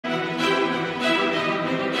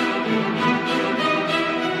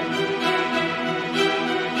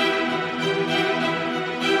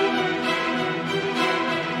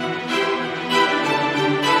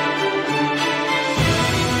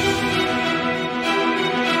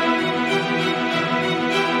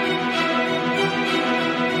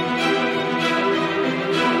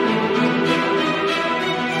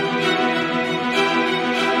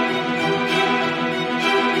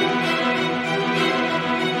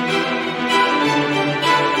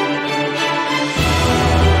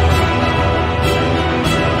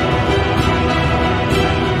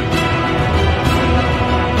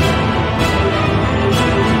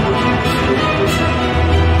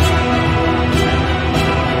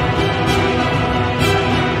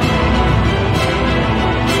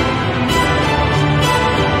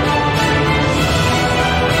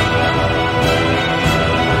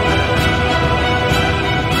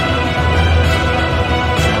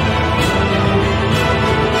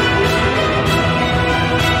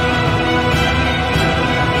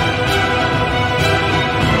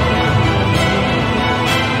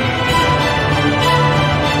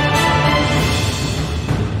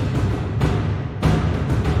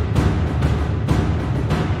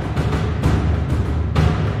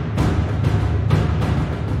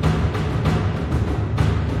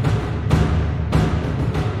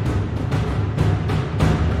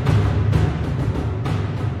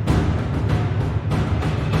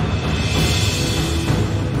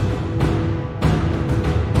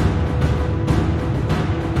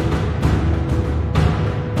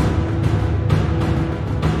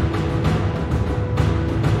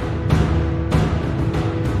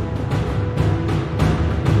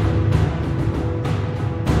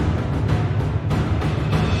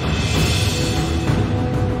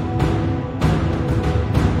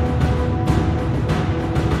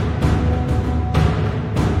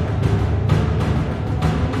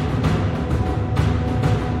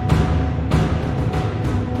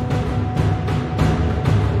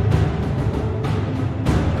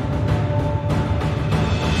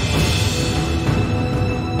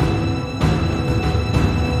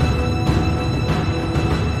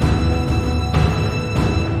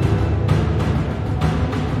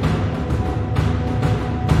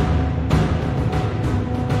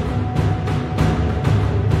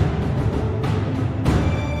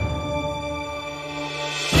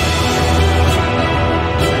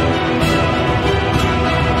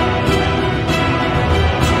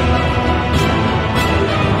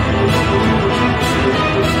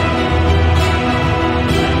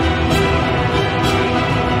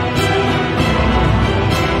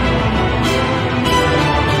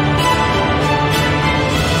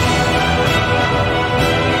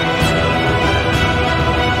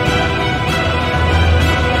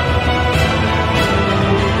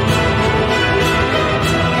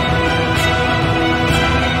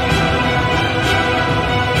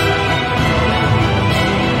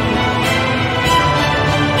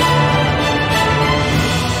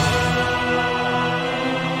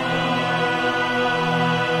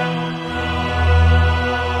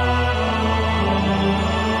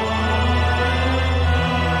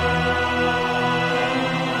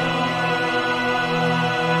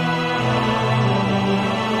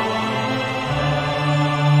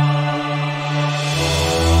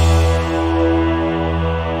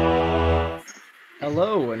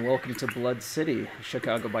welcome to Blood City,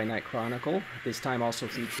 Chicago by Night Chronicle. This time also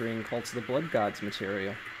featuring Cults of the Blood Gods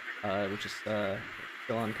material, which is still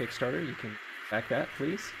on Kickstarter. You can back that,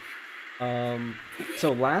 please.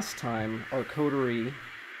 So last time, our coterie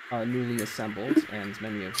newly assembled, and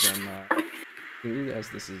many of them new,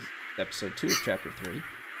 as this is episode 2 of chapter 3.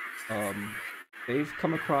 They've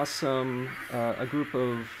come across a group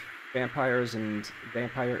of vampires and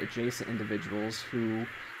vampire-adjacent individuals who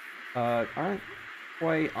aren't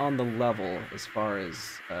quite on the level as far as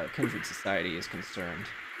Kindred Society is concerned.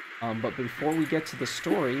 But before we get to the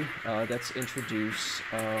story, let's introduce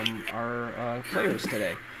our players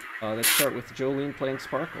today. Let's start with Jolene playing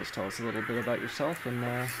Sparkles. Tell us a little bit about yourself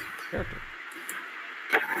and character.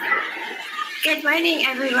 Good morning,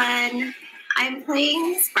 everyone. I'm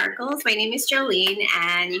playing Sparkles. My name is Jolene,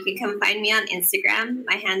 and you can come find me on Instagram.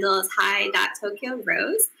 My handle is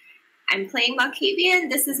hi.tokyorose. I'm playing Malkavian.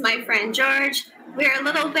 This is my friend George. We're a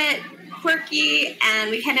little bit quirky,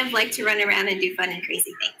 and we kind of like to run around and do fun and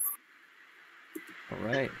crazy things. All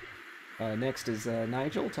right. Next is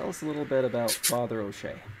Nigel. Tell us a little bit about Father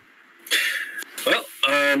O'Shea. Well,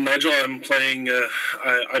 Nigel, I'm playing,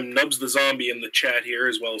 I'm Nubs the Zombie in the chat here,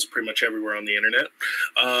 as well as pretty much everywhere on the internet.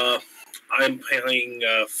 I'm playing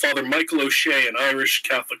Father Michael O'Shea, an Irish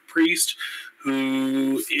Catholic priest,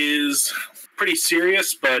 who is pretty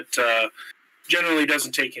serious, but generally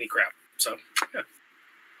doesn't take any crap. So, yeah.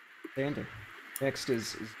 Standard. Next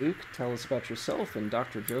is Zook. Tell us about yourself and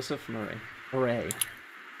Dr. Joseph Murray.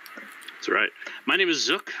 That's right. My name is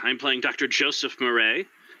Zook. I'm playing Dr. Joseph Murray.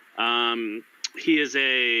 He is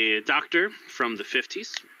a doctor from the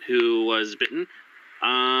 50s who was bitten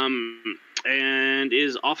and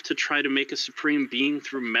is off to try to make a supreme being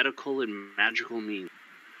through medical and magical means.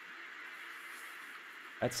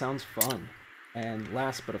 That sounds fun. And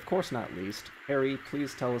last, but of course not least, Harry,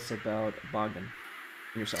 please tell us about Bogdan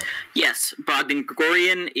and yourself. Yes, Bogdan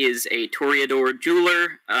Gregorian is a Toreador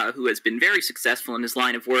jeweler who has been very successful in his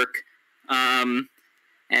line of work. And,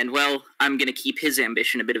 well, I'm going to keep his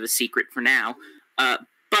ambition a bit of a secret for now.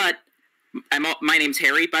 But my name's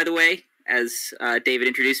Harry, by the way, as David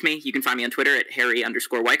introduced me. You can find me on Twitter at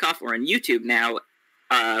Harry_Wyckoff, or on YouTube now.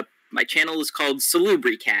 My channel is called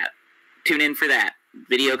Salubricat. Tune in for that.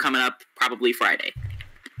 Video coming up probably Friday.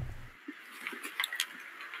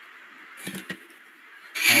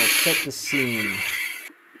 I'll set the scene.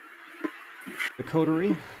 The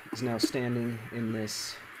coterie is now standing in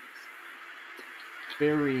this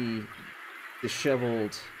very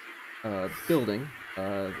disheveled building,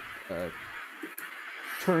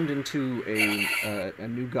 turned into a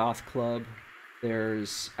new goth club.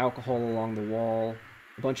 There's alcohol along the wall,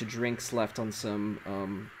 a bunch of drinks left on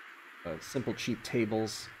some simple cheap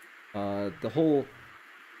tables. The whole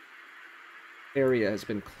area has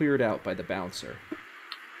been cleared out by the bouncer.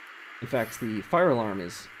 In fact, the fire alarm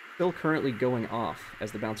is still currently going off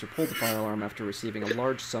as the bouncer pulled the fire alarm after receiving a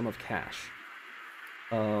large sum of cash.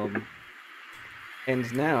 And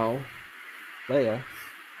now, Leia,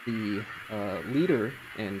 the leader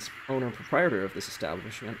and owner and proprietor of this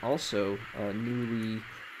establishment, also newly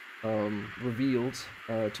revealed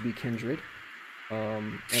to be Kindred,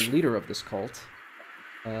 and leader of this cult,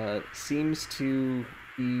 seems to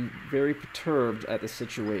be very perturbed at the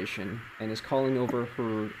situation and is calling over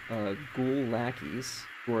her ghoul lackeys,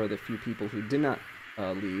 who are the few people who did not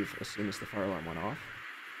leave as soon as the fire alarm went off.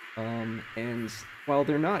 And while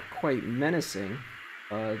they're not quite menacing,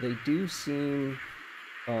 they do seem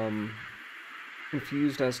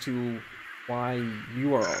confused as to why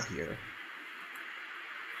you are all here.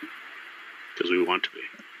 Because we want to be.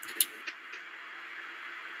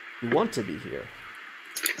 You want to be here?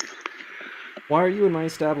 Why are you in my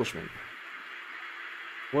establishment?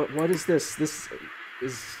 What is this? This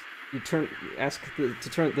is ask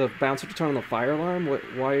the bouncer to turn on the fire alarm.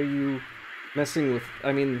 Why are you messing with?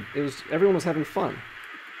 I mean, everyone was having fun.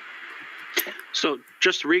 So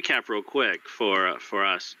just to recap real quick for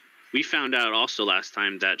us, we found out also last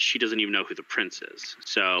time that she doesn't even know who the prince is.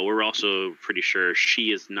 So we're also pretty sure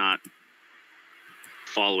she is not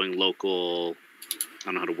following local, I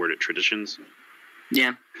don't know how to word it, traditions.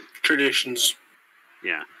 Yeah. Traditions.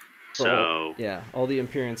 Yeah. So all the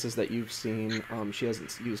appearances that you've seen, she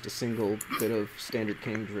hasn't used a single bit of standard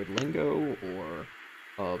Kindred lingo, or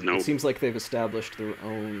nope. It seems like they've established their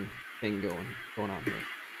own thing going on here.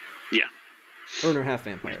 Yeah. Or they're half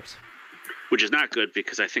vampires. Which is not good,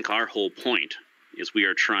 because I think our whole point is we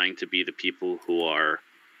are trying to be the people who are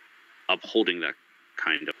upholding that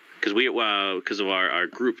kind of, because of our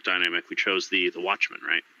group dynamic, we chose the Watchmen,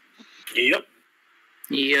 right? Yep.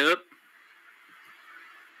 Yep.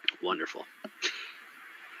 Wonderful.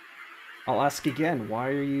 I'll ask again. Why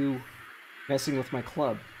are you messing with my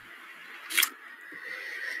club?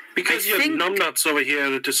 Because you numbnuts over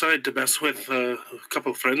here decided to mess with a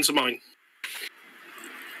couple of friends of mine.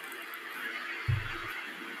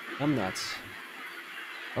 Numbnuts.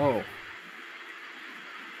 Oh.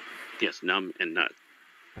 Yes, numb and nut.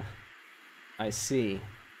 I see.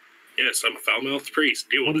 Yes, I'm a foul-mouthed priest.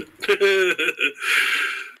 Deal with it.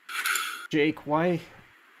 Jake, why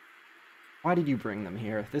did you bring them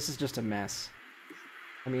here? This is just a mess.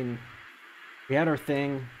 I mean, we had our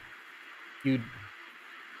thing.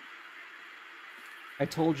 I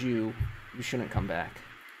told you shouldn't come back.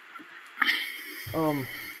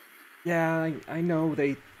 Yeah, I know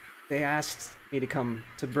they asked me to come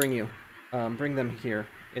to bring them here.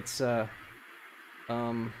 It's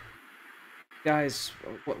guys,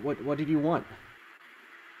 what did you want?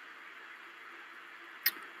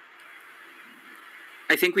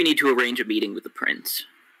 I think we need to arrange a meeting with the prince.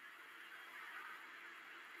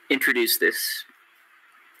 Introduce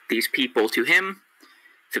these people to him,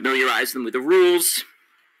 familiarize them with the rules.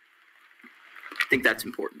 I think that's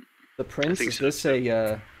important. The prince? Is this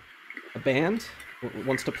a band?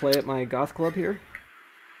 Wants to play at my goth club here?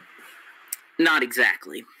 Not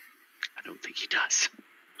exactly. I don't think he does.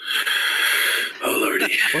 Oh,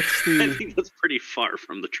 lordy. I think that's pretty far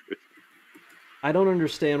from the truth. I don't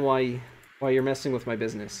understand why you're messing with my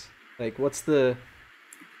business. Like, what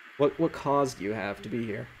cause do you have to be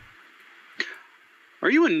here?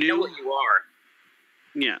 Are you a new? You know what you are.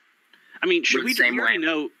 Yeah. I mean,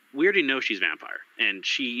 we already know she's vampire, and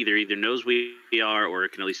she either knows we are or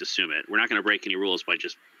can at least assume it. We're not going to break any rules by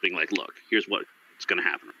just being like, look, here's what's going to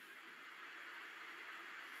happen.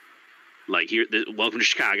 Like, welcome to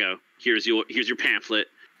Chicago. Here's your pamphlet.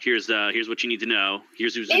 Here's what you need to know.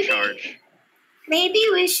 Here's who's in charge. Maybe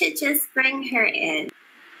we should just bring her in.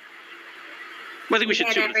 Well, I think we should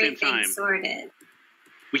too at the same time. Sorted.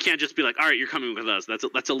 We can't just be like, all right, you're coming with us.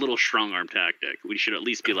 That's a little strong arm tactic. We should at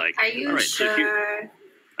least be like, are you all right, sure?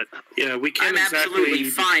 Yeah, we can't. I'm absolutely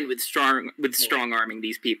fine with strong arming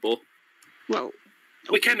these people. Well,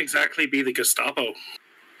 we can't exactly be the Gestapo.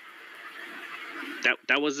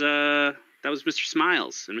 That was Mr.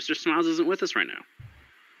 Smiles, and Mr. Smiles isn't with us right now.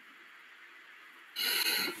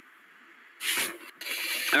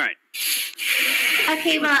 All right.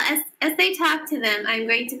 Okay, well, as they talk to them, I'm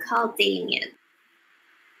going to call Damien.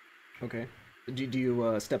 Okay. Do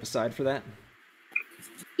you step aside for that?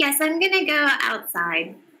 Yes, I'm gonna go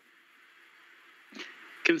outside.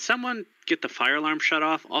 Can someone get the fire alarm shut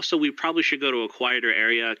off? Also, we probably should go to a quieter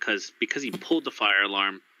area because he pulled the fire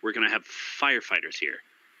alarm. We're gonna have firefighters here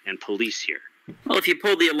and police here. Well, if you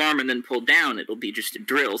pull the alarm and then pull down, it'll be just a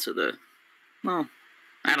drill. So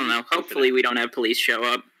I don't know. Hopefully, we don't have police show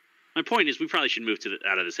up. My point is, we probably should move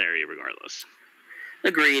out of this area regardless.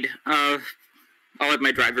 Agreed. I'll have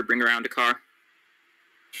my driver bring around a car.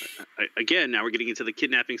 Again, now we're getting into the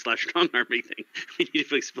kidnapping / strong arming thing. We need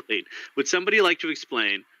to explain. Would somebody like to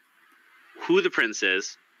explain who the prince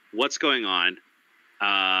is, what's going on,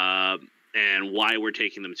 and why we're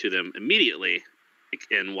taking them to them immediately,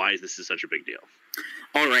 and why this is such a big deal?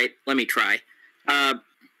 All right, let me try.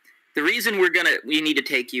 The reason we need to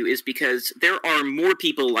take you is because there are more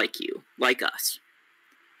people like you, like us.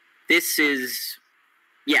 Yes,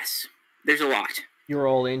 there's a lot. You're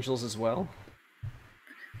all angels as well?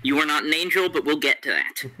 You are not an angel, but we'll get to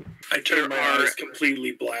that. I turn my eyes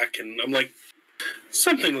completely black, and I'm like,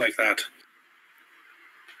 something like that.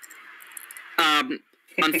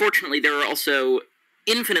 Unfortunately, there are also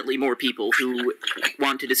infinitely more people who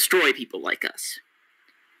want to destroy people like us.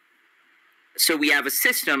 So we have a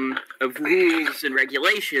system of rules and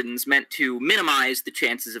regulations meant to minimize the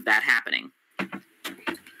chances of that happening.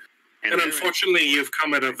 And unfortunately, you've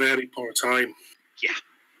come at a very poor time. Yeah.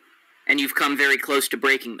 And you've come very close to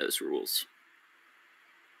breaking those rules.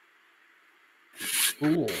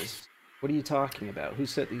 Rules? What are you talking about? Who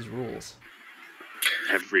set these rules?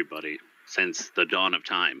 Everybody, since the dawn of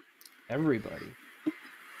time. Everybody?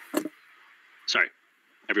 Sorry,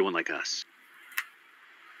 everyone like us.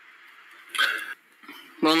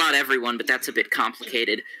 Well, not everyone, but that's a bit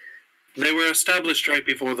complicated. They were established right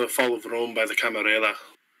before the fall of Rome by the Camarilla.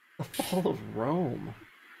 The fall of Rome?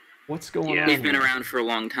 What's going on? They've been around for a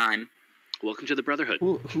long time. Welcome to the Brotherhood.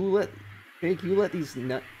 Who let Jake? You let these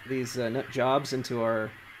nut jobs into our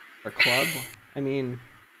club? I mean,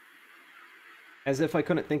 as if I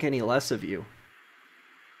couldn't think any less of you.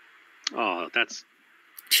 Oh, that's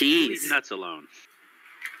Jeez. Nuts alone.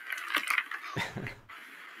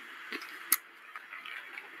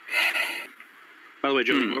 By the way,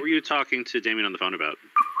 Joey, what were you talking to Damien on the phone about?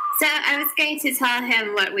 So I was going to tell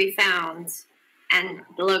him what we found, and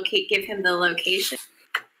give him the location,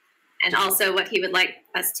 and also what he would like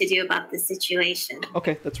us to do about the situation.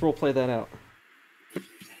 Okay, let's roleplay that out.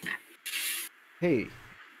 Hey,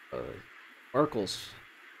 Sparkles,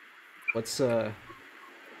 what's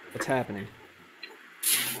happening?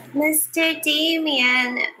 Mr.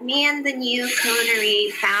 Damien, me and the new coterie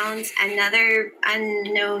found another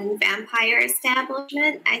unknown vampire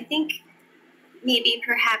establishment. I think maybe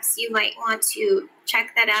perhaps you might want to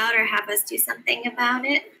check that out or have us do something about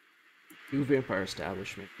it. New vampire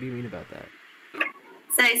establishment? What do you mean about that?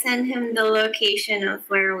 So I send him the location of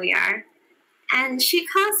where we are. And she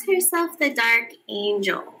calls herself the Dark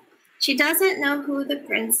Angel. She doesn't know who the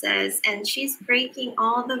prince is, and she's breaking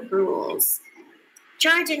all the rules.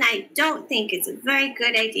 George and I don't think it's a very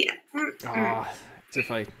good idea. Ah, as if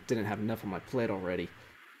I didn't have enough on my plate already.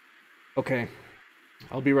 Okay,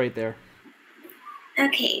 I'll be right there.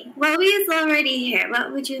 Okay, well, we's already here.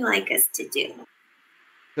 What would you like us to do?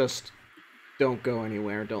 Just don't go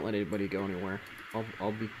anywhere. Don't let anybody go anywhere.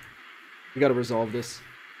 I'll be... We gotta resolve this.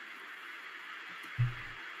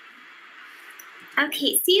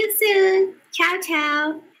 Okay, see you soon. Ciao,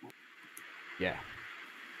 ciao. Yeah.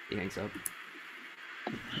 He hangs up.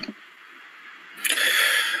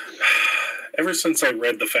 Ever since I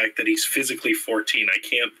read the fact that he's physically 14, I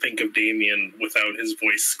can't think of Damien without his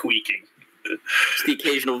voice squeaking. Just the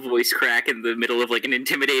occasional voice crack in the middle of like an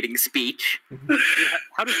intimidating speech.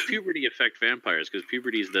 How does puberty affect vampires? Because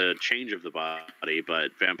puberty is the change of the body,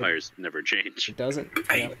 but vampires never change. It doesn't?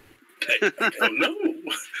 I don't know.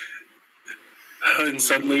 And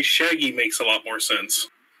suddenly Shaggy makes a lot more sense.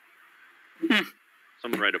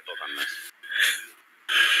 Someone write a book on this.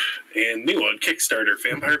 And new on Kickstarter,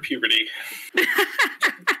 Vampire Puberty.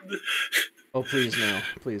 Oh, please no.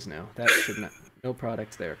 Please no. That should not... No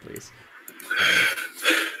products there, please.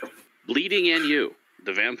 Bleeding and You,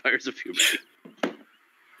 the Vampires of Puberty.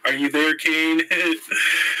 Are you there, Kane?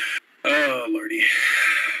 Oh, lordy.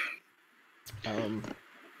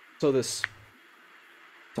 So this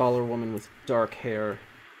taller woman with dark hair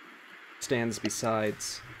stands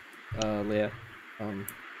besides Leia.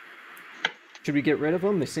 Should we get rid of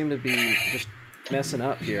them? They seem to be just messing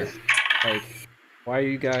up here. Like, why are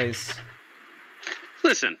you guys...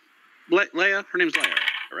 Listen, Leia, her name's Leia,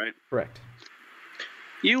 right? Correct.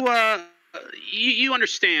 You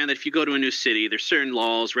understand that if you go to a new city, there's certain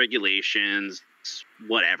laws, regulations,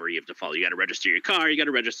 whatever you have to follow. You got to register your car, you got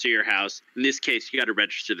to register your house. In this case, you got to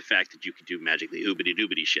register the fact that you can do magically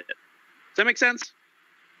oobity-doobity shit. Does that make sense?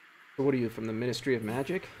 So what are you, from the Ministry of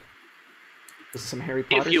Magic? This is some Harry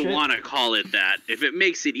Potter If you shit? want to call it that. If it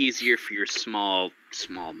makes it easier for your small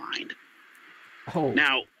mind. Oh.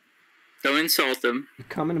 Now, Don't insult them. You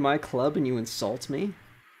come into my club and you insult me?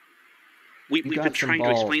 we've been trying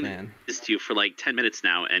to explain man. this to you for like 10 minutes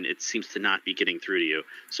now, and it seems to not be getting through to you.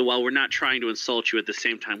 So while we're not trying to insult you at the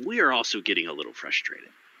same time, we are also getting a little frustrated.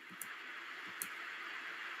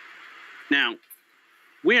 Now,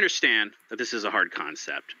 we understand that this is a hard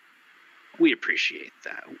concept. We appreciate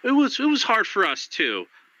that. It was hard for us too.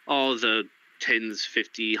 All the 10s,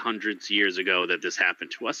 50s, hundreds years ago that this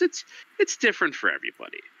happened to us. It's different for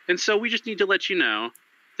everybody. And so we just need to let you know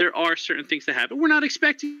there are certain things that happen. We're not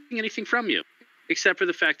expecting anything from you, except for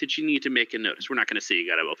the fact that you need to make a notice. We're not going to say you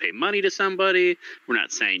got to go pay money to somebody. We're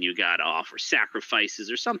not saying you got to offer sacrifices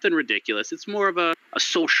or something ridiculous. It's more of a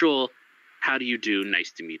social, how do you do,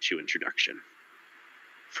 nice to meet you introduction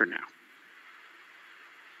for now.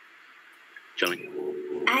 Joey?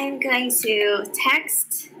 I'm going to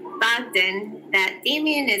text Bogdan that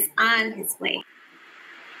Damien is on his way.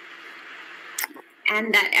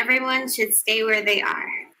 And that everyone should stay where they are.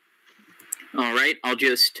 All right, I'll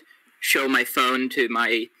just show my phone to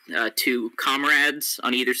my two comrades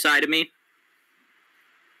on either side of me.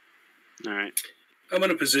 All right. I'm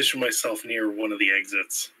going to position myself near one of the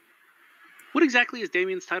exits. What exactly is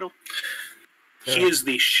Damien's title? He is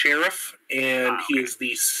the sheriff, and he is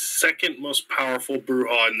the second most powerful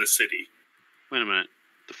Bruja in the city. Wait a minute.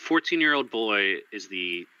 The 14-year-old boy is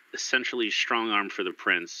the essentially strong arm for the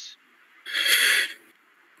prince.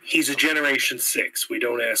 He's a Generation 6. We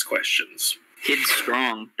don't ask questions. Kid's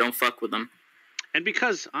strong. Don't fuck with him. And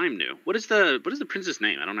because I'm new, what is the prince's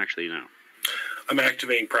name? I don't actually know. I'm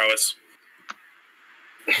activating prowess.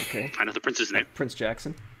 Okay. I know the prince's name. Prince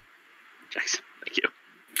Jackson? Jackson. Thank you.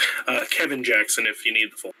 Kevin Jackson, if you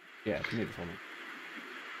need the full. Yeah, if you need the full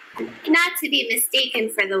name. Not to be mistaken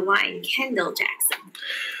for the wine Kendall Jackson.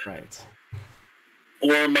 Right.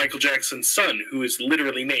 Or Michael Jackson's son, who is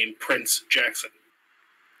literally named Prince Jackson.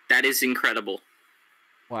 That is incredible.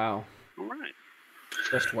 Wow. All right.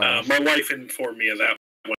 Just wow. My wife informed me of that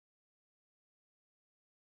one.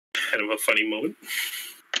 kind of a funny moment.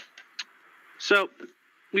 So,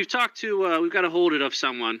 we've got a hold of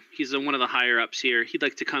someone. He's one of the higher ups here. He'd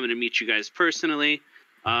like to come in and meet you guys personally.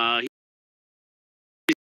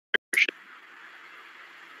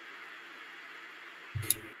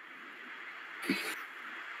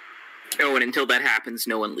 Oh, and until that happens,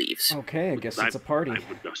 no one leaves. Okay, I guess it's a party. I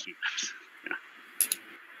would go sometimes.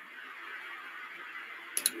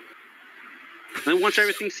 Yeah. And once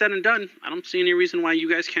everything's said and done, I don't see any reason why you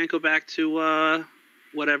guys can't go back to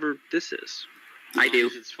whatever this is. I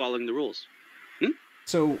do. It's following the rules.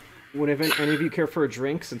 So, would any of you care for a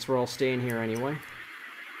drink, since we're all staying here anyway?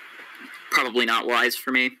 Probably not wise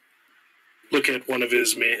for me. Look at one of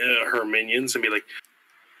her minions and be like,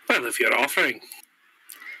 well, if you're offering.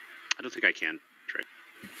 I don't think I can drink.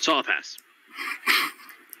 So I'll pass.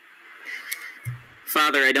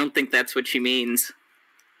 Father, I don't think that's what she means.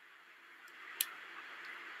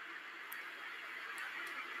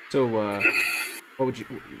 So, what would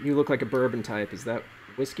you look like a bourbon type? Is that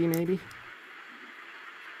whiskey, maybe?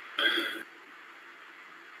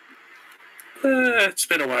 It's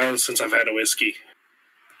been a while since I've had a whiskey.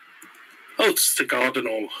 Oh, it's the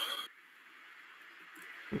Cardinal.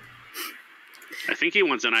 I think he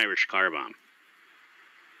wants an Irish car bomb.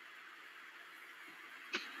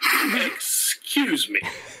 Excuse me.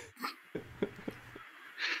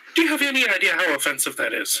 Do you have any idea how offensive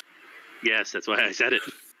that is? Yes, that's why I said it.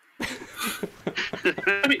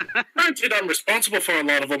 I mean, granted, I'm responsible for a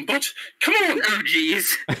lot of them, but come on! Oh,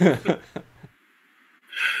 jeez.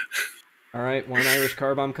 All right, one Irish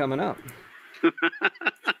car bomb coming up.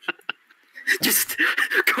 Just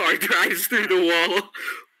car drives through the wall.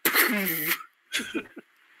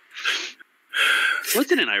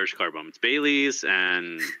 What's in an Irish car bomb? It's Bailey's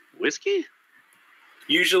and whiskey?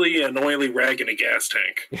 Usually an oily rag in a gas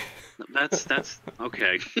tank. That's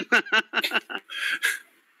okay.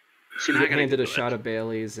 She handed a shot of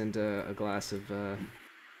Bailey's and a glass of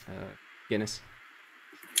Guinness.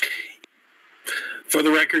 For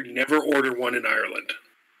the record, never order one in Ireland.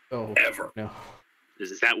 Oh, ever. No.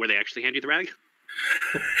 Is that where they actually hand you the rag?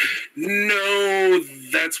 No,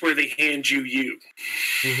 that's where they hand you.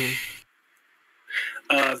 Mm-hmm.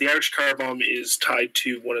 The Irish car bomb is tied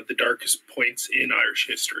to one of the darkest points in Irish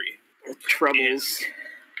history. Troubles.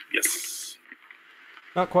 Yes.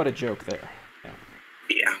 Not quite a joke there.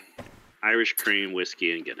 Yeah. Irish cream,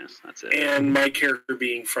 whiskey, and Guinness. That's it. And my character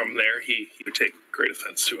being from there, he would take great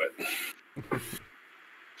offense to it.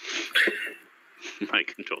 My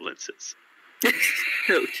condolences.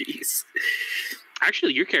 Oh, jeez.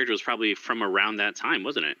 Actually, your character was probably from around that time,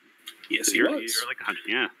 wasn't it? Yes, he was. You're like 100,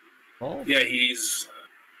 yeah. Oh. Yeah, he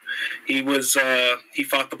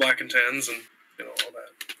fought the Black and Tans and all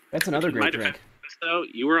that. That's another great drink. So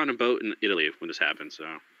you were on a boat in Italy when this happened,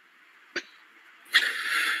 so.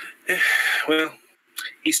 Well,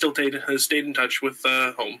 he still stayed in touch with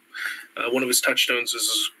home. One of his touchstones is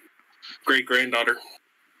his great-granddaughter.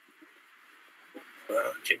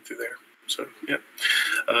 Came through there. So, yeah.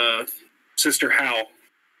 Sister Hal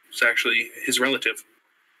is actually his relative.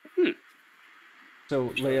 So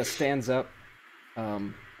Leia stands up.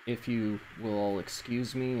 If you will all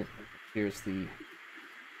excuse me, here's the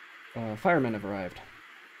firemen have arrived.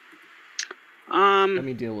 Let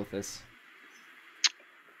me deal with this.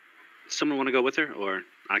 Someone want to go with her, or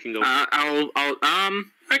I can go?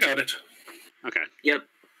 I got it. Okay. Yep.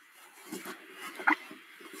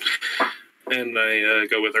 And I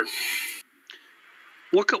go with her.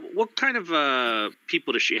 What kind of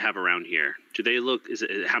people does she have around here? Do they look?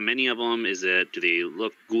 How many of them? Do they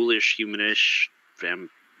look ghoulish, humanish,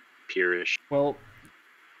 vampirish? Well,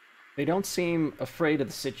 they don't seem afraid of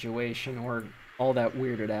the situation or all that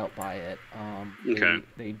weirded out by it. Okay.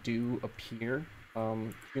 They do appear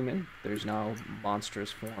human. There's no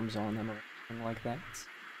monstrous forms on them or anything like that.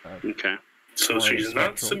 Okay. So she's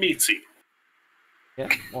not Samitsi. Yeah.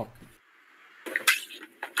 Well.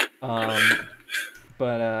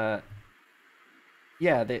 But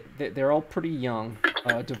yeah, they're all pretty young,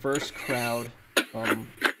 diverse crowd,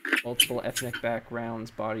 multiple ethnic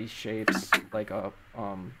backgrounds, body shapes. Like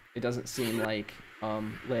it doesn't seem like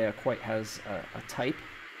Leia quite has a type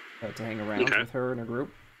to hang around with her in a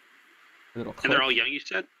group. And they're all young, you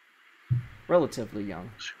said? Relatively young,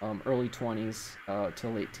 early 20s to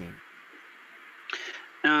late teens.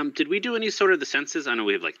 Did we do any sort of the senses? I know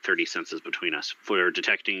we have like 30 senses between us for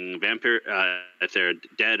detecting vampire, if they're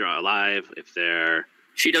dead or alive, if they're...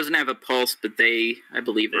 She doesn't have a pulse, but I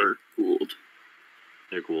believe, are ghouled.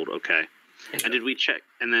 They're ghouled, okay. And did we check?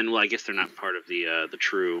 And then, well, I guess they're not part of the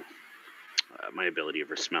true, my ability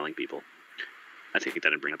for smelling people. I think that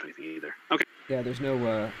didn't bring up anything either. Okay. Yeah, there's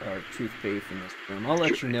no truth faith in this room. I'll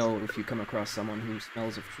let you know if you come across someone who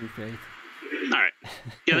smells of true faith. All right.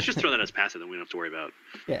 Yeah, let's just throw that as passive, then we don't have to worry about.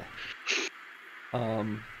 Yeah.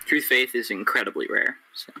 Truth faith is incredibly rare.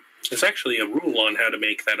 So. There's actually a rule on how to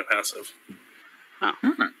make that a passive. Oh.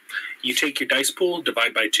 You take your dice pool,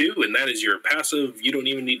 divide by 2, and that is your passive. You don't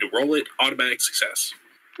even need to roll it. Automatic success.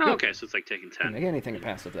 Oh, okay, so it's like taking 10. Make anything a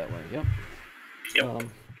passive that way. Yep. Yep.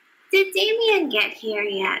 Did Damien get here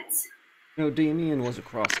yet? No, Damien was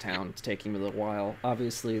across town. It's taking him a little while.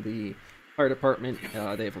 Obviously, the fire department,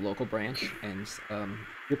 they have a local branch, and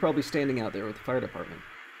you're probably standing out there with the fire department.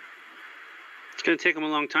 It's going to take him a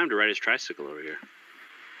long time to ride his tricycle over here.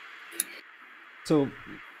 So,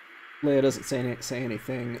 Leia doesn't say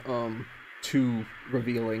anything too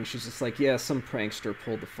revealing. She's just like, yeah, some prankster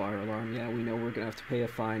pulled the fire alarm. Yeah, we know we're going to have to pay a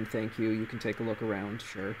fine. Thank you. You can take a look around.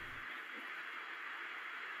 Sure.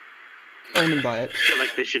 I can buy it. I feel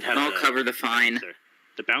like they should have. I'll cover the fine.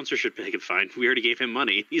 The bouncer should pay a fine. We already gave him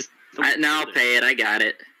money. No, I'll pay it. I got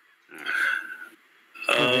it.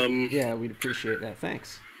 Yeah, we'd appreciate that.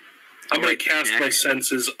 Thanks. I'm going to cast my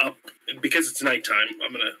senses up. Because it's nighttime,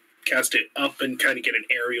 I'm going to cast it up and kind of get an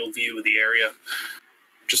aerial view of the area.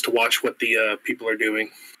 Just to watch what the people are doing.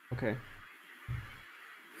 Okay.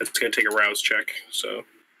 It's going to take a rouse check, so...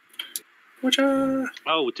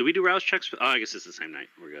 Oh, do we do rouse checks? Oh, I guess it's the same night.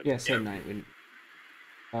 We're good. Yeah, same night.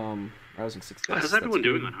 Rousing success. How's everyone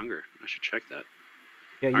doing on hunger? I should check that.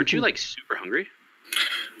 Yeah, Aren't you like super hungry?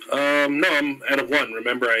 No, I'm at a 1.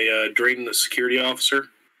 Remember, I drained the security officer?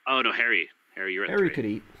 Oh, no, Harry. You're at Harry 3. could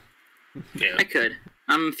eat. Yeah. I could.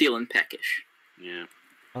 I'm feeling peckish. Yeah.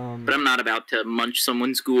 But I'm not about to munch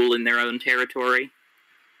someone's ghoul in their own territory.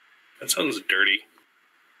 That sounds dirty.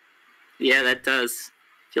 Yeah, that does.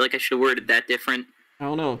 I feel like I should have worded that different. I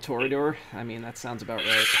don't know, Toreador? I mean, that sounds about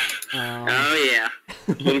right. Oh, yeah.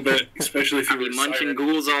 A little bit, especially if you I'll were be munching siren.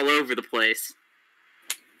 ghouls all over the place.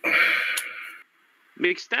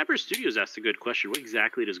 McStabber Studios asked a good question. What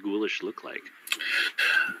exactly does ghoulish look like?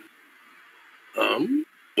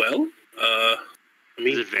 Well, I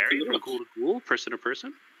mean... Does it vary from ghoul to ghoul, person to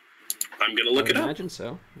person? I'm going to look it I up. imagine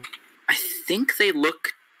so. I think they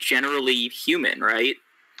look generally human, right?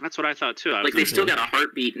 That's what I thought, too. Like, they still got a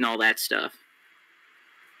heartbeat and all that stuff.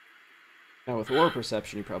 Now, with aura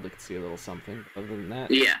perception, you probably could see a little something. Other than that,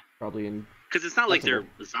 Yeah. probably in... Because it's not like they're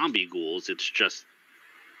zombie ghouls. It's just...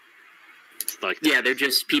 It's like Yeah, they're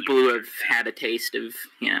just people who have had a taste of,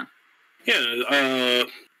 Yeah,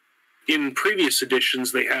 in previous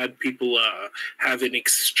editions, they had people have an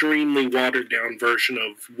extremely watered-down version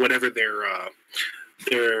of whatever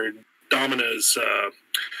their Domina's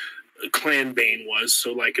clan bane was.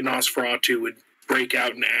 So, like, a Nosferatu would break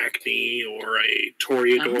out in acne, or a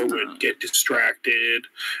Toreador would get distracted,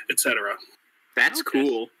 etc. That's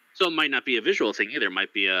cool. So it might not be a visual thing either. It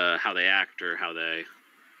might be how they act or how they...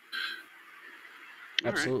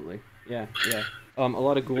 Absolutely. Right. Yeah. A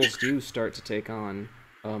lot of ghouls do start to take on,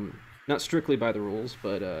 not strictly by the rules,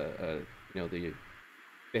 but the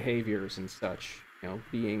behaviors and such.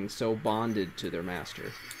 Being so bonded to their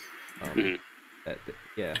master.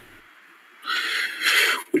 Yeah.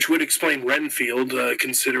 Which would explain Renfield,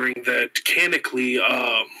 considering that canonically,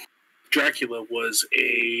 Dracula was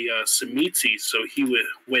a Tzimisce, so he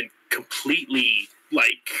went completely,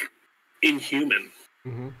 inhuman.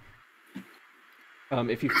 Mm-hmm.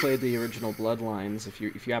 If you've played the original Bloodlines, if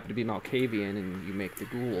you happen to be Malkavian and you make the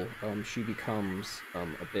ghoul, she becomes a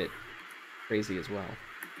bit crazy as well.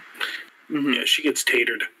 Mm-hmm. Yeah, she gets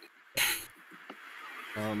tatered.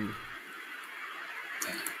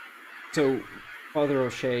 So, Father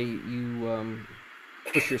O'Shea, you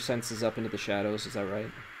push your senses up into the shadows, is that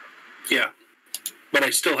right? Yeah. But I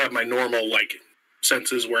still have my normal,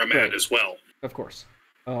 senses where I'm at as well. Of course.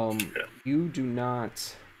 You do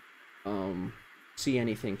not see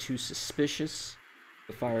anything too suspicious.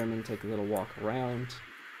 The firemen take a little walk around.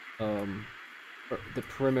 The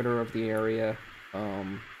perimeter of the area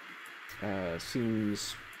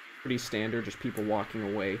seems pretty standard, just people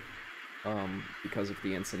walking away because of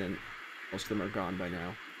the incident. Most of them are gone by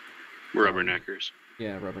now. Rubberneckers.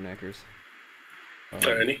 Yeah, rubberneckers.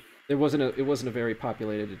 Tiny. It wasn't a very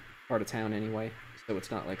populated part of town anyway, so it's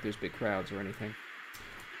not like there's big crowds or anything.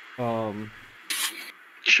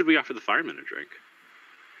 Should we offer the firemen a drink?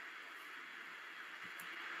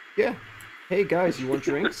 Yeah. Hey guys, you want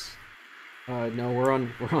drinks? No, we're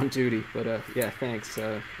on duty, but yeah, thanks.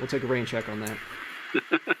 We'll take a rain check on that.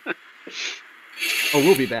 Oh,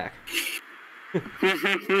 we'll be back.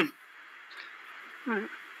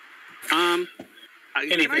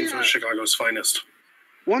 Anything from Chicago's finest.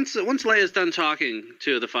 Once Leia's done talking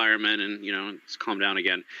to the firemen and it's calmed down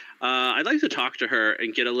again, I'd like to talk to her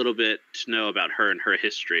and get a little bit to know about her and her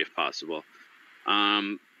history, if possible.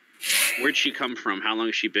 Where'd she come from? How long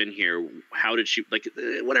has she been here? How did she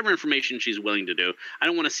whatever information she's willing to do? I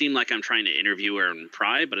don't want to seem like I'm trying to interview her and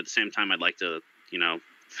pry, but at the same time, I'd like to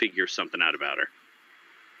figure something out about her.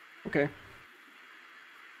 Okay.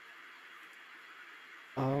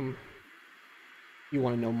 You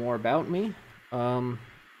want to know more about me?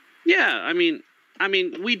 Yeah, I mean,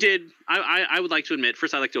 we did. I would like to admit.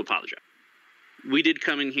 First, I'd like to apologize. We did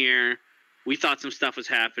come in here. We thought some stuff was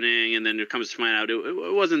happening, and then it comes to find out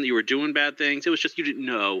it wasn't that you were doing bad things. It was just you didn't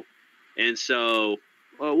know, and so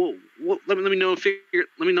let me know.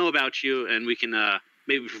 Let me know about you, and we can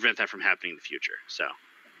maybe prevent that from happening in the future. So.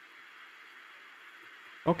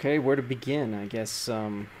 Okay, where to begin? I guess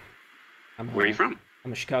Where are you from?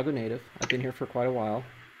 I'm a Chicago native. I've been here for quite a while.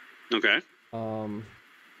 Okay.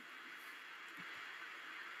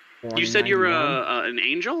 You said you're an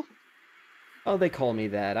angel? Oh, they call me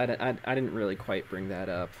that. I didn't really quite bring that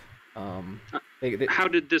up. How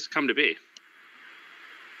did this come to be?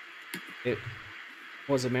 It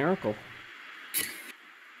was a miracle.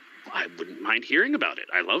 I wouldn't mind hearing about it.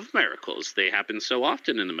 I love miracles. They happen so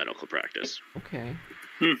often in the medical practice. Okay.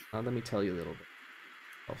 Let me tell you a little bit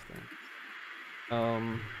of that.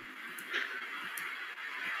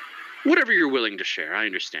 Whatever you're willing to share, I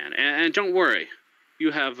understand. And don't worry,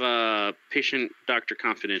 you have patient-doctor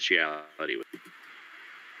confidentiality with you.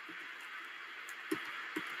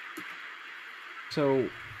 So,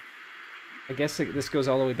 I guess this goes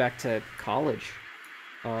all the way back to college.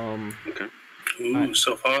 Okay. Ooh,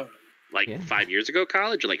 so far. Like 5 years ago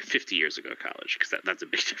college, or like 50 years ago college? Because that's a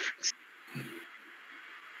big difference.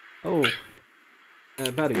 Oh,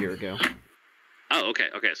 about a year ago. Oh, okay.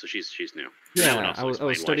 So she's new. Yeah, I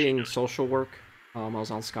was studying social work. I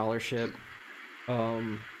was on scholarship.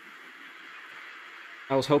 I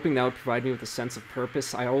was hoping that would provide me with a sense of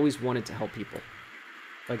purpose. I always wanted to help people.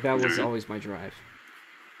 Like, that was always my drive.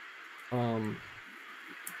 While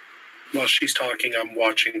she's talking, I'm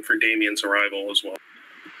watching for Damien's arrival as well.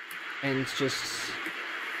 And just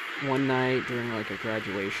one night during like a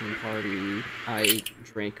graduation party, I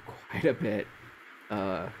drank quite a bit.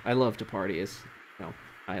 I love to party.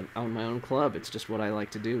 I own my own club. It's just what I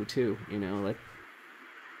like to do too.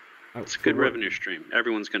 It's a good revenue stream.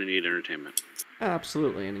 Everyone's going to need entertainment.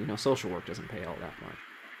 Absolutely, and social work doesn't pay all that much,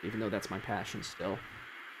 even though that's my passion still.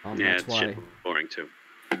 That's why it's boring too.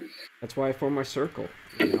 That's why I formed my circle.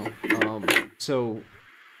 So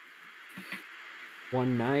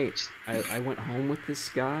one night I went home with this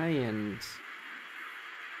guy, and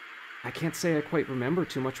I can't say I quite remember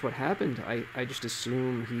too much what happened. I just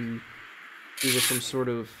assume he was some sort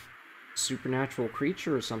of supernatural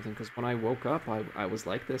creature or something, because when I woke up, I was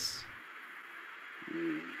like this.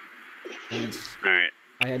 And all right.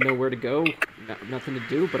 I had nowhere to go, nothing to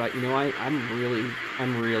do, but I'm really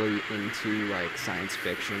into like science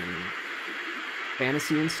fiction and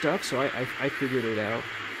fantasy and stuff, so I figured it out.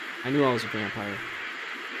 I knew I was a vampire.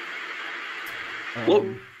 What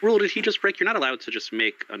rule did he just break? You're not allowed to just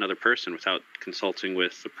make another person without consulting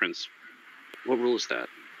with the prince. What rule is that?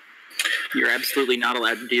 You're absolutely not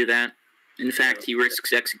allowed to do that. In fact, he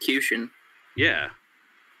risks execution. Yeah.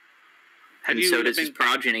 And so does his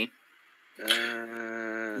progeny.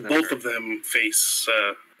 Both of them face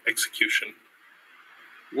execution.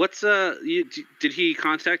 Did he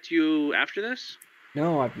contact you after this?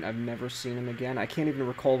 No, I've never seen him again. I can't even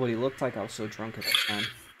recall what he looked like. I was so drunk at the time.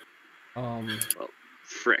 Well,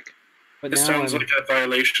 frick. But This sounds like a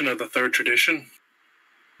violation of the third tradition.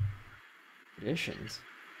 Traditions?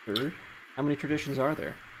 Third? How many traditions are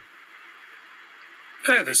there?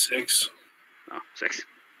 There's 6. Oh, 6.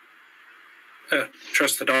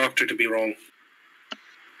 Trust the doctor to be wrong.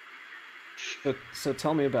 So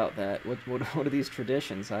tell me about that. What are these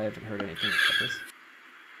traditions? I haven't heard anything about this.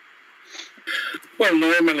 Well,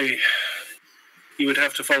 normally you would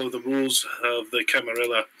have to follow the rules of the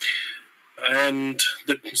Camarilla. And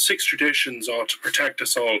the 6 traditions are to protect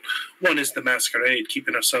us all. One is the Masquerade,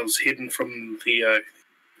 keeping ourselves hidden from the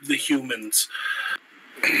humans.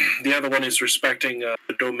 The other one is respecting the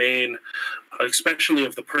domain, especially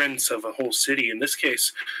of the prince of a whole city. In this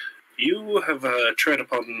case, you have tread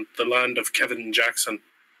upon the land of Kevin Jackson.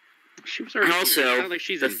 She was already also like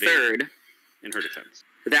she's the third. In her defense,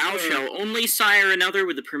 thou shalt only sire another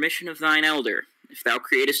with the permission of thine elder. If thou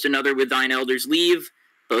createst another with thine elder's leave,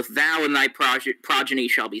 both thou and thy progeny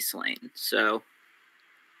shall be slain. So,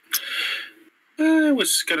 I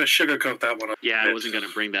was going to sugarcoat that one up. Yeah, I wasn't going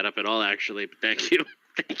to bring that up at all, actually, but thank you.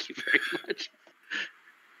 Thank you very much.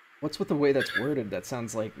 What's with the way that's worded? That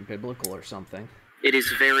sounds like biblical or something. It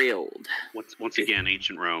is very old. Once again,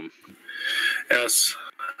 ancient Rome. Yes.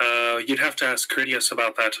 You'd have to ask Critias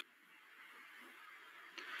about that.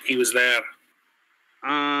 He was there.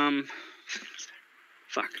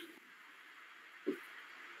 Fuck.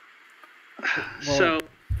 Well, So,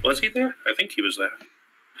 Was he there? I think he was there.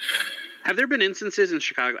 have there been instances in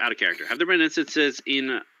Chicago, out of character, have there been instances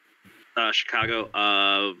in Chicago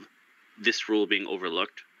of this rule being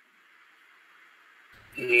overlooked?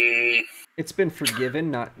 it's been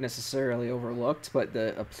forgiven, not necessarily overlooked, but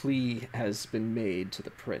a plea has been made to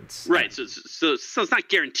the prince. Right, so it's not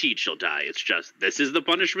guaranteed she'll die. It's just, this is the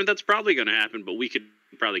punishment that's probably going to happen, but we could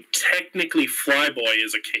probably... Technically, Flyboy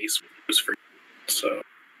is a case was for so.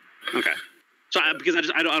 Okay. So,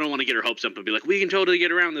 because I don't want to get her hopes up and be like, we can totally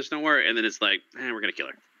get around this, don't worry. And then it's like, we're going to kill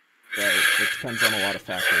her. Right, it depends on a lot of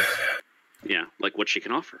factors. Yeah, like what she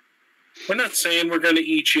can offer. We're not saying we're going to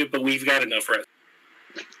eat you, but we've got enough rest.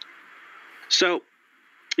 So,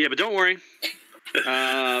 yeah, but don't worry.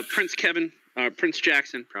 Prince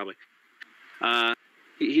Jackson, probably.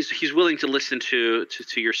 He's willing to listen to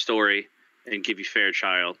your story and give you fair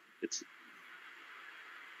trial.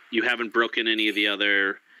 You haven't broken any of the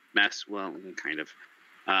other well, kind of.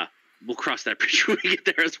 We'll cross that bridge when we get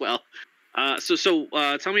there as well. So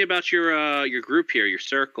tell me about your group here, your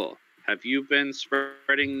circle. Have you been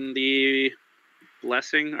spreading the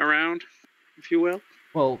blessing around, if you will?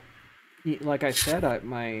 Well, like I said,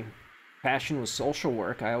 my passion was social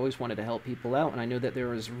work. I always wanted to help people out, and I knew that there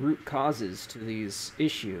was root causes to these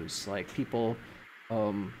issues. Like people,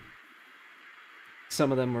 some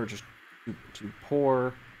of them were just too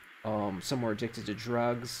poor. Some were addicted to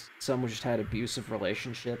drugs. Some just had abusive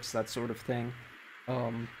relationships, that sort of thing.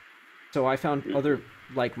 So I found other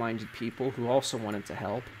like-minded people who also wanted to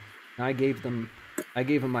help. And I gave them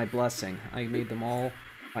my blessing. I made them all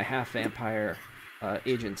my half-vampire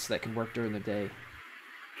agents that can work during the day.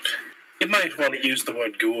 You might want to use the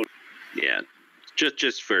word ghoul. Yeah,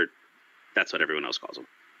 just for that's what everyone else calls them.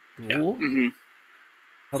 Ghoul? Yeah. Mm-hmm.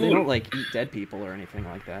 Oh, they don't like eat dead people or anything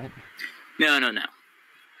like that. No.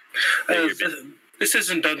 This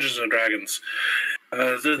isn't Dungeons and Dragons.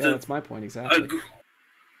 That's my point exactly.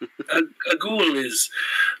 A ghoul is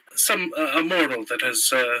a mortal that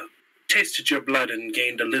has tasted your blood and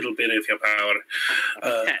gained a little bit of your power.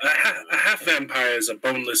 A half vampire is a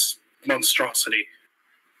boneless monstrosity.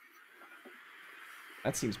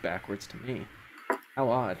 That seems backwards to me. How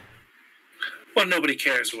odd. Well, nobody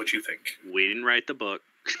cares what you think. We didn't write the book.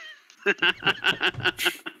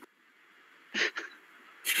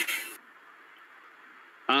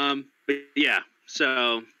 But yeah,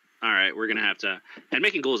 so all right, we're gonna have to, and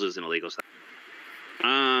making ghouls isn't illegal stuff.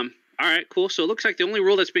 All right, cool. So it looks like the only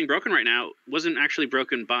rule that's being broken right now wasn't actually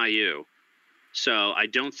broken by you. So I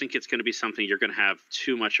don't think it's going to be something you're going to have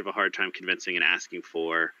too much of a hard time convincing and asking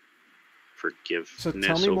for forgiveness. So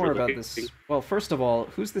tell me more about this. Well, first of all,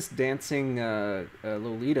 who's this dancing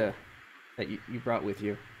Lolita that you brought with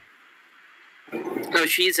you? Oh,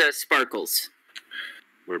 she's Sparkles.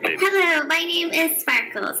 We're babies. Hello, my name is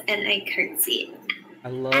Sparkles, and I curtsy. I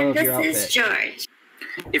love And your outfit. this is George.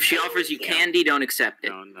 If she offers you candy, don't accept it.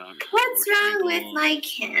 No. What's wrong with my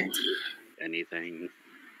candy? Anything.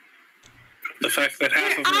 The fact that half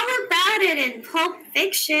They're of all about it in Pulp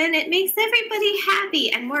Fiction. It makes everybody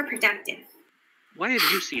happy and more productive. Why have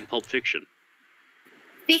you seen Pulp Fiction?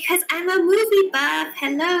 Because I'm a movie buff.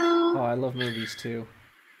 Hello. Oh, I love movies too.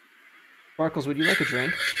 Sparkles, would you like a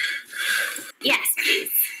drink? Yes,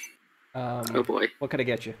 please. Oh boy. What could I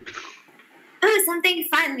get you? Oh, something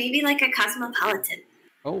fun. Maybe like a Cosmopolitan.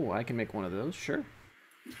 Oh, I can make one of those, sure.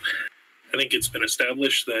 I think it's been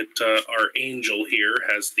established that our angel here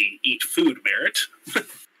has the eat food merit.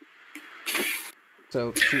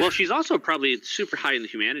 So, Well, she's also probably super high in the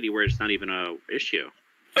humanity where it's not even a issue.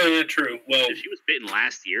 Oh, yeah, true. Well, If she was bitten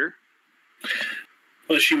last year,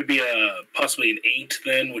 she would be possibly an 8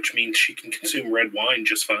 then, which means she can consume red wine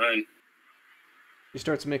just fine. she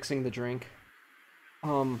starts mixing the drink.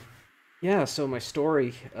 Yeah, so my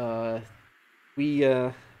story,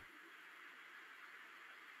 we've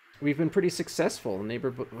been pretty successful. The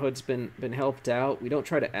neighborhood's been helped out. We don't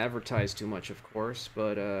try to advertise too much, of course,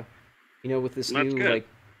 but with this That's new good.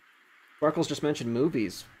 Sparkles just mentioned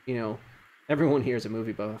movies. Everyone here is a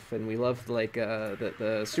movie buff, and we love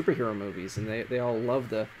the superhero movies, and they all love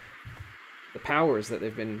the powers that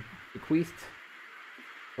they've been bequeathed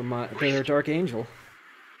from their dark angel.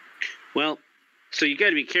 well, so you got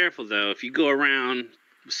to be careful though. If you go around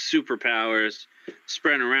with superpowers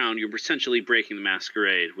spreading around, you're essentially breaking the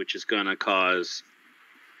masquerade, which is going to cause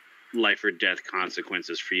life or death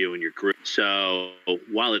consequences for you and your group. So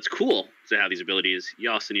while it's cool to have these abilities, you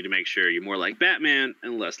also need to make sure you're more like Batman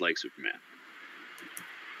and less like Superman.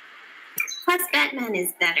 Plus, Batman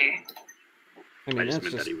is better. I mean, I just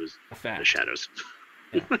that's meant that he was a fact. the shadows.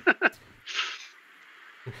 Yeah.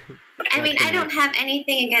 I mean, I don't have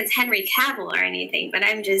anything against Henry Cavill or anything, but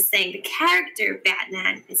I'm just saying the character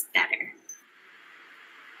Batman is better.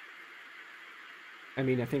 I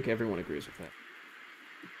mean, I think everyone agrees with that.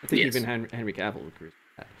 I think Yes. even Henry Cavill agrees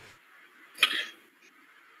with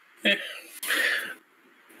that.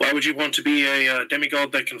 Why would you want to be a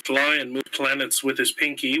demigod that can fly and move planets with his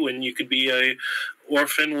pinky when you could be a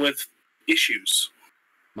orphan with issues?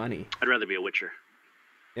 Money. I'd rather be a Witcher.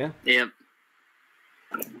 Yeah. Yep.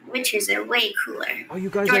 Witchers are way cooler. Oh, you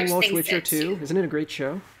guys George all watch thinks Witcher so, too? Isn't it a great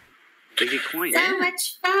show? They get coins. So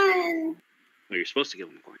much fun. Well, you're supposed to give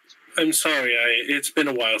them coins. I'm sorry, it's been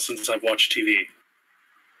a while since I've watched TV.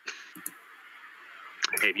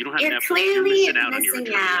 Hey, if you don't have You're Netflix, you're clearly missing out on your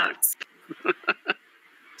missing return out. life.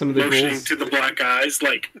 Some of the Motioning rules. to the black eyes,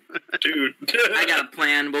 like, dude. I got a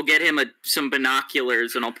plan. We'll get him some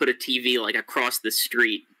binoculars, and I'll put a TV like across the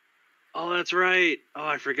street. Oh, that's right. Oh,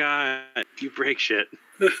 I forgot. You break shit.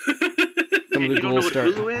 Some of the You don't know ghouls what start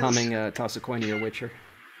Hulu is? humming Toss a Coin to Your Witcher.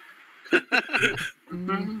 You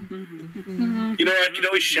know, I can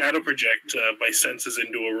always shadow project my senses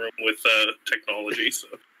into a room with technology, so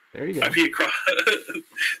There you go. I'd be across,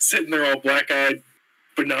 sitting there all black-eyed,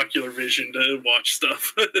 binocular vision to watch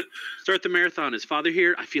stuff. Start the marathon. Is Father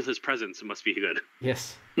here? I feel his presence. It must be good.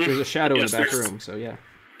 Yes. There's a shadow Yes, in the back there's- room, so yeah.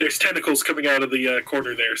 There's tentacles coming out of the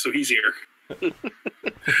corner there, so he's here.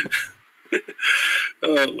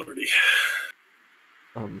 Oh, lordy.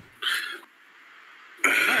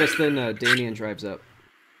 Just then Damien drives up.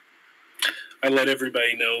 I let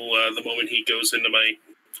everybody know the moment he goes into my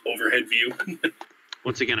overhead view.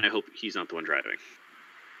 Once again, I hope he's not the one driving.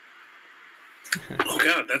 Oh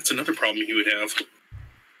god, that's another problem he would have.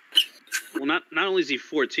 Well, not only is he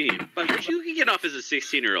 14, but you can get off as a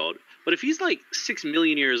 16-year-old. But if he's like 6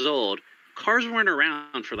 million years old, cars weren't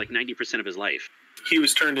around for like 90% of his life. He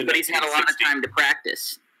was turned into. But he's had a lot of time to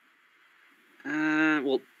practice.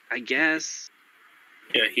 Well, I guess.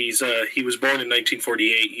 Yeah, he was born in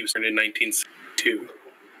 1948. He was turned in 1962.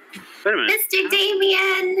 Wait a minute. Mr.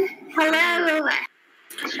 Damien, hello.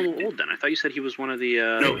 He's so old then. I thought you said he was one of the.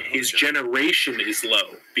 No, his generation is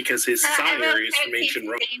low because his sire is from ancient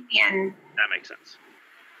Rome. Damien. That makes sense.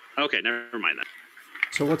 Okay, never mind that.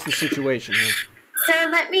 So what's the situation here? So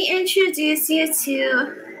let me introduce you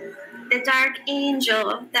to the Dark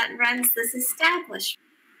Angel that runs this establishment.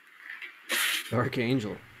 Dark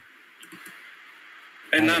Angel.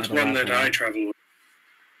 And I not have a one laugh that now. I travel with.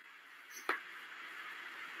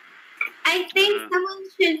 I think someone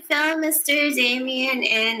should fill Mr. Damien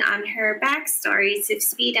in on her backstory to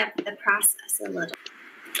speed up the process a little.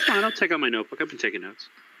 Come on, I'll take out my notebook. I've been taking notes.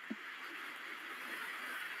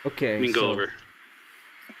 Okay, We can so go over.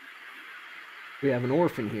 we have an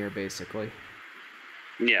orphan here, basically.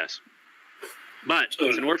 Yes. But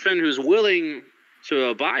it's an orphan who's willing to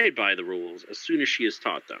abide by the rules as soon as she is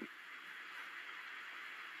taught them.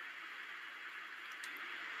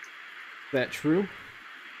 Is that true?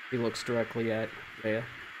 He looks directly at Rhea.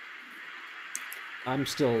 I'm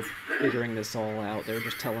still figuring this all out. They're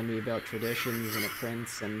just telling me about traditions and a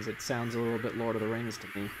prince, and it sounds a little bit Lord of the Rings to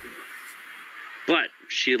me. But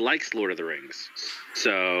she likes Lord of the Rings.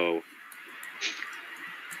 So...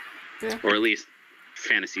 Yeah. Or at least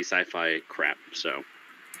fantasy sci-fi crap, so...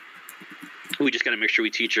 We just gotta make sure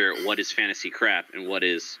we teach her what is fantasy crap and what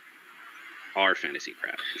is our fantasy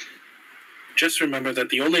crap. Just remember that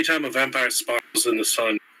the only time a vampire sparkles in the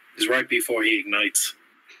sun is right before he ignites.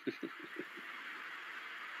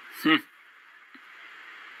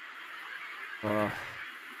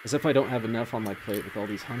 As if I don't have enough on my plate with all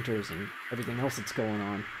these hunters and everything else that's going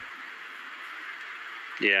on.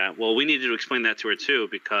 Yeah, well, we needed to explain that to her too,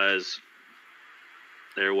 because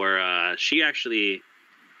there were, she actually,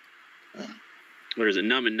 what is it,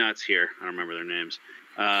 Numb and Nuts here, I don't remember their names.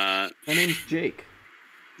 My name's Jake.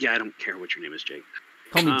 Yeah, I don't care what your name is, Jake.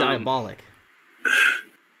 Call me Diabolic.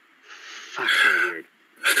 Fuck, so weird.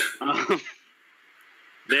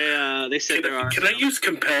 They said there are... Can I use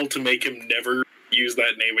compel to make him never use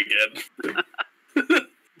that name again?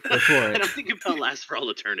 Go for I it. don't think Compel lasts for all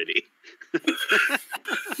eternity.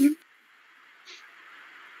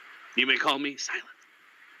 You may call me Silent.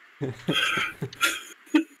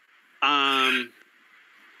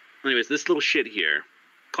 Anyways, this little shit here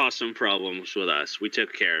caused some problems with us. We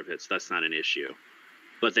took care of it, so that's not an issue.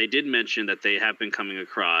 But they did mention that they have been coming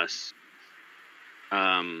across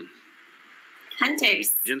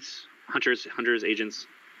Hunters. Hunters, agents.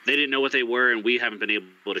 They didn't know what they were, and we haven't been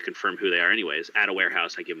able to confirm who they are anyways. At a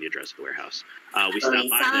warehouse, I give them the address of the warehouse. We stopped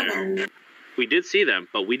by saw there. them. We did see them,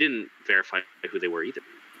 but we didn't verify who they were either.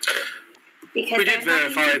 Because We did there's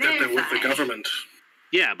nothing verify to that they're with the verify. government.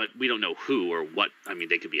 Yeah, but we don't know who or what. I mean,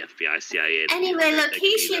 they could be FBI, CIA. Anyway, they could be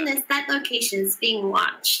location the- is that location's being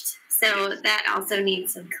watched. So that also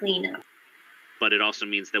needs some cleanup. But it also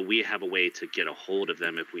means that we have a way to get a hold of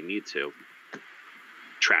them if we need to.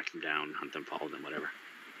 Track them down, hunt them, follow them, whatever.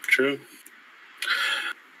 True.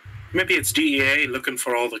 Maybe it's DEA looking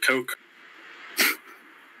for all the coke.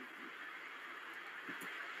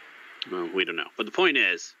 Well, we don't know. But the point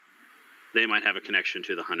is, they might have a connection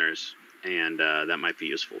to the hunters, and that might be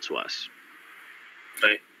useful to us.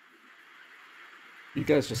 Right. You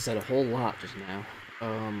guys just said a whole lot just now.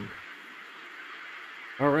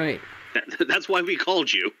 All right. That's why we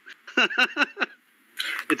called you.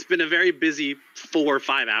 It's been a very busy 4 or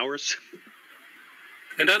 5 hours.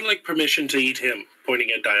 And I'd like permission to eat him,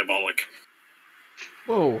 pointing at Diabolic.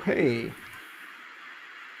 Whoa, hey.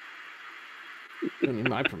 You don't need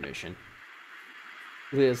my permission.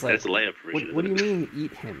 Leah's like, That's a layup permission. what do you mean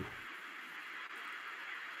eat him?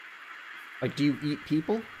 Like, do you eat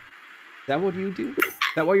people? Is that what you do? Is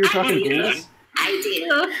that why you're talking ghouls? I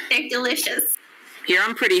do. They're delicious. Here,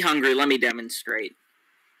 I'm pretty hungry. Let me demonstrate.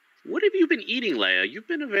 What have you been eating, Leia? You've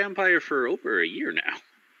been a vampire for over a year now.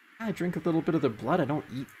 I drink a little bit of their blood. I don't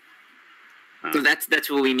eat. So that's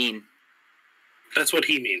what we mean. That's what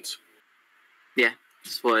he means. Yeah,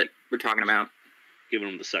 that's what we're talking about. Giving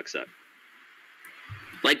them the sucks up.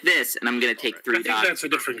 Like this, and I'm gonna take I 3 think dots. that's a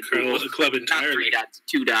different club Not entirely. 3 dots,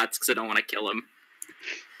 2 dots, because I don't want to kill him.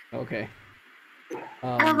 Okay.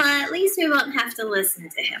 Oh, well, at least we won't have to listen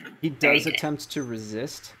to him. He Very does good. attempt to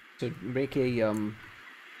resist. So make a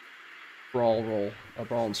brawl roll, a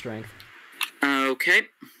brawl in strength. Okay.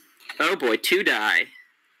 Oh boy, 2 die.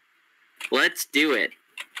 Let's do it.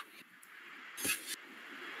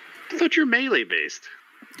 I thought you're melee based.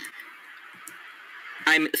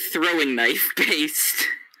 I'm throwing knife based.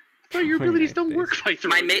 I thought your Throwing abilities knife don't based. work by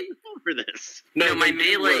throwing. My For this. No, my they do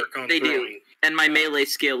melee- work on they do. throwing. And my melee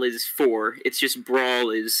skill is 4. It's just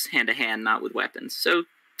brawl is hand to hand, not with weapons. So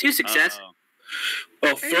 2 success. Oh.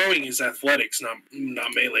 Well, throwing is athletics, not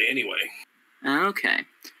melee anyway. Okay.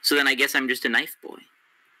 So then I guess I'm just a knife boy.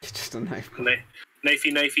 Just a knife. Knifey,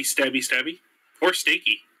 stabby, stabby. Or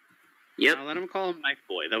steaky. Yep. I'll let him call him Knife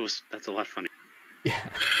Boy. That's a lot funny. Yeah.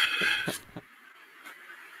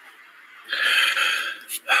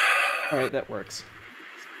 All right, that works.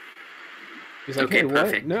 He's like, Okay, hey, what?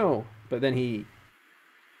 perfect. No. But then he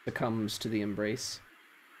succumbs to the embrace.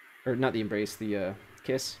 Or not the embrace, the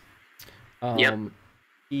kiss. Yep.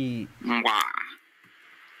 He Mwah.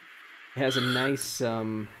 has a nice,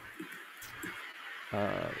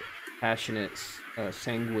 passionate,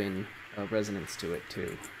 sanguine resonance to it,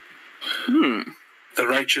 too. The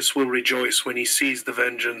righteous will rejoice when he sees the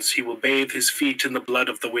vengeance. He will bathe his feet in the blood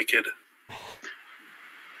of the wicked.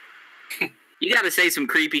 You gotta say some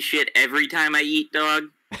creepy shit every time I eat, dog.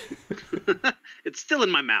 It's still in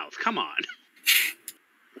my mouth. Come on.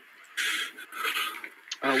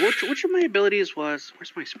 Which of my abilities was...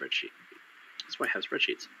 Where's my spreadsheet? That's why I have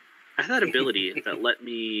spreadsheets. I had that ability that let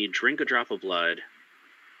me drink a drop of blood,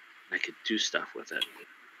 and I could do stuff with it.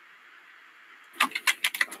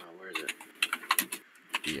 Where is it?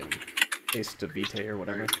 The taste of vitae or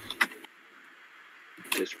whatever.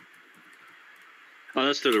 This. Oh,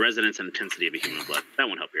 that's through the resonance and intensity of a human blood. That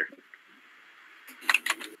won't help here.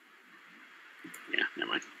 Yeah,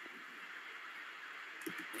 never mind.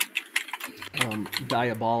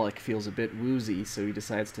 Diabolic feels a bit woozy, so he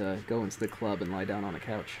decides to go into the club and lie down on a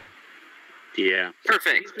couch. Yeah.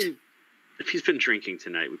 Perfect. If he's been drinking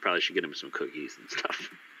tonight, we probably should get him some cookies and stuff.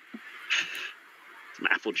 Some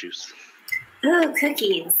apple juice. Oh,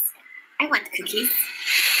 cookies. I want cookies.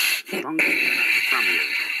 Fine.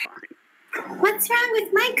 What's wrong with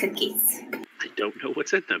my cookies? I don't know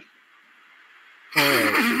what's in them.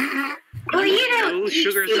 Alright. Well, you don't No eat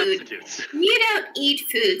sugar food. substitutes. You don't eat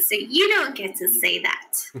food, so you don't get to say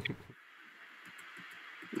that.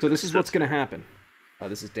 So this is what's going to happen.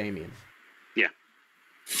 This is Damien. Yeah.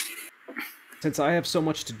 Since I have so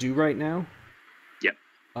much to do right now, Yep.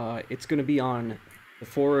 It's going to be on the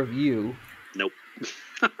 4 of you Nope.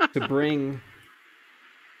 to bring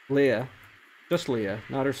Leah, just Leah,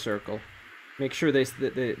 not her circle. Make sure they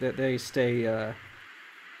stay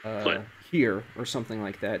Put. here or something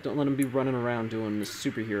like that. Don't let them be running around doing this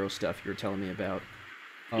superhero stuff you were telling me about.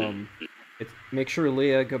 Make sure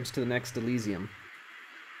Leah comes to the next Elysium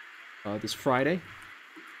this Friday.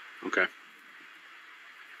 Okay.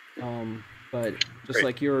 But just Great.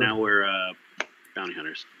 like you're... Now we're bounty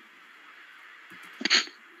hunters.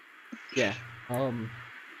 Yeah.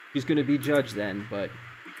 She's gonna be judged then, but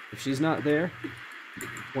if she's not there,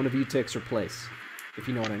 one of you takes her place, if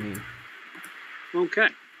you know what I mean. Okay.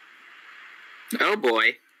 Oh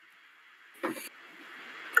boy.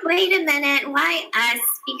 Wait a minute, why us?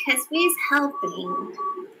 Because we's helping.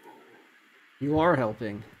 You are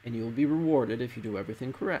helping, and you will be rewarded if you do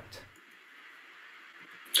everything correct.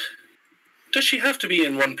 Does she have to be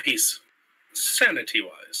in one piece,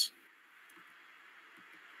 sanity-wise?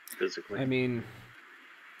 Physically. I mean,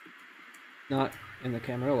 not in the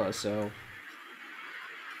Camarilla, so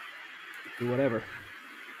do whatever.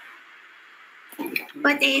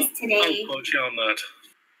 What day is today? I'll quote you on that.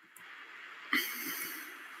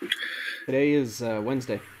 Today is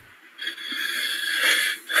Wednesday.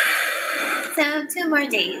 So 2 more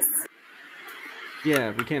days.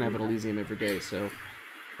 Yeah, we can't have an Elysium every day, so...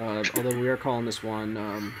 although we are calling this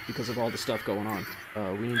one, because of all the stuff going on,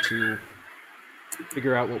 we need to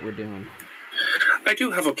figure out what we're doing. I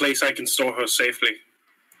do have a place I can store her safely.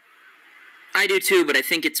 I do too, but I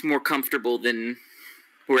think it's more comfortable than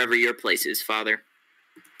wherever your place is, Father.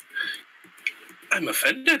 I'm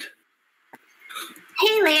offended.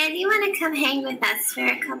 Hey, Leia, do you want to come hang with us for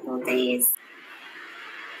a couple days?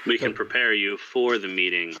 We can prepare you for the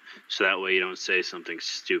meeting, so that way you don't say something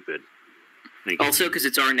stupid. Also, because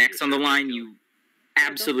it's our necks on the line, you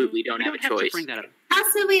absolutely don't have a choice. To bring that up.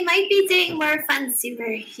 Also, we might be doing more fun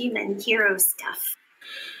superhuman hero stuff.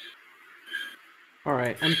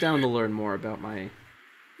 Alright, I'm down to learn more about my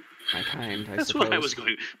kind, I That's suppose. what I was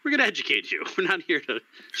going. We're going to educate you. We're not here to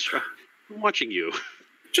try. I'm watching you.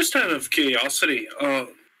 Just out of curiosity,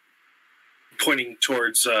 pointing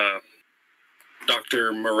towards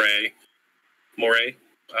Dr. Moray.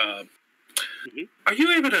 Are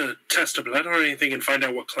you able to test her blood or anything and find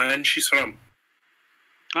out what clan she's from?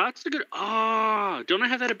 That's a good. Don't I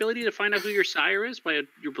have that ability to find out who your sire is by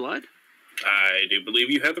your blood? I do believe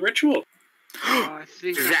you have the ritual. I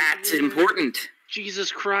think That's important.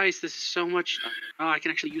 Jesus Christ, this is so much. I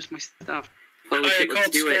can actually use my stuff. Holy I shit, let's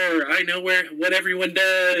called do it. store. I know what everyone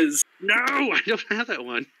does. No, I don't have that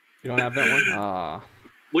one. You don't have that one? Ah.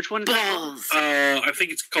 Which one? Balls! I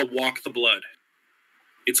think it's called Walk the Blood.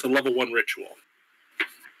 It's a level 1 ritual.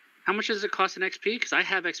 How much does it cost in XP? Because I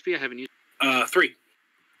have XP I haven't used. 3.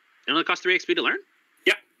 It only costs 3 XP to learn?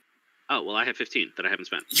 Yeah. Oh, well, I have 15 that I haven't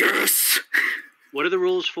spent. Yes! What are the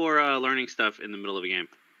rules for learning stuff in the middle of a game?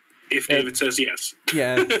 If David says yes.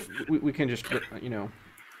 Yeah, we can just, retcon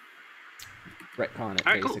it, All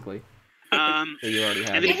right, basically. Cool. So you already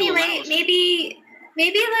have And then it. if you allow Anyway, us- maybe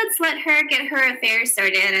let's let her get her affairs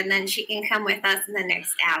started, and then she can come with us in the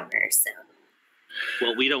next hour or so.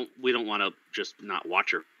 Well, we don't want to just not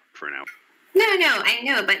watch her for an hour. No, I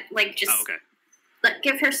know, but just Oh, okay.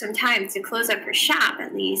 give her some time to close up her shop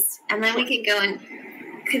at least, and then we can go and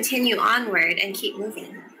continue onward and keep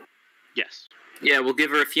moving. Yes. Yeah, we'll give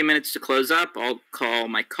her a few minutes to close up. I'll call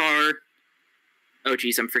my car. Oh,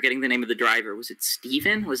 geez, I'm forgetting the name of the driver. Was it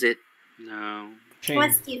Steven? Was it... No. Shane.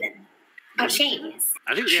 What's Steven? Oh, Shane. Yes.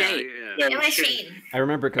 I think Shane. Yeah. It was Shane. I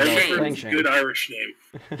remember because I was Shane. playing Shane. Good Irish name.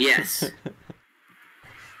 Yes.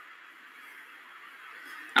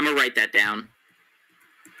 I'm gonna write that down.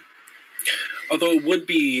 Although it would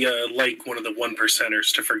be like one of the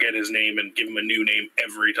 1%ers to forget his name and give him a new name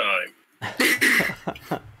every time.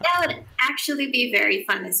 That would actually be very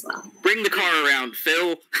fun as well. Bring the car around,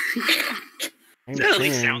 Phil. That at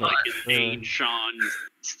least Shane, sound like his but, name, Sean,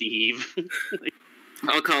 Steve.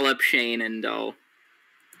 I'll call up Shane and I'll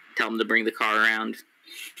tell him to bring the car around.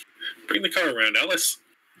 Bring the car around, Ellis.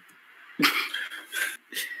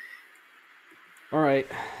 Alright.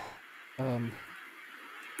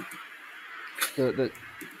 The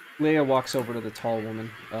Leia walks over to the tall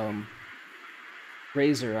woman.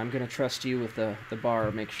 Razor, I'm gonna trust you with the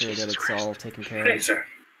bar. Make sure Jesus that it's Christ. all taken care Hey, of. sir.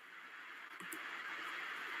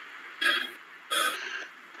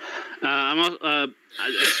 I'm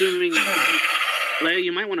assuming, Leia,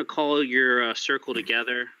 you might want to call your circle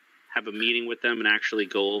together, have a meeting with them, and actually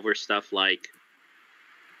go over stuff like,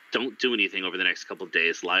 don't do anything over the next couple of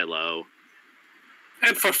days, lie low.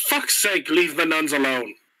 And for fuck's sake, leave the nuns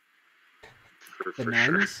alone. The For sure.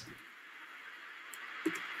 nuns?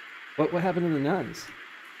 What happened to the nuns?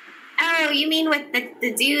 Oh, you mean with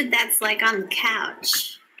the dude that's on the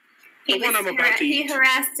couch? The one I'm about to He eat.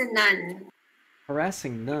 harassed a nun.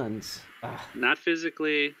 Harassing nuns. Ugh, Not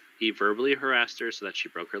physically. He verbally harassed her so that she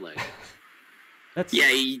broke her leg. that's Yeah,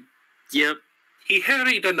 yep. He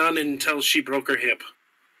harried a nun until she broke her hip.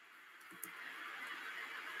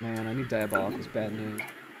 man. I need Diabolic. It's bad news.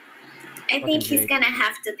 I Fucking think he's Jake. gonna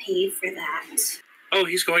have to pay for that. Oh,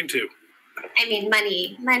 he's going to. I mean,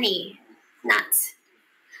 money, not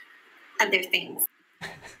other things.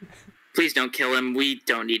 Please don't kill him. We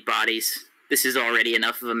don't need bodies. This is already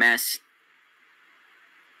enough of a mess.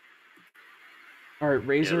 Alright,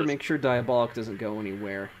 Razor, let's- make sure Diabolic doesn't go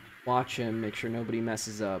anywhere. Watch him, make sure nobody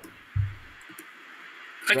messes up.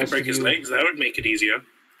 I can Rest break of his you- legs. That would make it easier.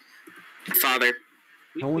 Father,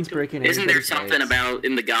 No one's breaking isn't there anybody's something legs. about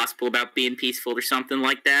in the gospel about being peaceful or something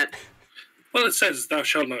like that? Well, it says thou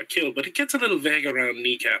shalt not kill, but it gets a little vague around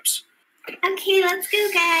kneecaps. Okay, let's go,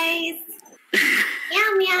 guys.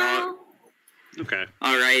 Meow meow. Okay.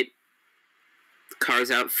 All right. The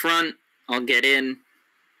car's out front. I'll get in.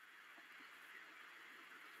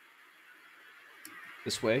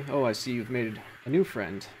 This way? Oh, I see you've made a new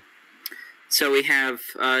friend. So we have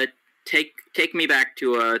take me back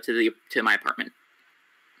to my apartment.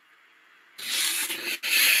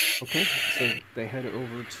 Okay, so they head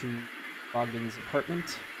over to Bogdan's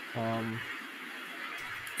apartment.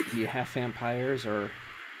 The half-vampires are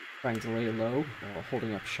trying to lay low while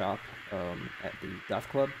holding up shop at the Duff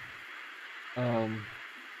Club.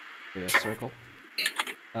 The circle.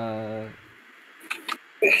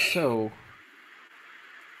 So,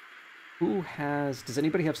 does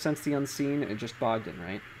anybody have Sense the Unseen? Just Bogdan,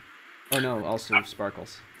 right? Oh no, also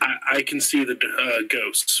Sparkles. I can see the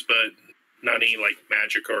ghosts, but not any like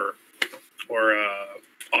magic or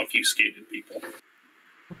obfuscated people.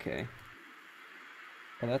 Okay.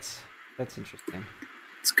 Well, that's interesting.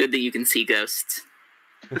 It's good that you can see ghosts.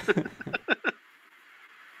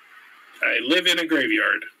 I live in a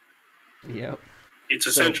graveyard. Yep. It's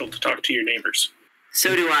essential to talk to your neighbors.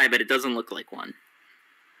 So do I, but it doesn't look like one.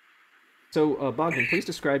 So, Bogdan, please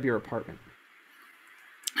describe your apartment.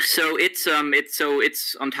 So it's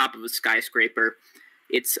on top of a skyscraper.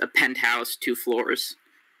 It's a penthouse, 2 floors,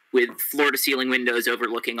 with floor-to-ceiling windows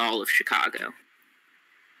overlooking all of Chicago.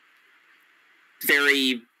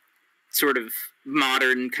 Very sort of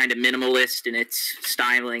modern, kind of minimalist in its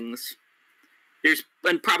stylings. There's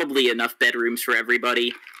probably enough bedrooms for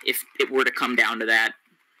everybody if it were to come down to that.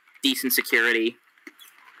 Decent security.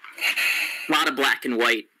 A lot of black and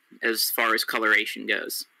white as far as coloration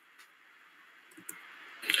goes.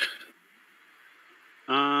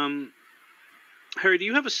 Harry, do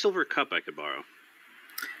you have a silver cup I could borrow?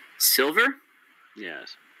 Silver?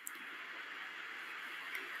 Yes.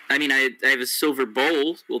 I mean, I have a silver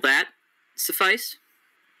bowl. Will that suffice?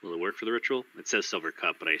 Will it work for the ritual? It says silver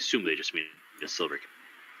cup, but I assume they just mean a silver cup.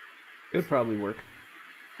 It would probably work.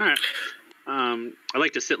 All right. I'd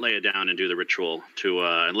like to sit Leia down and do the ritual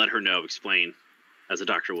and let her know, explain, as a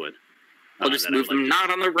doctor would. I'll just that I move would them. like Not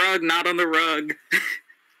on the rug, not on the rug.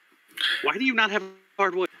 Why do you not have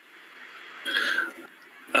hardwood?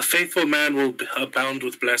 A faithful man will abound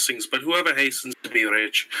with blessings, but whoever hastens to be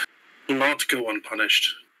rich will not go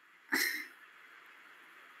unpunished.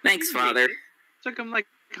 Thanks, Father. It took him like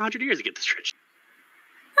 100 years to get this rich.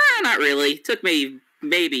 Not really. Took me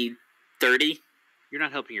maybe 30. You're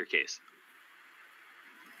not helping your case.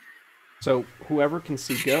 So, whoever can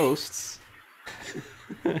see ghosts,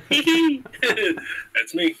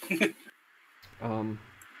 That's me.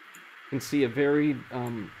 can see a very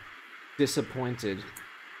disappointed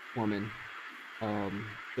woman,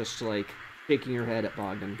 just like shaking her head at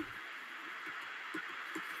Bogdan.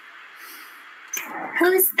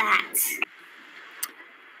 Who's that?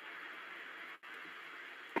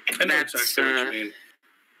 I know That's, exactly what you mean.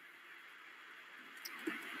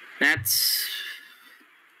 That's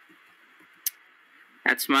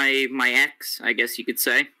my ex, I guess you could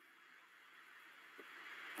say.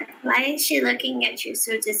 Why is she looking at you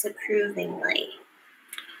so disapprovingly?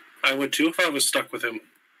 I would too if I was stuck with him.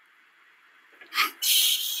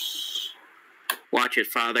 Watch it,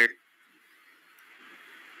 Father.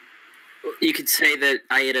 You could say that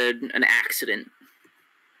I had an accident.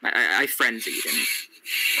 I frenzied, and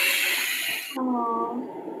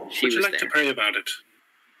Oh. she Would you was like there. to pray about it?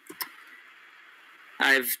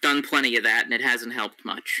 I've done plenty of that, and it hasn't helped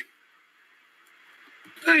much.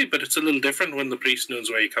 Aye, but it's a little different when the priest knows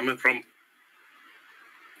where you're coming from.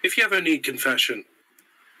 If you ever need confession,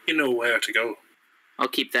 you know where to go. I'll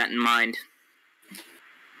keep that in mind.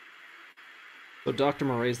 So, Dr.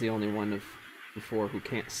 Moray's the only one of the 4 who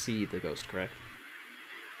can't see the ghost, correct?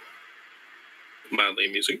 Mildly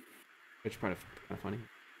amusing. Which is kind of funny.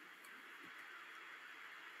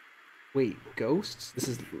 Wait, ghosts? This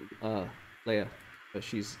is Leia.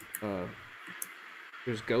 She's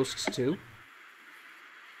there's ghosts too?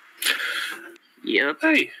 Yep.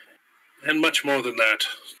 Hey, and much more than that.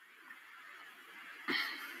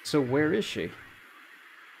 So where is she?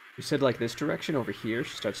 You said like this direction over here.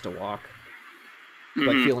 She starts to walk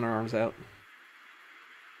Like Mhm. feeling her arms out.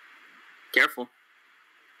 Careful.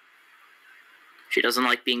 She doesn't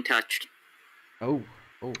like being touched. Oh,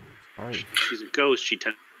 sorry. She's a ghost. She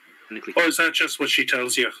technically. Or is that just what she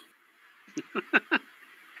tells you?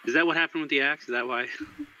 Is that what happened with the axe? Is that why?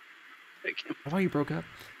 How you broke up?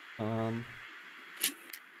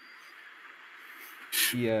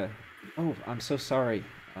 Yeah. Oh, I'm so sorry.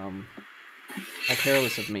 How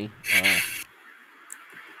careless of me.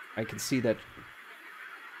 I can see that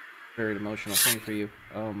very emotional thing for you.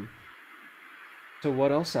 So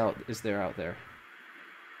what else is there out there?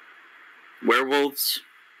 Werewolves.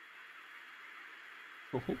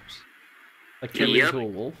 Wolves? Like turning Yep. into a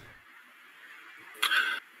wolf?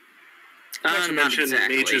 Not to Not mention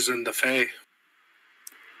exactly. mages and the Fae.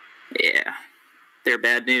 Yeah. They're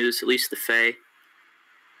bad news, at least the Fae.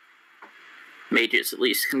 Mages, at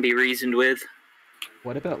least, can be reasoned with.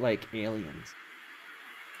 What about, like, aliens?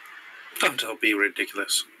 Oh, don't be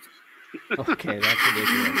ridiculous. Okay, that's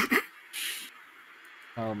ridiculous.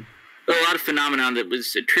 A lot of phenomenon that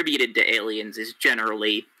was attributed to aliens is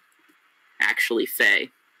generally actually Fae.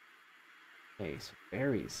 Okay, so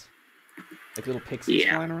fairies. Like little pixies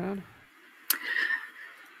Yeah. flying around?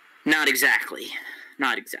 Not exactly.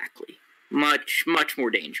 Not exactly. Much, much more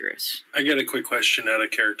dangerous. I got a quick question out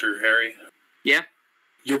of character, Harry. Yeah?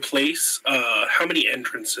 Your place, how many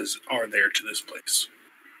entrances are there to this place?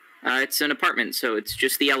 It's an apartment, so it's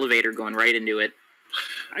just the elevator going right into it.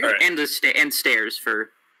 Alright. And and stairs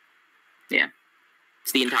for... Yeah.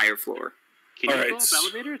 It's the entire floor. Can you Alright. go up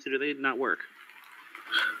elevators, or do they not work?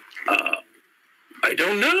 I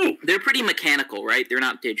don't know. They're pretty mechanical, right? They're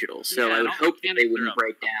not digital, so Yeah, I would all hope that they mechanical wouldn't are up.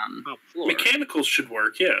 break down. Top floor. Mechanicals should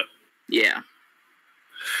work, yeah. Yeah.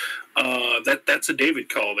 That's a David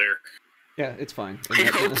call there. Yeah, it's fine. I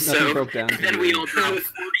hope Nothing so. broke down. Then we all drop 40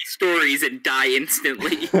 stories and die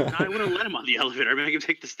instantly. I would have let him on the elevator. I make him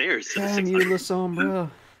take the stairs. Damn you, La Sombra.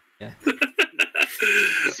 Yeah.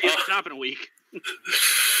 See you at the top in a week.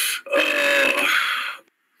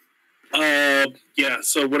 Yeah,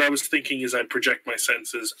 so what I was thinking is I'd project my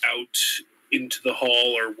senses out into the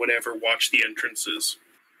hall or whatever, watch the entrances.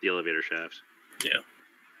 The elevator shaft. Yeah.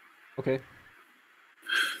 Okay.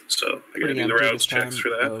 So I gotta Pretty do the empty routes this checks time for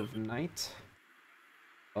that. of night.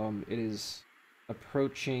 It is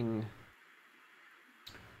approaching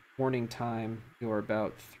morning time. You're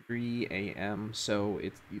about 3 a.m. So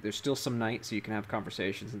there's still some night, so you can have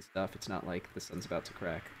conversations and stuff. It's not like the sun's about to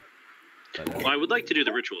crack. But, Well, I would like to do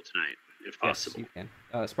the ritual tonight, if yes, possible. you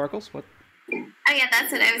can. Sparkles, what? Oh yeah,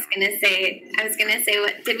 that's what I was gonna say.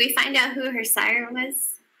 What did we find out who her sire was?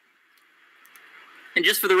 And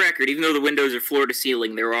just for the record, even though the windows are floor to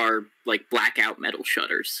ceiling, there are, like, blackout metal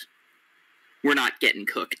shutters. We're not getting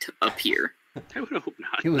cooked up here. I would hope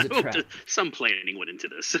not. It was I a hope trap. that some planning went into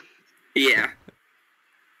this. Yeah.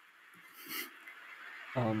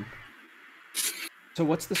 So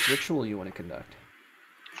what's this ritual you want to conduct?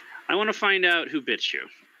 I want to find out who bit you.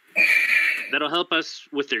 That'll help us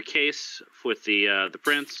with their case with the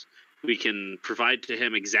prince. We can provide to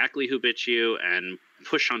him exactly who bit you and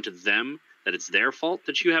push onto them that it's their fault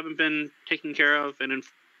that you haven't been taken care of and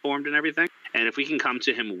informed and everything. And if we can come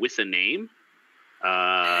to him with a name,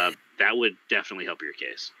 that would definitely help your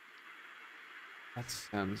case. That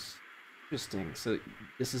sounds interesting. So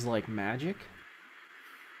this is like magic?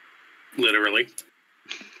 Literally.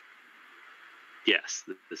 Yes,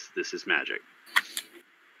 this is magic.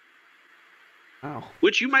 Wow.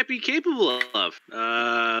 Which you might be capable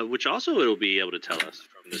of, which also it'll be able to tell us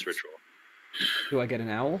from this ritual. Do I get an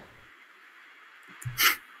owl?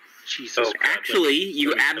 Jesus Oh, Christ. Actually, you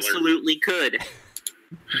Let me kill her. absolutely could.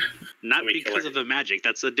 Not Let me kill because her. of the magic.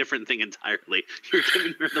 That's a different thing entirely. You're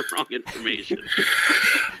giving her the wrong information.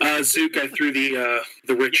 Zook, I threw the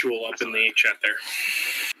ritual up in the chat there.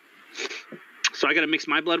 So I got to mix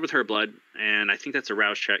my blood with her blood, and I think that's a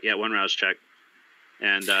rouse check. Yeah, one rouse check.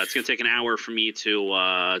 And it's going to take an hour for me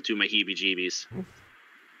to do my heebie-jeebies. I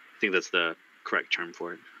think that's the correct term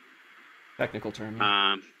for it. Technical term.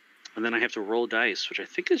 Yeah. And then I have to roll dice, which I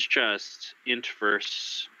think is just int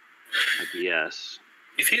versus my BS.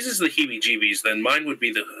 If his is the heebie-jeebies, then mine would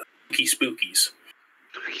be the spookies.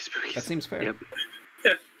 Hooky spookies. That seems fair. Yep.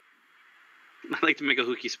 Yeah. I'd like to make a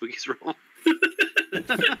hooky spookies roll.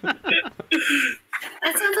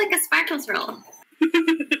 That sounds like a Sparkles roll.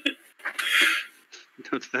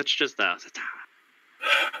 That's just us.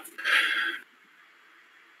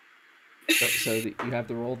 So you have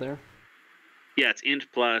the roll there? Yeah, it's int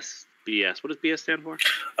plus BS. What does BS stand for?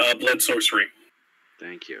 Blood sorcery.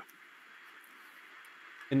 Thank you.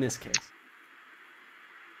 In this case.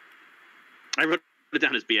 I wrote it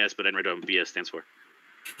down as BS, but I didn't write down what BS stands for.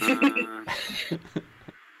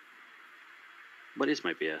 What is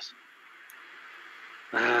my BS?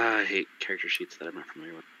 I hate character sheets that I'm not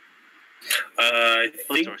familiar with. I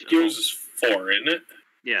think yours is 4, isn't it?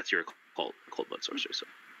 Yeah, it's your cold blood sorcery. So.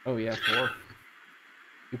 Oh yeah, 4.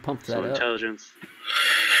 You pumped that up. Intelligence.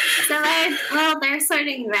 So while they're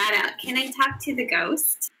sorting that out, can I talk to the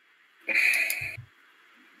ghost?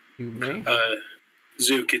 You may.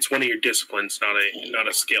 Zook, it's one of your disciplines, not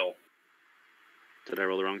a skill. Did I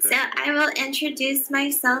roll the wrong thing? So I will introduce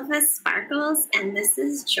myself as Sparkles, and this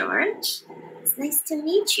is George. It's nice to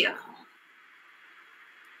meet you.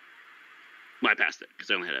 Well, I passed it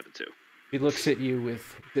because I only had Evan 2. He looks at you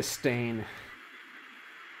with disdain.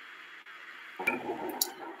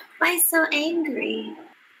 Why so angry?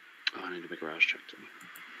 Oh, I need to make a rouse check too.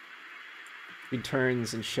 He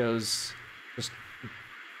turns and shows just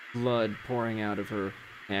blood pouring out of her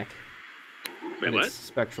neck. Wait, and what? It's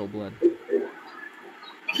spectral blood.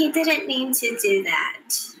 He didn't mean to do that.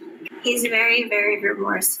 He's very, very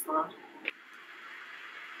remorseful.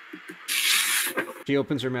 She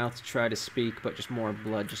opens her mouth to try to speak, but just more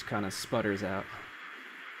blood just kind of sputters out.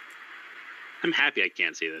 I'm happy I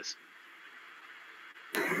can't see this.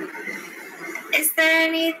 Is there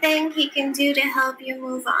anything he can do to help you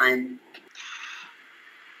move on?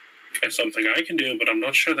 It's something I can do, but I'm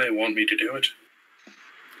not sure they want me to do it.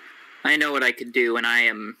 I know what I could do, and I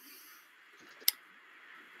am...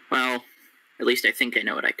 Well, at least I think I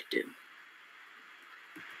know what I could do.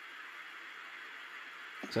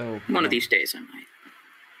 So One of these days I might.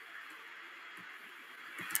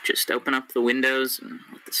 Just open up the windows and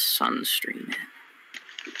let the sun stream in.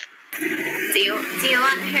 Do you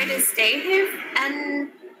want her to stay here and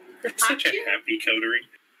It's such a happy coterie.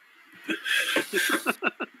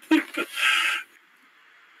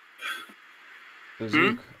 So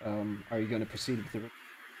Zook, are you going to proceed with the...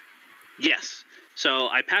 Yes. So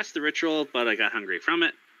I passed the ritual, but I got hungry from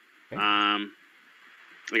it. Okay.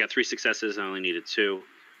 I got 3 successes. I only needed 2.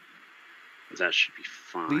 That should be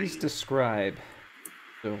fine. Please describe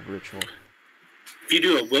the ritual. If you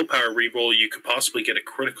do a willpower reroll, you could possibly get a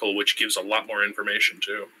critical, which gives a lot more information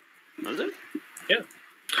too. Was it? Yeah.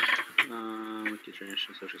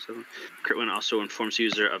 Social 7. Crit one also informs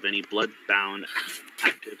user of any blood-bound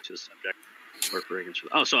active to the subject.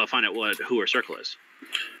 Oh, so I'll find out who her circle is.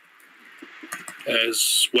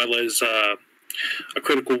 As well as a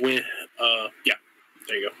critical win. Yeah,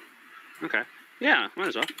 there you go. Okay. Yeah, might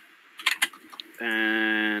as well.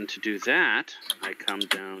 And to do that, I come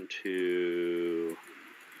down to...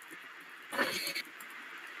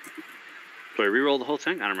 Do I reroll the whole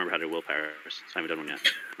thing? I don't remember how to do willpower. So I haven't done one yet.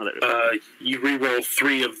 Oh, you reroll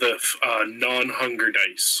 3 of the non-hunger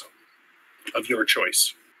dice of your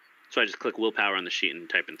choice. So I just click willpower on the sheet and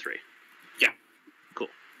type in 3. Yeah. Cool.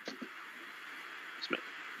 Submit.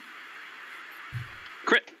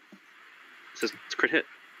 Crit. It says it's crit hit.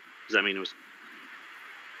 Does that mean it was...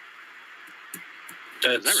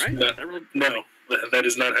 Is that right? No, that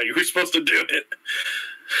is not how you were supposed to do it.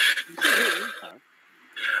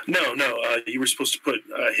 No, you were supposed to put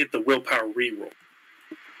hit the willpower reroll.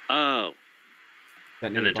 Oh.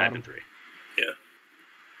 And then type in 3. Yeah.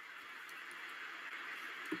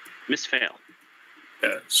 Miss fail.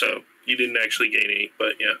 Yeah, so you didn't actually gain any,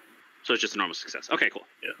 but yeah. So it's just a normal success. Okay, cool.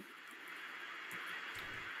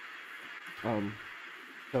 Yeah.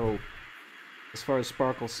 So as far as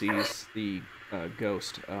Sparkle sees the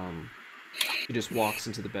ghost, he just walks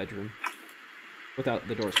into the bedroom without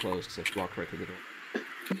the doors closed, so just walk right through the door.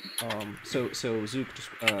 So Zook,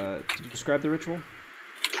 did you describe the ritual?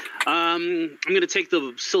 I'm gonna take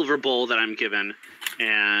the silver bowl that I'm given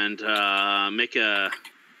and make a...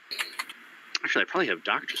 Actually, I probably have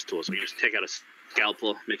doctor's tools. So I can just take out a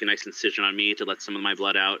scalpel, make a nice incision on me to let some of my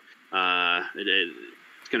blood out.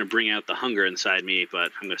 It's going to bring out the hunger inside me,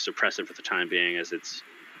 but I'm going to suppress it for the time being as it's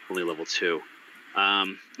only level 2.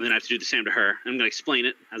 And then I have to do the same to her. I'm going to explain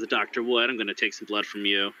it as a doctor would. I'm going to take some blood from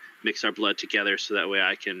you, mix our blood together so that way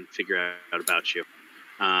I can figure out about you.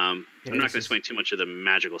 I'm not going to explain too much of the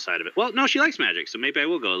magical side of it. Well, no, she likes magic, so maybe I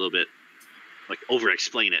will go a little bit, like,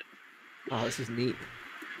 over-explain it. Oh, this is neat.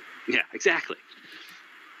 Yeah, exactly.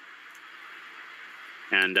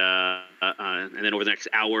 And then over the next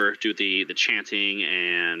hour, do the chanting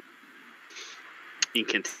and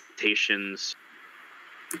incantations.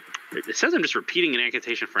 It says I'm just repeating an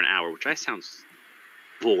incantation for an hour, which sounds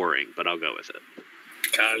boring, but I'll go with it.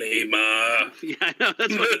 Kalima. Yeah, I know.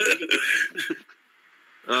 That's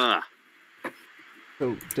what.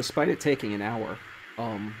 So, despite it taking an hour,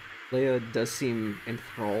 Leia does seem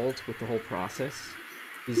enthralled with the whole process.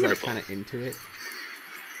 He's like kind of into it.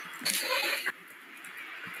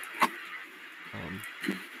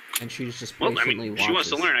 And she's just Well, patiently I mean, she wants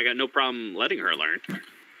to watches. learn. I got no problem letting her learn.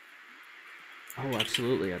 Oh,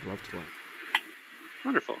 absolutely. I'd love to learn.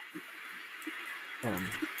 Wonderful.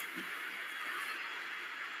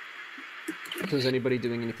 So is anybody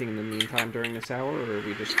doing anything in the meantime during this hour, or are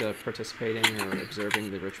we just participating or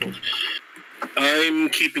observing the ritual? I'm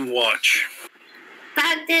keeping watch.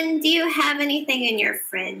 Bogdan, do you have anything in your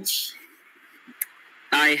fridge?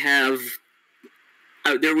 I have...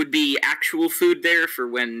 there would be actual food there for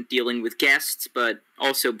when dealing with guests, but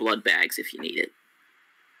also blood bags if you need it.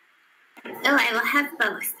 Oh, I will have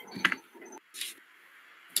both.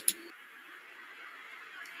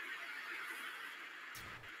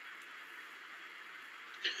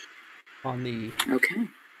 On the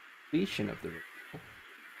completion of the ritual,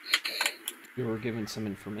 you were given some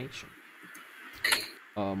information.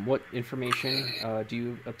 What information do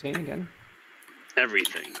you obtain again?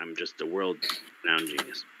 Everything. I'm just a world-renowned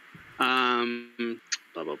genius.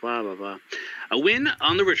 Blah, blah, blah, blah, blah. A win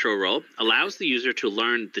on the ritual roll allows the user to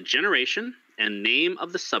learn the generation and name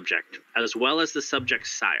of the subject, as well as the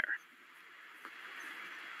subject's sire.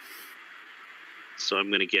 So I'm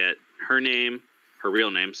going to get her name, her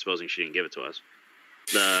real name, supposing she didn't give it to us,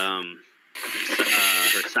 her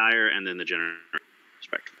sire, and then the generation.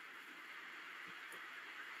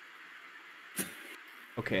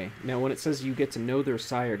 Okay, now when it says you get to know their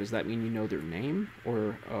sire, does that mean you know their name,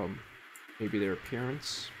 or maybe their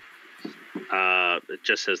appearance? It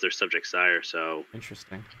just says their subject sire, so...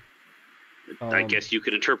 Interesting. I guess you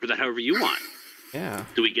could interpret that however you want. Yeah.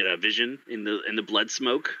 Do we get a vision in the blood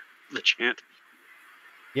smoke, the chant?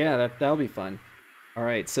 Yeah, that'll be fun. All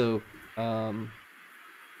right, so the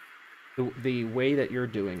way that you're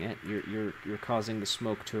doing it, you're causing the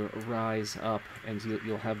smoke to rise up, and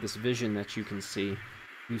you'll have this vision that you can see.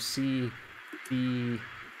 You see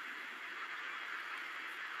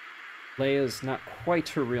Leia's not quite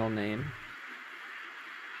her real name.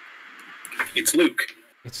 It's Luke.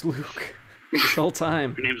 It's Luke. This whole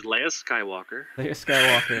time. Her name's Leia Skywalker. Leia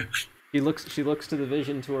Skywalker. She looks to the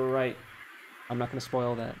vision to her right. I'm not going to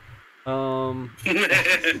spoil that.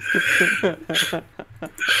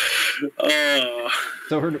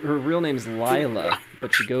 So her real name's Lila,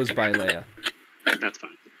 but she goes by Leia. That's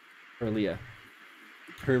fine. Or Leah.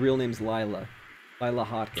 Her real name's Lila. Lila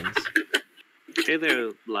Hopkins. Hey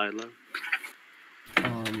there, Lila.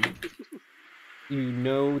 You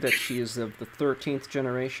know that she is of the 13th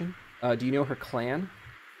generation. Do you know her clan?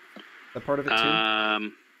 Is that part of it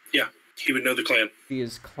too? Yeah, he would know the clan. She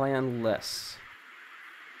is clanless.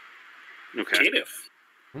 Okay.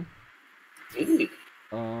 Which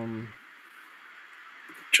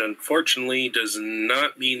unfortunately does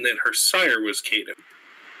not mean that her sire was Caitiff.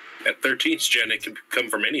 At 13th gen, it can come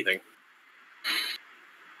from anything.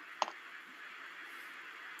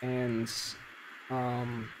 And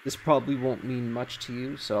this probably won't mean much to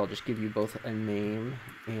you, so I'll just give you both a name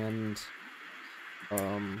and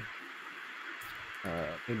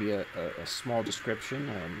maybe a small description.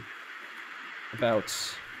 About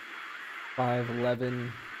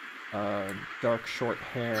 5'11", dark short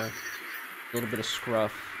hair, a little bit of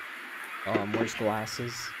scruff, wears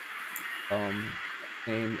glasses.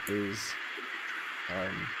 Name is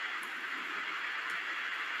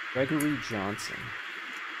Gregory Johnson.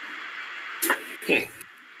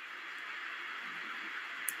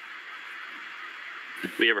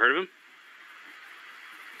 We ever heard of him?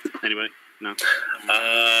 Anybody? No.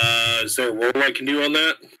 Is there a roll I can do on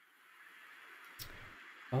that?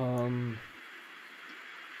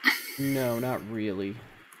 No, not really.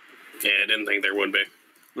 Yeah, I didn't think there would be.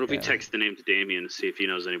 What if we text the name to Damien to see if he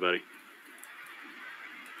knows anybody?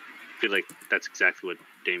 I feel like that's exactly what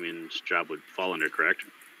Damien's job would fall under, correct?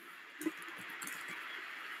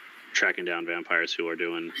 Tracking down vampires who are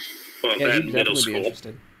doing... Well, Yeah, that he'd middle definitely be school.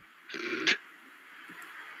 interested.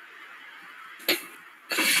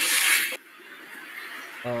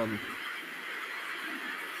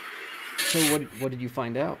 So what did you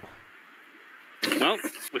find out? Well,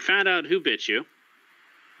 we found out who bit you.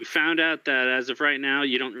 We found out that as of right now,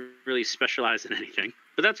 you don't really specialize in anything.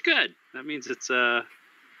 But that's good. That means it's, you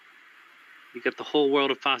got the whole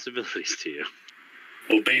world of possibilities to you.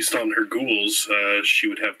 Well, based on her ghouls, she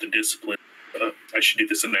would have the discipline. I should do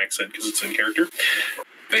this in an accent because it's in character.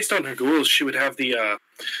 Based on her ghouls, she would have the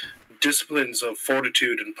disciplines of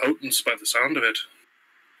fortitude and potence by the sound of it.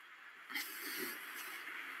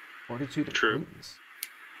 Fortitude and True. prudence.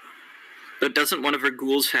 But doesn't one of her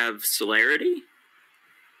ghouls have celerity?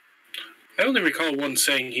 I only recall one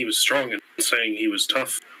saying he was strong and one saying he was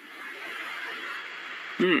tough.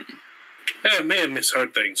 I may have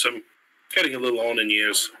misheard things. I'm getting a little on in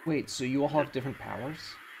years. Wait, so you all have different powers?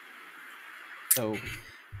 So,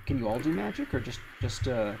 can you all do magic, or just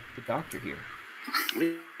the doctor here?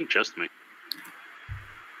 I think just me.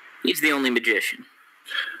 He's the only magician.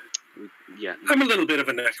 Yeah. I'm a little bit of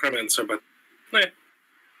a necromancer, but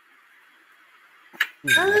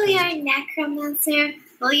Oh, you're a necromancer.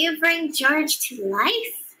 Will you bring George to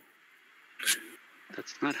life?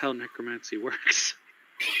 That's not how necromancy works.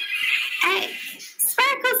 Hey,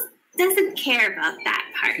 Sparkles doesn't care about that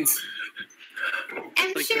part.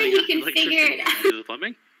 I'm Like sure saying he can electricity figure it out. is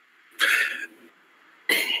plumbing?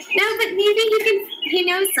 No, but maybe he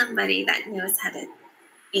knows somebody that knows how to,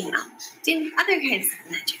 do other kinds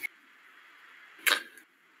of magic.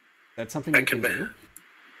 That's something you can do.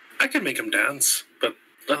 I can make him dance, but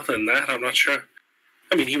other than that, I'm not sure.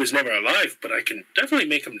 I mean, he was never alive, but I can definitely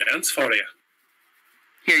make him dance for you.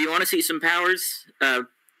 Here, you want to see some powers?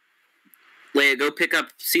 Leia, go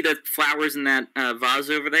see the flowers in that vase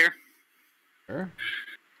over there? Sure.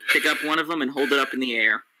 Pick up one of them and hold it up in the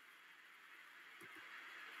air.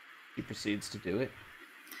 He proceeds to do it.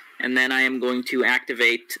 And then I am going to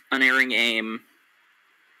activate Unerring Aim.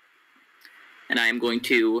 And I am going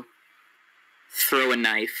to throw a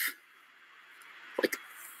knife.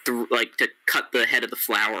 Like to cut the head of the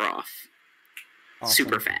flower off. Awesome.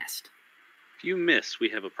 Super fast. If you miss, we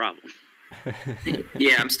have a problem.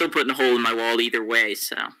 Yeah, I'm still putting a hole in my wall either way,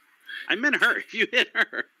 so... I meant her. If you hit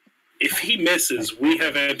her. If he misses, we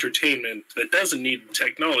have entertainment that doesn't need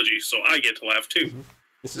technology, so I get to laugh too.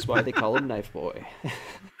 This is why they call him Knife Boy.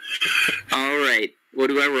 Alright, what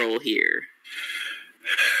do I roll here?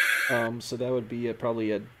 So that would be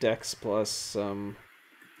probably a Dex plus, what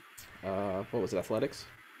was it, Athletics?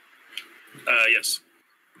 Yes.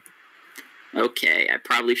 Okay, I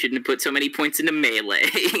probably shouldn't have put so many points into melee.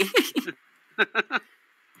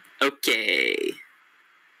 Okay.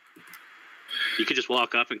 You could just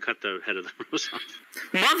walk up and cut the head of the rose off.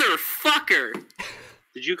 Motherfucker!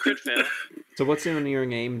 Did you crit fail? So what's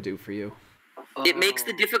Unerring Aim do for you? It makes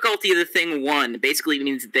the difficulty of the thing 1. Basically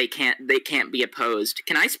means that they can't be opposed.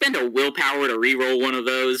 Can I spend a willpower to reroll one of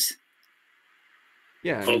those?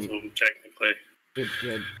 Yeah. Both of them, technically.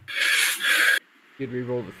 You'd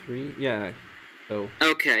reroll the 3? Yeah. So.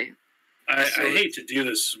 Okay. I hate to do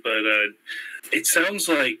this, but it sounds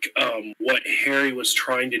like what Harry was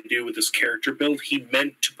trying to do with this character build, he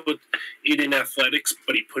meant to put it in athletics,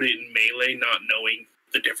 but he put it in melee, not knowing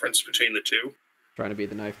the difference between the two. Trying to be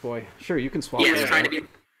the Knife Boy. Sure, you can swap. Yeah, it trying out. to be.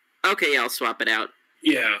 Okay, I'll swap it out.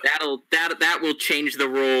 Yeah. That will change the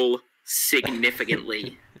roll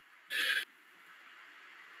significantly.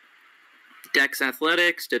 Dex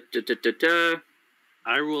Athletics.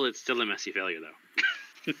 I rule it's still a messy failure, though.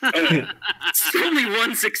 It's only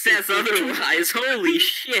one success otherwise. Holy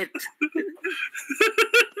shit.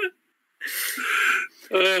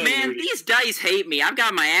 Man, these dice hate me. I've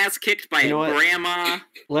got my ass kicked by a grandma.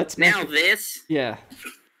 Let's now this. Yeah.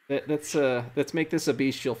 Let's make this a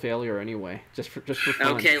bestial failure anyway. Just for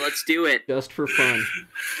fun. Okay, let's do it. Just for fun.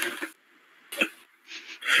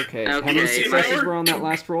 Okay. How many successes were on that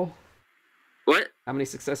last roll? What? How many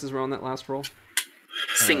successes were on that last roll?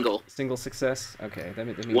 Single. Single success? Okay, that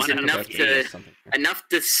means one enough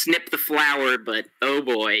to snip the flower, but oh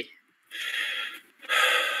boy.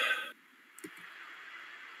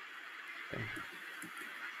 Okay.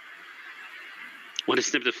 Want to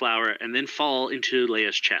snip the flower and then fall into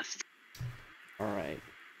Leia's chest. Alright.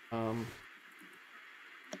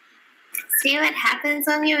 See what happens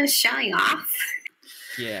when you're showing off?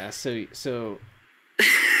 Yeah, so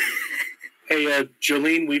Hey,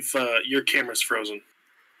 Jolene, your camera's frozen.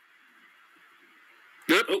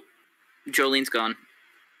 Oh, Jolene's gone.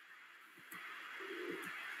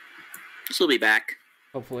 She'll be back.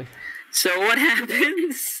 hopefully. So what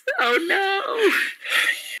happens? Oh no!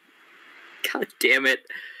 God damn it!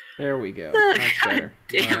 There we go. Much better.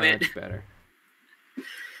 Damn it! Much better.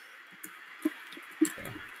 Okay.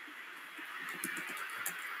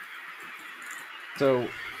 So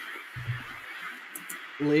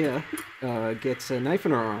Leia gets a knife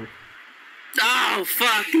in her arm. Oh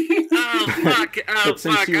fuck! Oh fuck! Oh But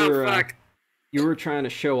since fuck! Oh fuck! You were trying to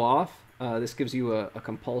show off. This gives you a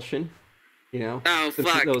compulsion. You know. Oh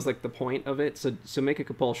fuck! That was like the point of it. So make a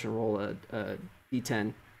compulsion roll, a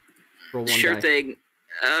d10. Roll one Sure die. thing.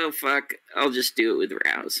 Oh fuck! I'll just do it with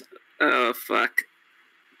Rouse. Oh fuck!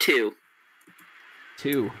 2.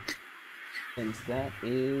 2. And that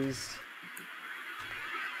is.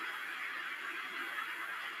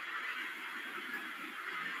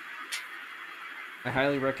 I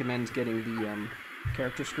highly recommend getting the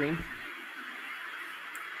character screen.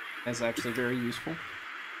 That's actually very useful.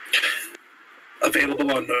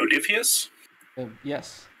 Available on Modifius?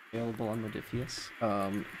 Yes, available on Modifius.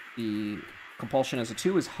 The compulsion as a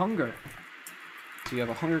 2 is hunger. So you have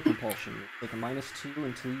a hunger compulsion. It's like a -2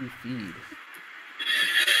 until you feed.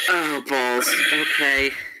 Oh, balls.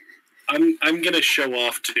 Okay. I'm gonna show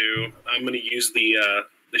off too. I'm gonna use the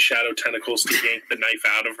shadow tentacles to yank the knife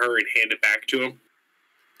out of her and hand it back to him.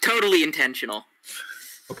 Totally intentional.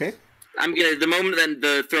 Okay. The moment that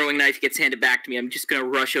the throwing knife gets handed back to me, I'm just gonna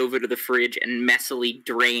rush over to the fridge and messily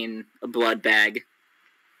drain a blood bag.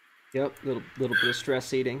 Yep, little bit of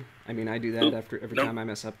stress eating. I mean, I do that after every time I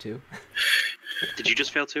mess up too. Did you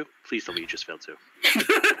just fail too? Please tell me you just failed too.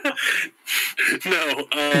 No.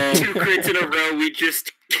 2 crits in a row, we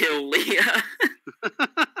just kill Leah.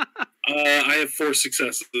 I have 4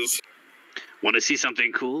 successes. Want to see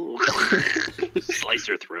something cool? Slice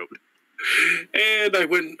her throat. And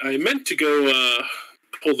I meant to go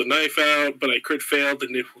pull the knife out, but I crit failed,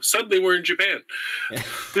 and suddenly we're in Japan.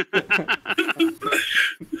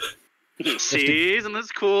 See, isn't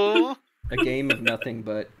this cool? A game of nothing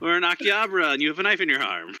but We're an Akihabara, and you have a knife in your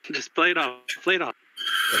arm. Just play it off. Play it off.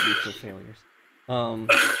 lethal failures. Lordy.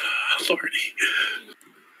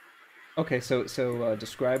 Okay, so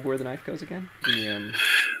describe where the knife goes again.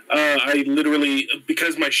 I literally,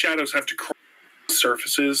 because my shadows have to cross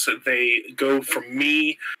surfaces, they go from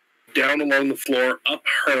me down along the floor, up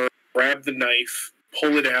her, grab the knife,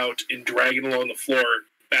 pull it out, and drag it along the floor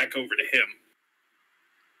back over to him.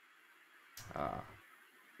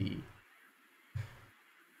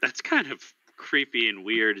 That's kind of creepy and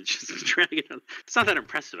weird. Just dragging it. It's not that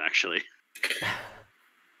impressive, actually.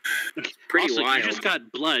 Pretty also, wild. You just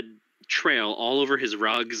got blood trail all over his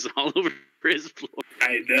rugs, all over his floor.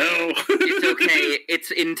 I know. It's okay. It's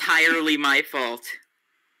entirely my fault.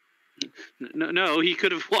 No, he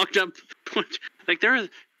could have walked up. Like, there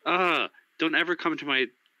are... don't ever come to my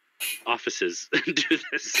offices and do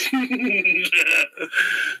this.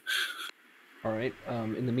 All right.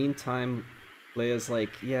 In the meantime, Leia's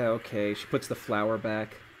like, yeah, okay. She puts the flower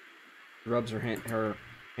back, rubs her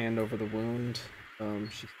hand over the wound.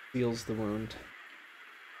 She feels the wound.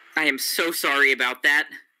 I am so sorry about that.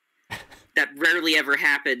 That rarely ever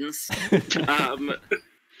happens.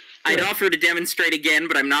 I'd offer to demonstrate again,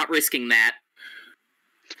 but I'm not risking that.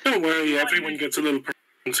 Don't worry, everyone gets a little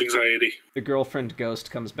performance anxiety. The girlfriend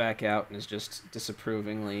ghost comes back out and is just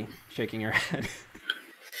disapprovingly shaking her head.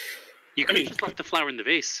 You could have just left the flower in the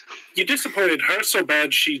vase. You disappointed her so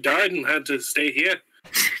bad she died and had to stay here.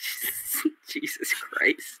 Jesus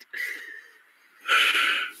Christ.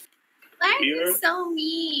 Why are you so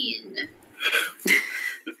mean?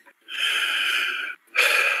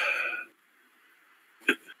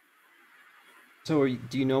 So,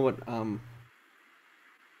 do you know what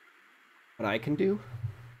I can do?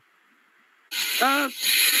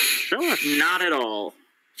 Sure. Not at all.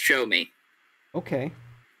 Show me. Okay.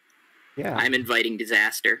 Yeah. I'm inviting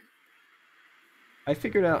disaster. I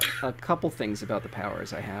figured out a couple things about the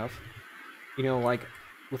powers I have. You know, like,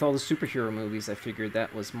 with all the superhero movies, I figured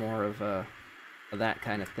that was more of that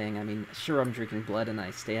kind of thing. I mean, sure, I'm drinking blood and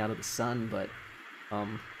I stay out of the sun, but,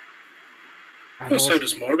 Well, so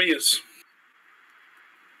does Morbius.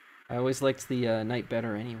 I always liked the night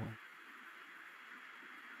better anyway.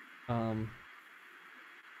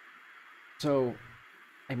 So,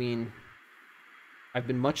 I mean, I've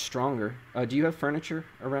been much stronger. Do you have furniture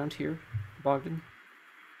around here, Bogdan?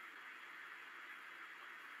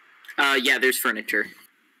 Yeah, there's furniture.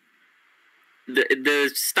 The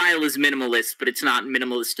style is minimalist, but it's not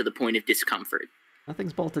minimalist to the point of discomfort.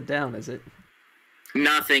 Nothing's bolted down, is it?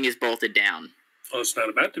 Nothing is bolted down. Well, it's not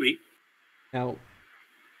about to be. Now,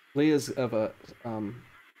 Leia's of a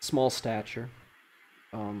small stature.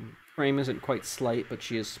 Frame isn't quite slight, but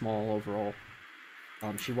she is small overall.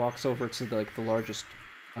 She walks over to the largest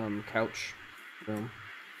couch room.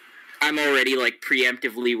 I'm already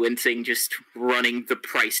preemptively wincing, just running the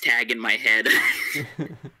price tag in my head.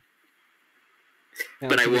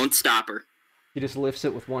 But I won't stop her. She just lifts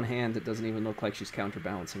it with one hand. It doesn't even look like she's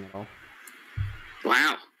counterbalancing at all.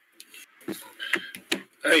 Wow.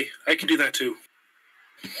 Hey, I can do that too.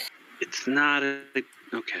 It's not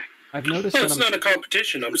okay. I've noticed Well, that it's not a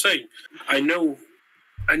competition. I'm saying, I know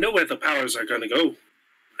where the powers are going to go.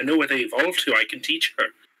 I know where they evolve to. I can teach her.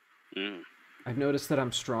 I've noticed that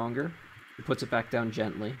I'm stronger. He puts it back down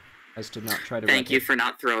gently, as to not try to. Thank you for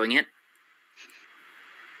not throwing it.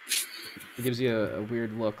 He gives you a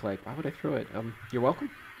weird look, like, why would I throw it? You're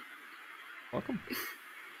welcome. Welcome.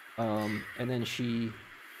 And then she,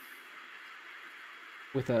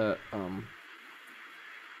 with a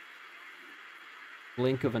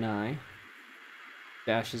blink of an eye,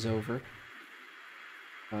 dashes over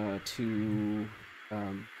to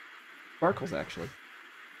Sparkles, actually.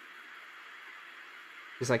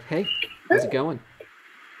 He's like, hey, how's it going?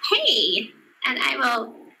 Hey! And I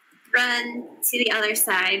will run to the other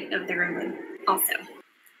side of the room also.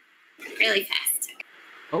 Really fast.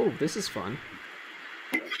 Oh, this is fun.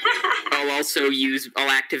 I'll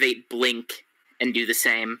activate Blink and do the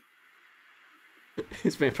same.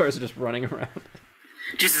 His vampires are just running around.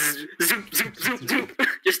 Just zoop, zoop, zoop, zoop.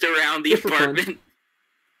 Just around the apartment.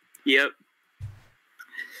 Yep.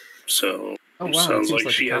 So, Oh, wow, sounds it seems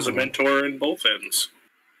like she has a mentor in both ends.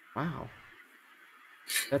 Wow.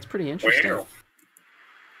 That's pretty interesting. Wow.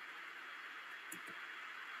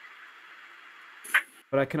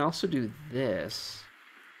 But I can also do this.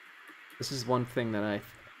 This is one thing that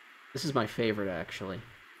this is my favorite, actually.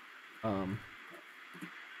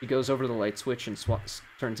 He goes over to the light switch and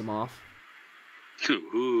turns them off.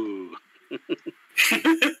 Ooh.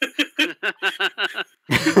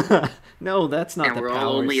 No, that's not and the we're power.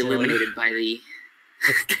 all only silly. illuminated by the...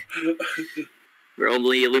 We're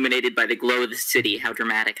only illuminated by the glow of the city. How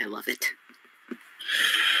dramatic. I love it.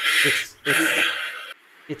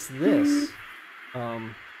 It's this.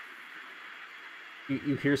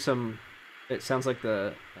 You hear some... It sounds like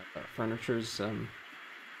the furniture's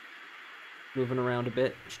moving around a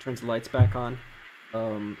bit. She turns the lights back on.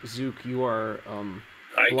 Zook, you are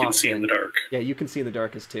I can see in the dark. Yeah, you can see in the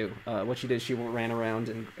darkest too. What she did, she ran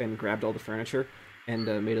around and grabbed all the furniture and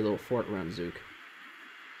made a little fort around Zook.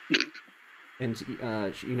 And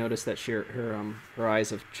you notice that her eyes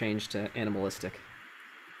have changed to animalistic.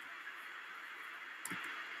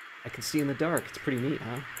 I can see in the dark. It's pretty neat,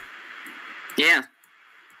 huh? Yeah.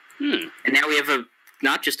 And now we have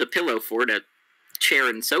not just a pillow fort, a chair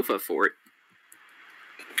and sofa fort.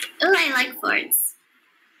 Oh, I like forts.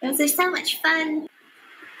 Those are so much fun.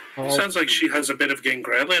 Sounds like she has a bit of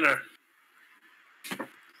gangrel in her.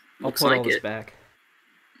 I'll put all this back.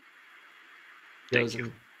 Thank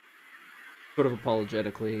you. Sort of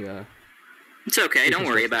apologetically. It's okay. Don't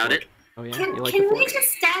worry about it. Oh yeah. Can we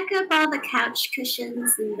just stack up all the couch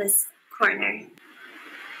cushions in this corner?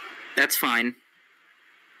 That's fine.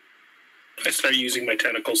 I start using my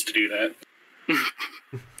tentacles to do that.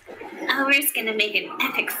 Oh, we're just gonna make an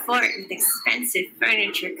epic fort with expensive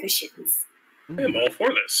furniture cushions. I'm all for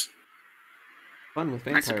this. Fun with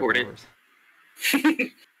vampire I support powers.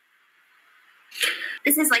 it.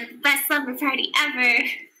 This is like the best slumber party ever.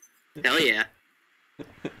 Hell yeah.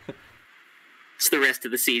 So the rest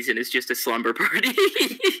of the season is just a slumber party.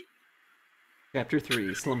 Chapter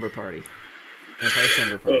 3, Slumber Party. Vampire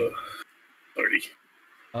Slumber Party. Party.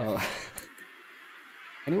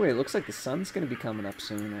 Anyway, it looks like the sun's going to be coming up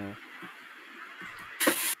soon.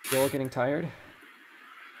 You all getting tired?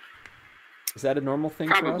 Is that a normal thing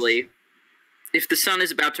Probably. for us? If the sun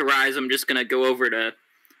is about to rise, I'm just going to go over to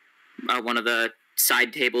one of the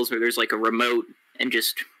side tables where there's like a remote and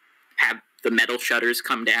just have the metal shutters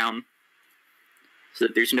come down so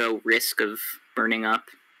that there's no risk of burning up.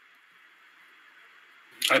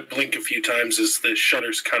 I blink a few times as the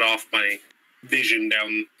shutters cut off my vision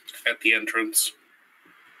down at the entrance.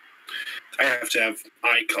 I have to have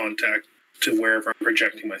eye contact to wherever I'm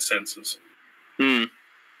projecting my senses.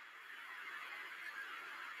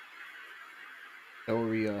 So are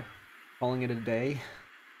we calling it a day?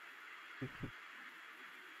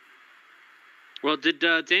 Well, did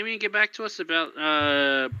Damien get back to us about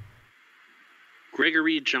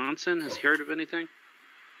Gregory Johnson? Has he heard of anything?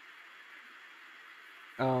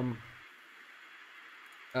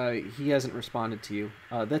 He hasn't responded to you.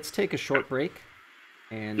 Let's take a short break,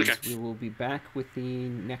 and we will be back with the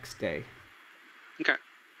next day. Okay.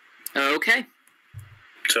 Okay.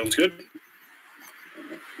 Sounds good.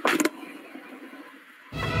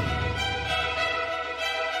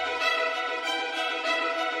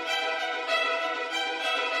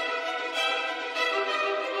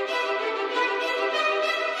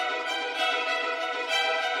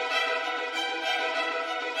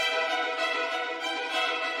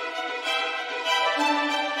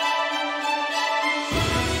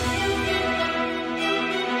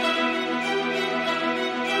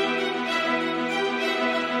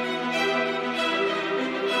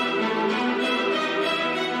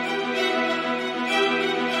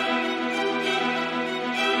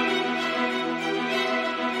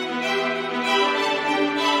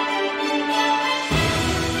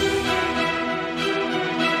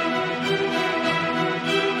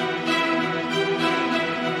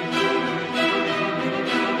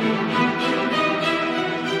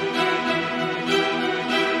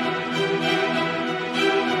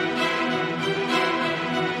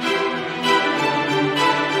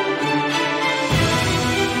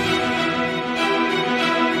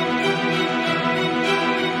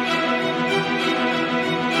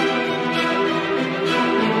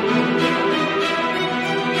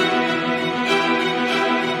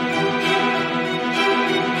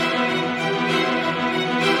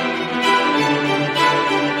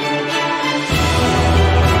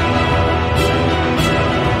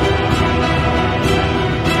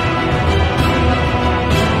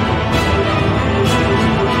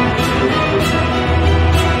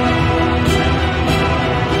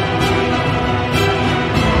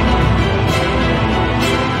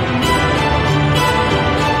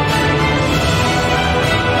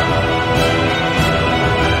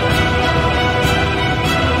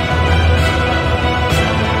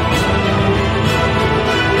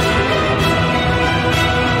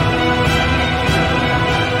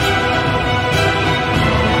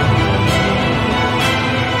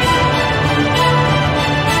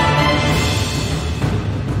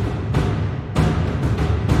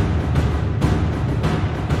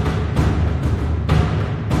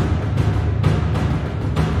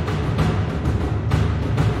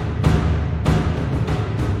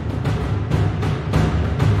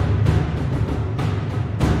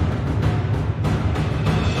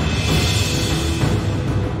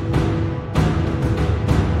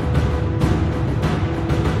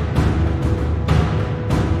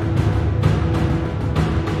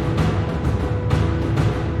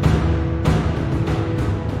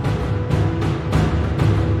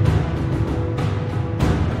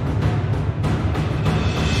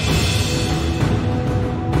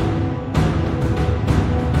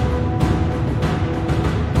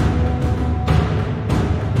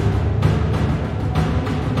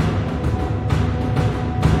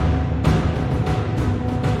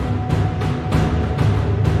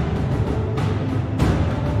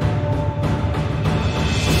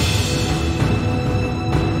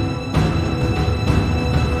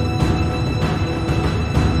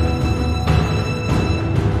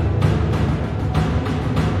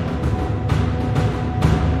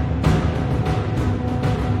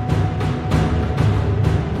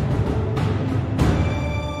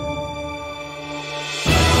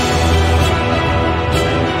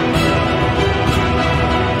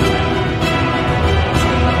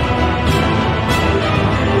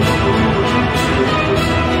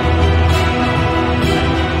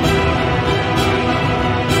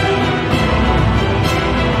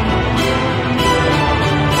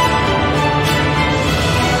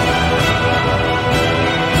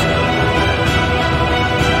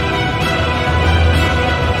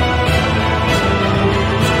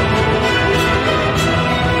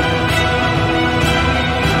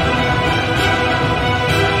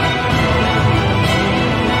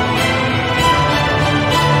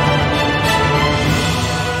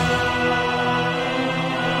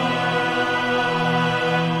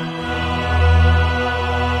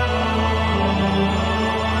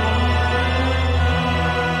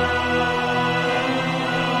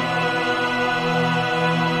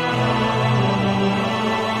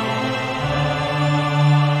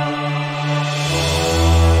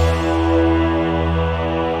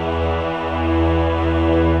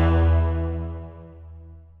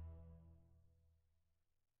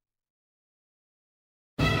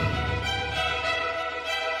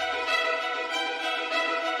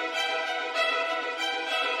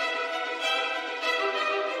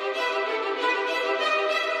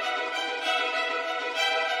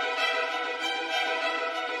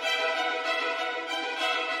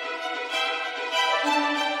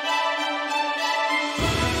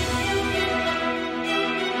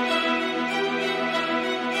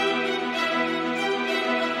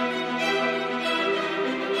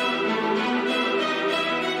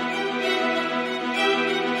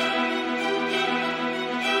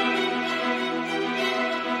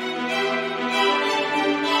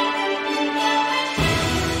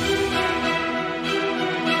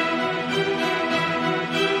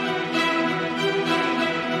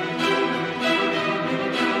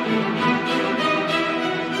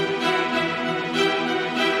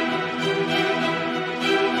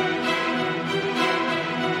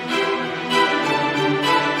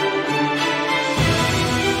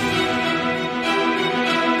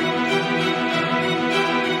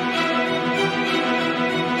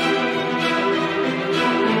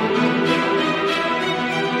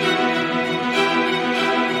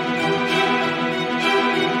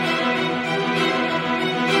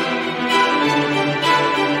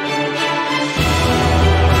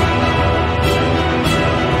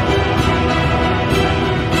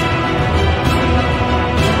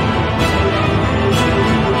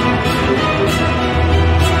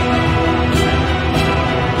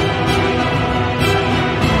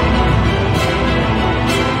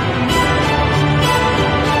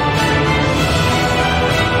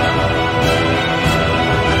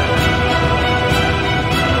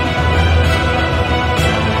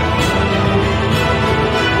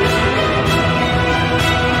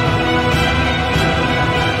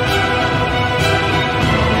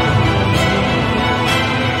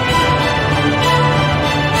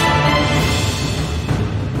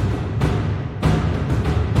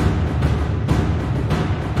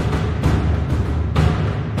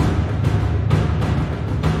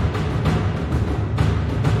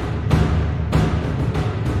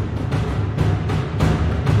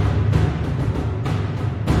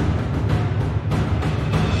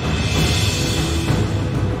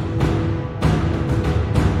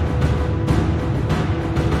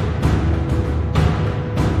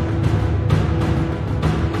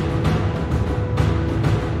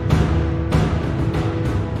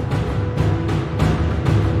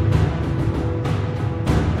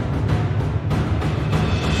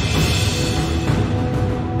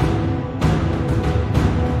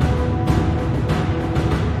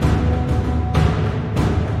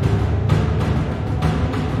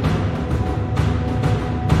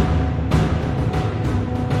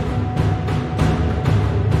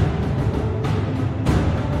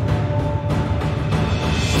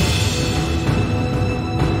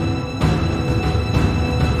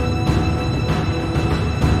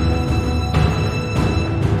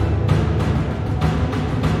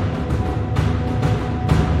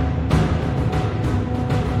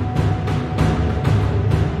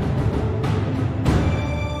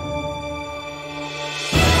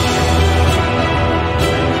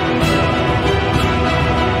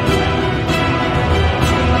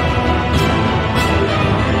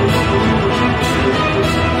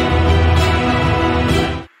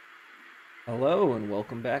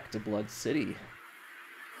 welcome back to Blood City,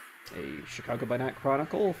 a Chicago by Night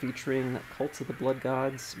chronicle featuring Cult of the Blood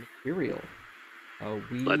Gods material.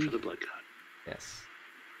 Blood for the Blood God. Yes.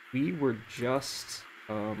 We were just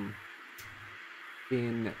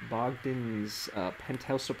in Bogdan's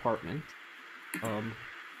penthouse apartment,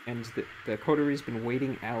 and the coterie's been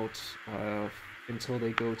waiting out until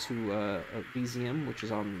they go to Elysium, which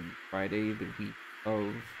is on Friday, the week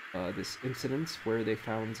of this incident where they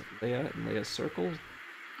found Leia and Leia's circle,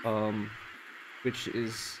 which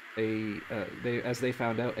is as they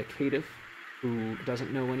found out, a caitiff who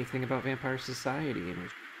doesn't know anything about vampire society and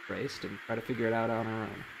was raised and try to figure it out on her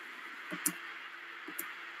own.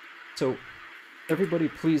 So, everybody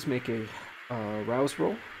please make a rouse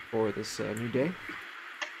roll for this new day.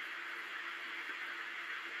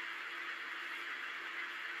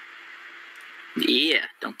 Yeah,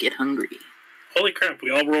 don't get hungry. Holy crap, we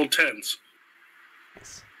all rolled 10s.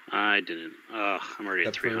 Nice. I didn't. I'm already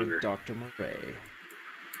at 3 hunger. Dr. Murray.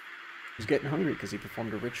 He's getting hungry because he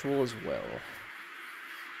performed a ritual as well.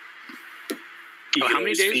 You how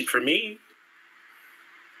many days? Feed for me?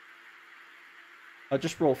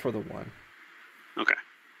 Just roll for the one. Okay.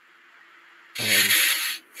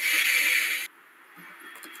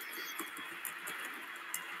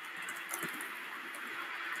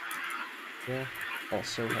 Yeah,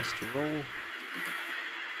 also has to roll.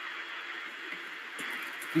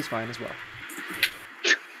 He's fine as well.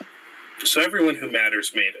 So everyone who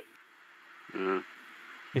matters made it.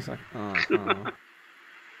 He's like,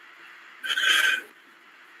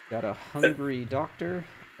 Got a hungry doctor,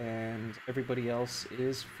 and everybody else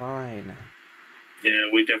is fine. Yeah,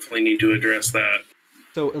 we definitely need to address that.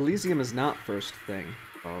 So Elysium is not first thing.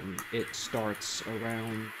 It starts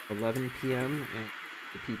around 11 p.m. and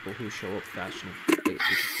the people who show up fashionably late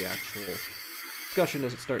because the actual discussion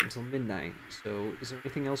doesn't start until midnight. So is there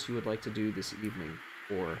anything else you would like to do this evening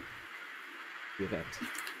for the event?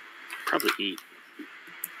 Probably eat.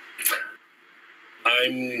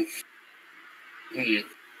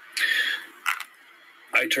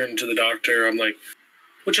 I turn to the doctor. I'm like,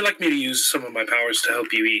 would you like me to use some of my powers to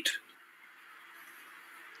help you eat?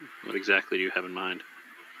 What exactly do you have in mind?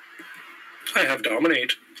 I have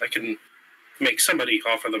Dominate. I can make somebody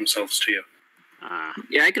offer themselves to you.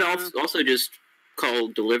 Yeah, I could also just call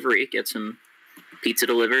delivery, get some pizza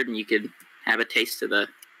delivered, and you could have a taste of the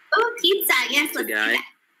pizza. Yes, let's do guy.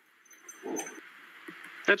 that.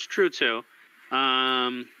 That's true, too.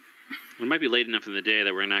 It might be late enough in the day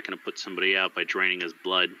that we're not going to put somebody out by draining his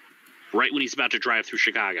blood right when he's about to drive through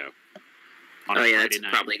Chicago. Oh, yeah, that's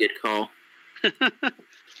probably a good call.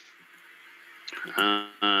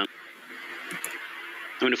 I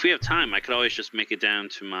mean, if we have time, I could always just make it down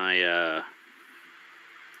to my...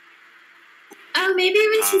 Oh, maybe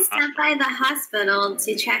we should stop by the hospital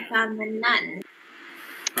to check on the nun.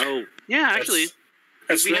 Oh, yeah, actually.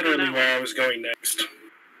 That's literally where I was going next.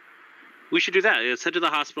 We should do that. Let's head to the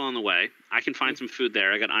hospital on the way. I can find some food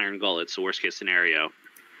there. I got iron gullets, so worst case scenario.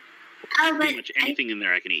 Oh, but pretty much anything in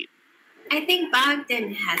there I can eat. I think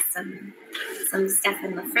Bogdan has some stuff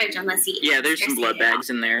in the fridge, unless he... Yeah, there's some blood bags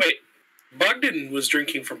in there. Wait, Bogdan was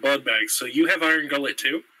drinking from blood bags, so you have iron gullet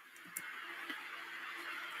too?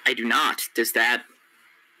 I do not.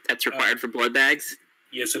 That's required for blood bags?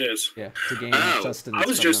 Yes, it is. Yeah, to gain sustenance. I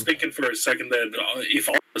was just thinking for a second that if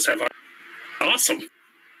all of us have iron, awesome.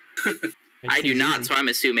 I do not, so I'm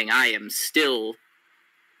assuming I am still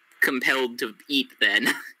compelled to eat then.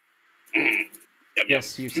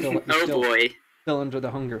 Yes, you're still boy. Still under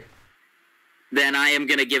the hunger. Then I am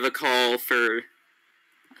gonna give a call for,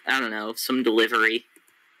 I don't know, some delivery.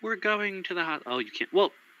 We're going to the hospital. Oh, you can't.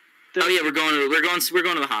 Well, we're going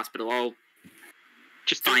to the hospital. I'll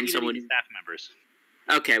just find someone. Staff members.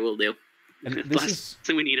 Okay, we'll do. And the last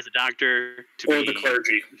thing we need is a doctor to be the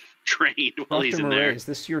clergy trained while he's in there. Is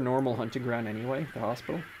this your normal hunting ground anyway, the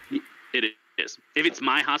hospital? It is. If it's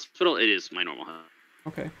my hospital, it is my normal hospital.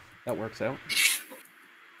 Okay, that works out.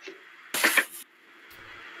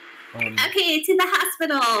 Okay, to the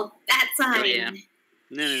hospital. That's fine. Oh, yeah.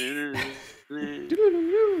 No.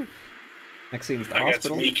 Next scene's the I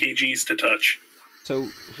hospital. got some EKGs to touch. So,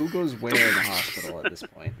 who goes where in the hospital at this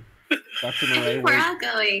point? Dr. Murray, We're all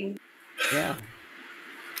going. Yeah.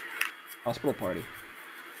 Hospital party.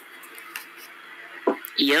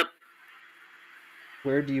 Yep.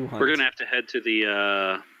 Where do you hunt? We're gonna have to head to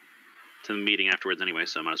the meeting afterwards anyway,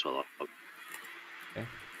 so I might as well. Okay.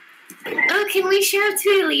 Oh, can we show up to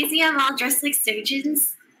Elysium all dressed like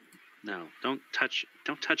surgeons? No, don't touch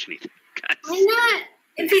anything, guys. Why not?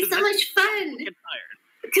 It'd be so much fun. Get tired.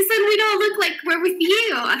 Because then we don't look like we're with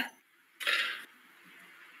you.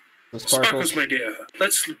 So Sparkles, my dear,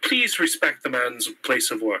 let's please respect the man's place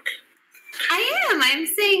of work. I am. I'm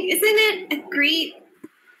saying, isn't it a great,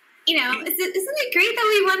 isn't it great that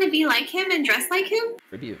we want to be like him and dress like him?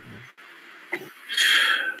 Tribute.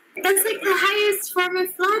 That's like the highest form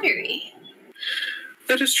of flattery.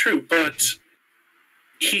 That is true, but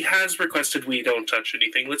he has requested we don't touch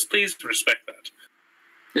anything. Let's please respect that.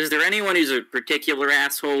 Is there anyone who's a particular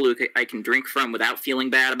asshole who I can drink from without feeling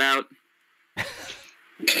bad about?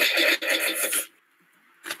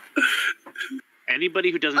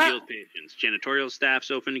 Anybody who doesn't deal with patients, janitorial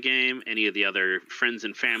staff's open game, any of the other friends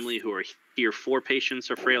and family who are here for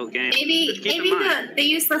patients or frail game. Maybe the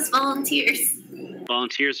useless volunteers.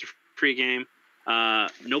 Volunteers are free game.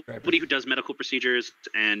 Nobody who does medical procedures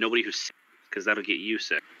and nobody who's sick, because that'll get you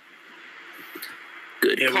sick.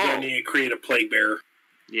 Good call. We don't need to create a plague bearer.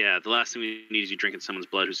 Yeah, the last thing we need is you drinking someone's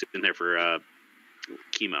blood who's in there for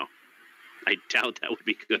chemo. I doubt that would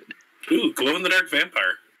be good. Ooh, glow-in-the-dark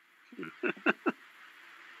vampire.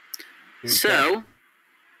 So,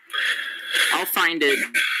 I'll find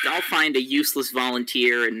a useless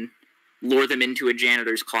volunteer and lure them into a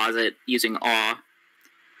janitor's closet using awe,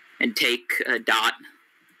 and take a dot.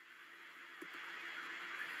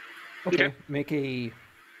 Okay. Make a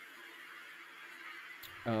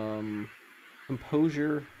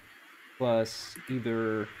composure plus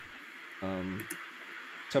either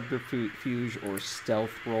subterfuge or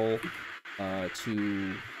stealth roll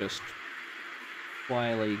to just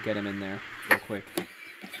quietly get him in there real quick.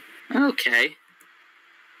 Okay.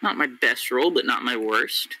 Not my best roll, but not my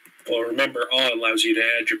worst. Well, remember, awe allows you to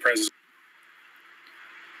add your presence.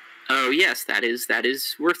 Oh yes, that is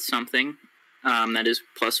worth something. That is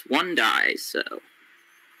 +1 die. So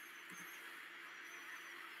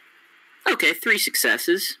Okay, 3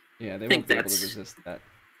 successes. Yeah, they think won't be able to that's- resist that.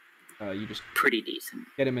 You just Pretty decent.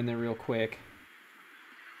 get him in there real quick.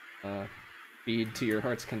 Feed to your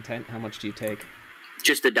heart's content. How much do you take?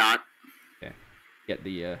 Just a dot. Okay. Get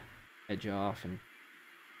the edge off and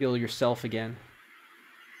feel yourself again.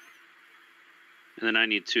 And then I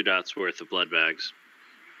need 2 dots worth of blood bags.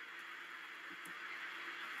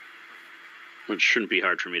 Which shouldn't be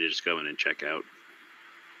hard for me to just go in and check out.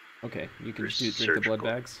 Okay, you can For just drink the blood surgical.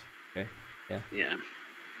 bags. Okay, yeah. Yeah.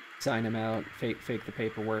 Sign them out. Fake the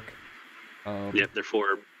paperwork. Yep, they're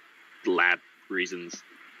for lab reasons.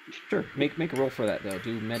 Sure. Make a roll for that though.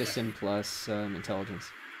 Do medicine plus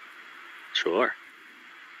intelligence. Sure.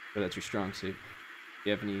 So that's your strong suit. Do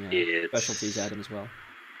you have any It's- specialties, Adam, as well?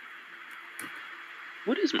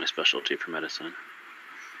 What is my specialty for medicine?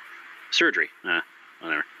 Surgery.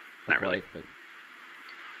 Whatever. Not really. Quite, but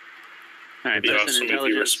All right, It'd be medicine awesome if you were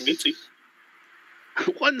intelligence. Smithy.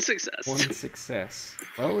 1 success. 1 success.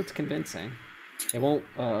 Well, it's convincing. It won't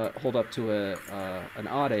hold up to an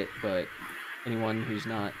audit, but anyone who's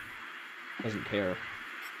doesn't care,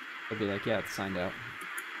 they'll be like, yeah, it's signed out.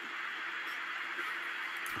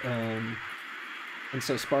 And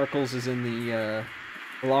so Sparkles is in the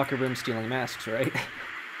locker room stealing masks, right?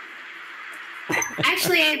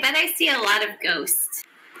 Actually, I bet I see a lot of ghosts.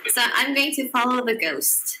 So I'm going to follow the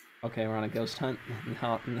ghost. Okay, we're on a ghost hunt in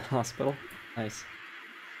the hospital. Nice.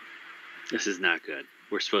 This is not good.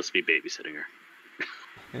 We're supposed to be babysitting her.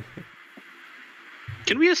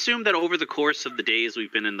 Can we assume that over the course of the days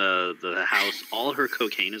we've been in the house, all her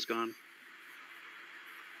cocaine is gone?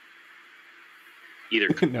 Either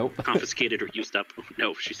Nope. confiscated or used up?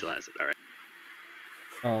 No, she still has it. All right.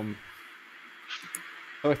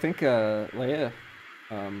 So I think Leia,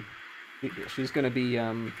 she's going to be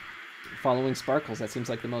following Sparkles. That seems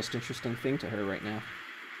like the most interesting thing to her right now.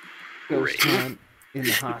 Ghost Great. hunt in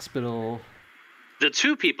the hospital. The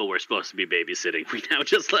 2 people we're supposed to be babysitting, we now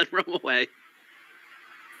just let roam away.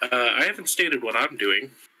 I haven't stated what I'm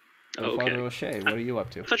doing. So Okay. Father O'Shea, what are you up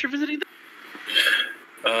to? I thought you were visiting them.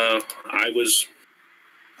 I was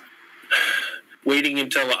waiting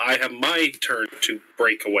until I have my turn to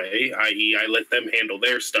break away, i.e. I let them handle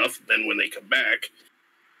their stuff. Then when they come back,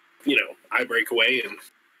 I break away and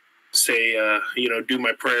say, do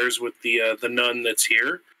my prayers with the nun that's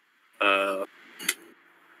here.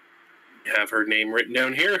 Have her name written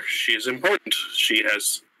down here. She is important. She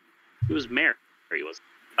has It was Mary. Was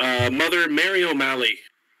Mother Mary O'Malley.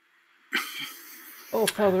 Oh,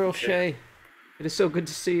 Father O'Shea, it is so good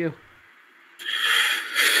to see you.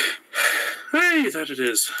 Hey, that it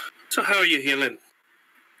is. So how are you healing?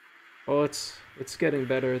 Oh, it's getting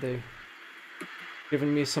better. They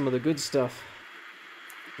given me some of the good stuff.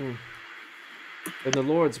 And the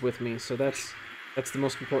Lord's with me, so that's the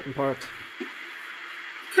most important part.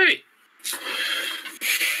 Hey.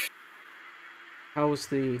 How was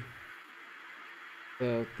the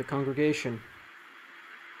congregation?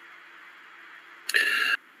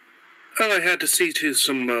 Well, I had to see to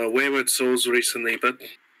some wayward souls recently, but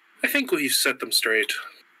I think we've set them straight.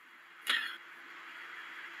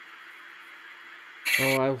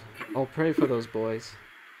 Oh, I'll pray for those boys.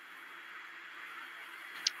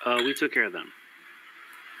 we took care of them.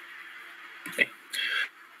 Okay.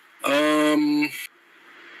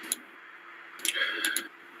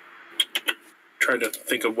 Trying to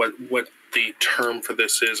think of what the term for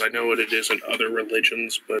this is. I know what it is in other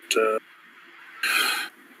religions, but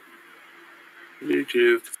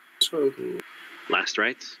Last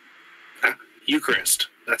rites? Eucharist.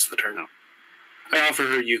 That's the term. Oh. I offer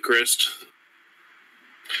her Eucharist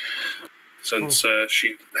since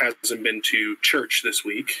she hasn't been to church this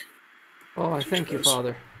week. Oh, I thank you,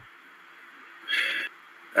 Father.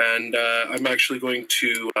 And I'm actually going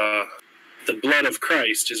to... the blood of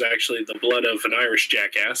Christ is actually the blood of an Irish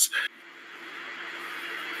jackass.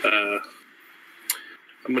 I'm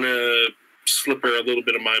going to slip her a little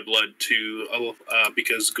bit of my blood to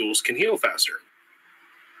because ghouls can heal faster.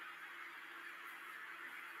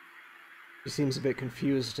 She seems a bit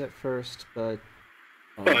confused at first, but...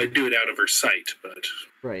 Well, I do it out of her sight, but...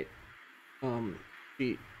 Right.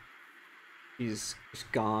 She's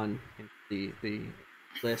just gone into the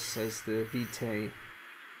bliss as the vitae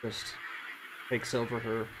just takes over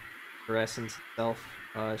her essence itself.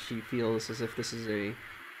 She feels as if this is a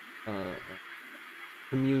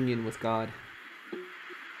communion with God.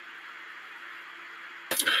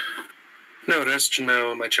 No, rest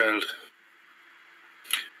now, my child.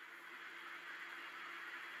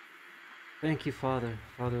 Thank you, Father.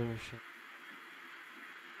 Father O'Shea.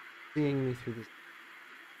 Seeing me through this.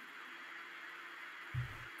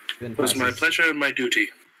 It was my pleasure and my duty.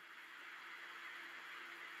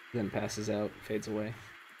 Then passes out, fades away.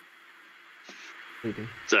 Sleeping.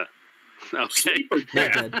 So, okay. Sleep or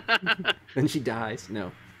Not death? dead. Then she dies.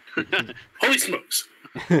 No. Holy smokes!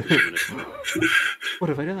 What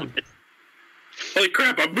have I done? Holy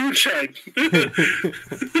crap! I'm moonshine.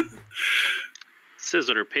 Says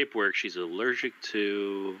on her paperwork she's allergic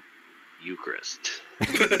to Eucharist.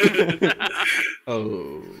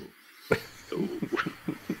 Oh. Oh.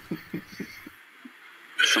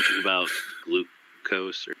 Something about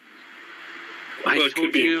glucose or... I Well, it could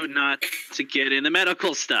told be. you not to get into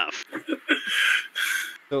medical stuff.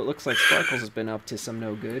 So it looks like Sparkles has been up to some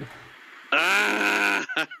no good. Ah!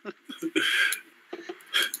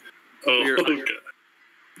 Oh, God.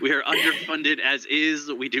 We are underfunded as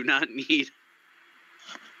is. We do not need...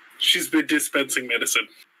 She's been dispensing medicine.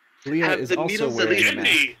 Leah Have is the also needles at wearing a least- mask.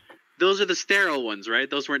 Candy. Those are the sterile ones, right?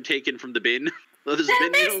 Those weren't taken from the bin. Those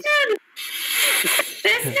bin needles.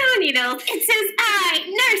 There's no needles. It says I,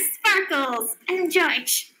 Nurse Sparkles, and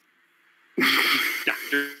George.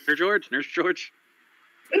 Dr. George, Nurse George.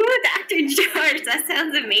 Ooh, Dr. George, that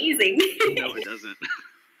sounds amazing. No, it doesn't.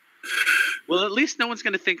 Well, at least no one's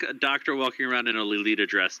going to think a doctor walking around in a Lolita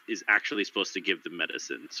dress is actually supposed to give them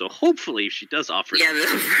medicine. So hopefully she does offer Yeah, them.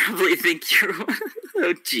 they'll probably think you're...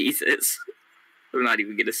 Oh, Jesus. I'm not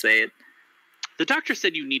even going to say it. The doctor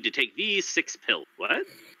said you need to take these 6 pills. What?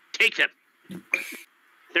 Take them.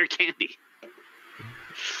 They're candy.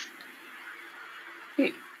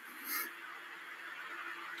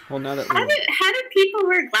 Well, now that How we're... do people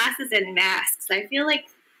wear glasses and masks? I feel like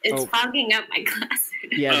it's Oh. fogging up my glasses.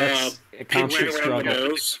 Yeah, that's a constant Pinch around the struggle.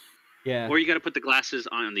 nose. Yeah, Or you got to put the glasses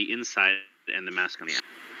on the inside and the mask on the outside.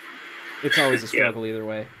 it's always a Yeah. struggle either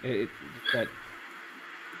way. That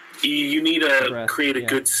You need to Breath, create a yeah.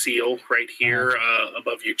 good seal right here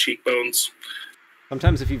above your cheekbones.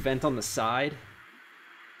 sometimes if you vent on the side,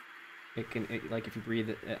 like if you breathe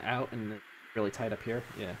it out and it's really tight up here,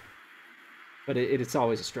 yeah. But it's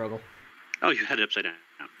always a struggle. Oh, you had it upside down.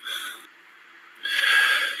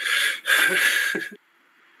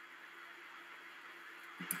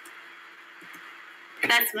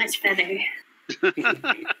 That's much better.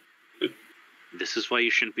 This is why you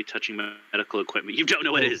shouldn't be touching medical equipment. You don't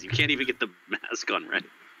know what it is. You can't even get the mask on right.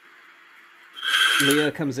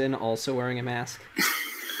 Leah comes in also wearing a mask.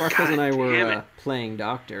 Sparkles God and I damn were it. playing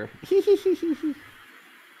doctor.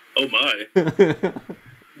 Oh my.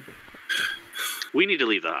 We need to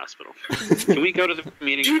leave the hospital. Can we go to the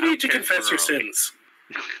meeting? You I don't need to care confess if your we're early. sins.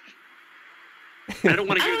 I don't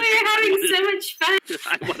want to Oh, hear we're having this. so much fun.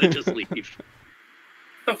 I want to just leave.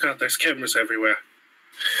 Oh god, there's cameras everywhere.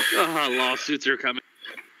 Oh, lawsuits are coming.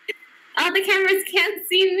 All the cameras can't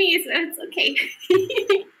see me, so it's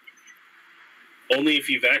okay. Only if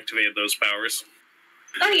you've activated those powers.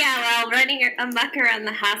 Oh yeah, well, running amok around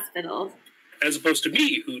the hospital. As opposed to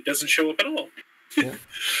me, who doesn't show up at all.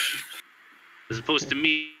 As opposed to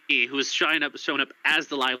me, who is showing up as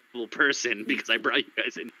the liable person because I brought you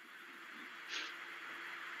guys in.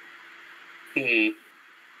 In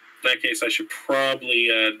that case, I should probably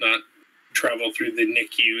not travel through the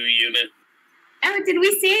NICU unit. Oh, did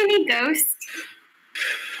we see any ghosts?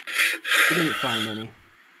 We didn't find any.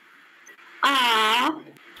 Aww,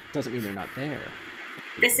 Doesn't mean they're not there.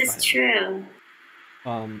 this is true.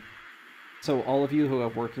 So all of you who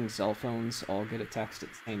have working cell phones all get a text at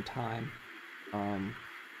the same time.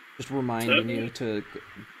 Just reminding you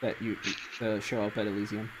to show up at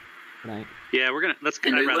Elysium tonight. Yeah, we're gonna.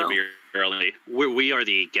 And I'd we rather will. be early. We are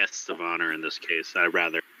the guests of honor in this case. I'd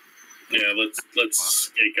rather. Yeah, let's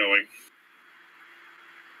get going.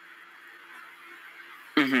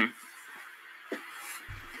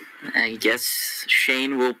 I guess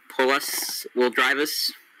Shane will drive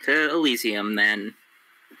us to Elysium then.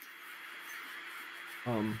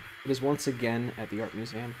 It is once again at the art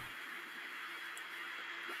museum.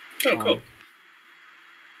 Oh, cool.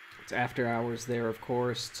 It's after hours there, of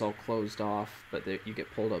course. It's all closed off, but you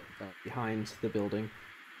get pulled up behind the building.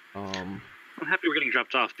 I'm happy we're getting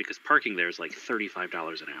dropped off because parking there is like $35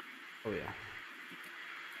 an hour. Oh yeah.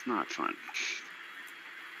 Not fun.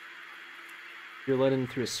 You're let in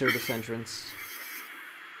through a service entrance.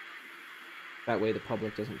 That way the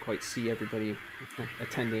public doesn't quite see everybody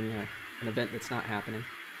attending an event that's not happening.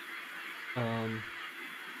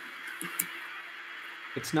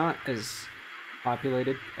 It's not as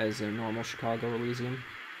populated as a normal Chicago Elysium.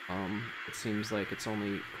 It seems like it's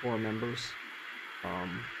only core members.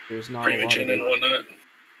 There's not a lot of and whatnot.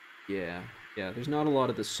 there's not a lot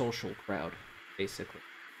of the social crowd, basically.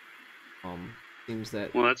 Seems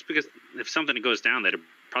that Well, that's because if something goes down, they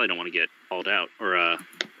probably don't want to get called out or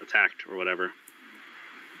attacked or whatever.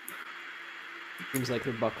 seems like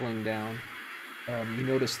they're buckling down. You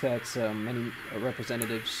notice that many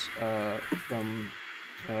representatives from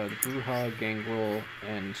the Bruja, Gangrel,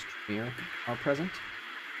 and Tremere are present.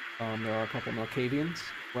 There are a couple Malkavians as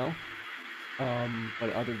well.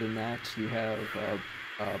 But other than that, you have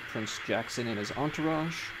Prince Jackson and his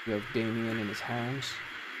entourage. You have Damien and his hounds.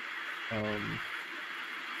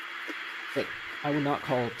 But I would not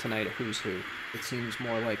call tonight a who's who. It seems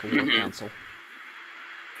more like a war council.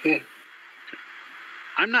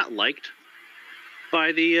 I'm not liked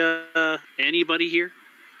by the anybody here,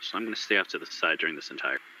 so I'm going to stay off to the side during this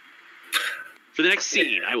entire. For the next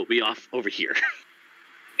scene, I will be off over here.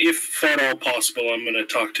 If at all possible, I'm going to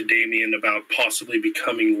talk to Damien about possibly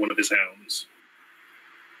becoming one of his hounds.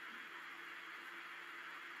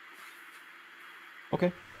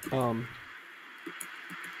 Okay. I'll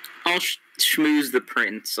schmooze the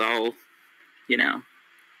prince. I'll,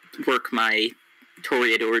 work my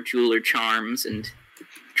Toreador jeweler charms and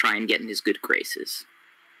try and get in his good graces.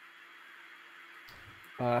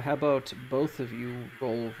 How about both of you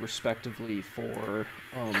roll respectively for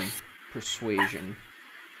persuasion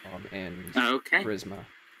and charisma?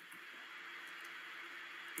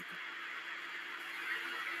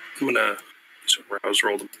 I'm going to use a rouse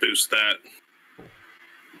roll to boost that.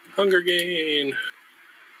 Hunger gain.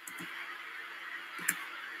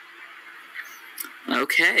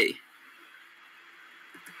 Okay.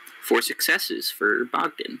 4 successes for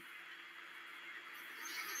Bogdan.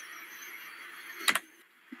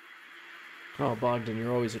 Oh, Bogdan,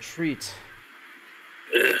 you're always a treat.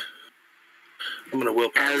 I'm going to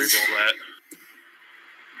willpower roll that.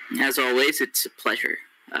 As always, it's a pleasure,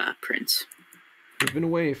 Prince. You've been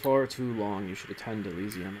away far too long. You should attend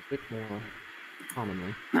Elysium a bit more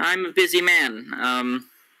commonly. I'm a busy man.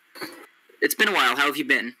 It's been a while. How have you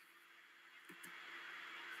been?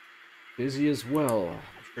 Busy as well. I'm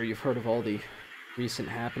sure you've heard of all the recent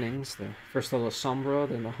happenings. First the La Sombra,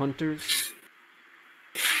 then the Hunters.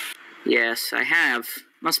 Yes, I have.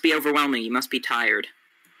 Must be overwhelming. You must be tired.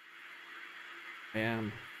 I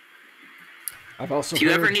am. I've also If you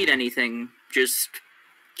ever need anything, just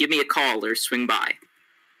give me a call or swing by.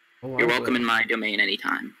 Oh, You're welcome in my domain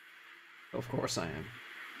anytime. Of course I am.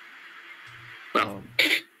 Well,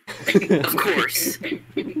 of course.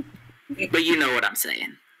 But you know what I'm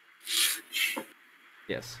saying.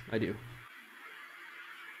 Yes, I do.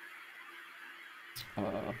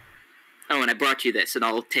 Oh, and I brought you this, and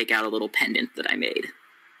I'll take out a little pendant that I made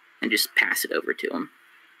and just pass it over to him.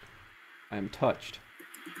 I'm touched.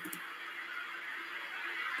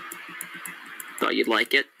 Thought you'd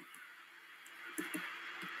like it.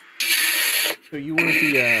 So you want to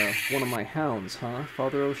be one of my hounds, huh,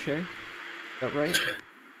 Father O'Shea? Is that right?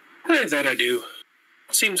 That I do.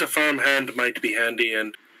 Seems a farm hand might be handy,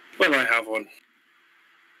 and, well, I have one.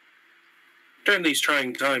 During these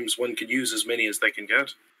trying times, one could use as many as they can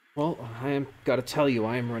get. Well, gotta tell you,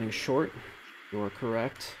 I am running short. You're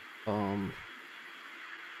correct. Why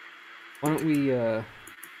don't we,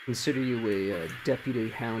 consider you a deputy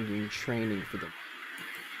hound in training for them?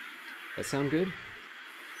 That sound good?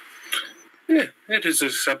 Yeah, it is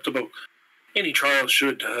acceptable. Any trial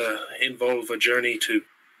should involve a journey to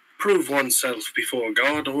prove oneself before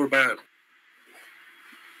God or man.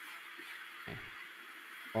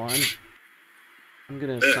 Well, I'm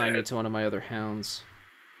gonna assign you to one of my other hounds.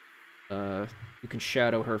 You can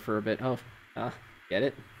shadow her for a bit. Oh, get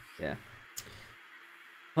it? Yeah.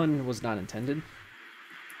 Pun was not intended.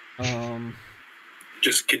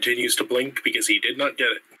 Just continues to blink because he did not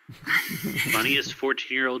get it. Funniest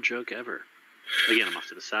 14-year-old joke ever. Again, I'm off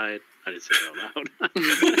to the side. I didn't say it out loud.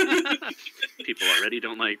 People already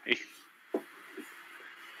don't like me.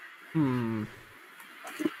 Who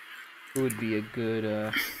would be a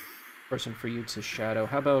good person for you to shadow?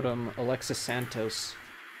 How about Alexa Santos?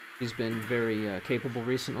 She's been very capable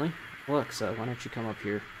recently. Alexa, why don't you come up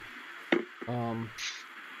here? Oh,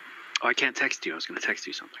 I can't text you. I was going to text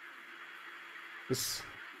you something. This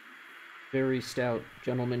very stout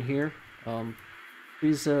gentleman here,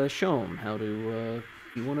 please show him how to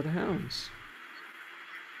be one of the hounds.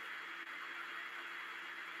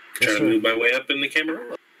 Trying to move my way up in the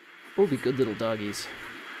camera. We'll be good little doggies.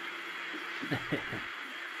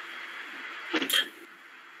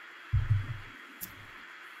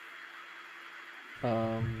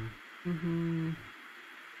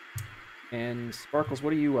 And Sparkles,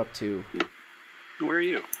 what are you up to? Where are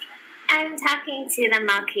you? I'm talking to the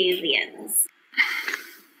Malkavians.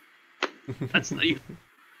 That's not you.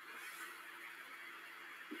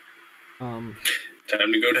 Time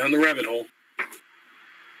to go down the rabbit hole.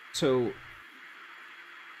 So,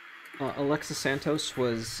 Alexa Santos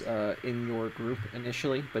was in your group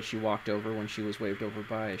initially, but she walked over when she was waved over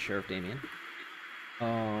by Sheriff Damien.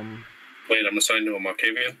 Wait, I'm assigned to a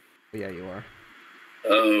Malkavian? Yeah, you are.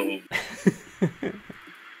 Oh.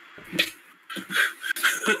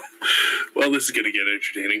 Well, this is going to get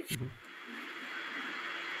entertaining.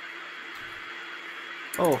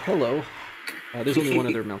 Oh, hello. There's only one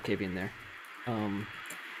other Malkavian there.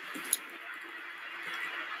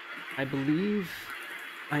 I believe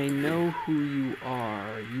I know who you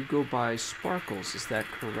are. You go by Sparkles, is that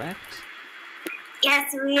correct?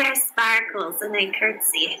 Yes, we are Sparkles, and I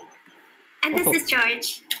curtsy. And this is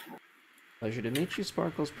George. Pleasure to meet you,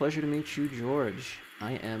 Sparkles. Pleasure to meet you, George.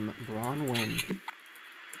 I am Bronwyn.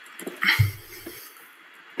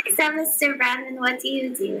 So, Mr. Brandon, what do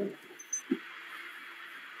you do?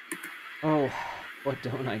 Oh, what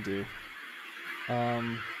don't I do?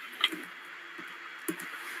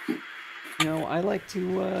 You know, I like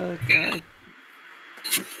to,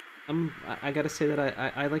 I gotta say that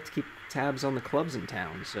I like to keep tabs on the clubs in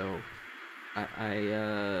town, so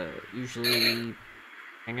I usually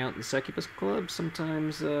hang out in the Succubus Club.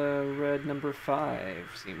 Sometimes, Red number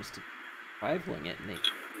 5 seems to be rivaling it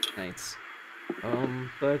nights.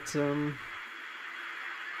 But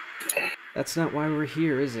that's not why we're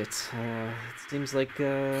here, is it? It seems like,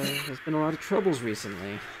 there's been a lot of troubles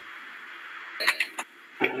recently.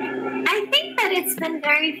 I think that it's been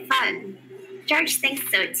very fun. George thinks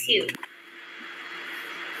so, too.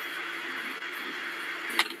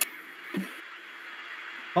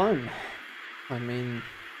 Fun. I mean,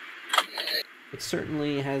 it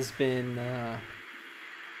certainly has been,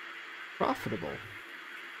 profitable.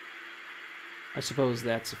 I suppose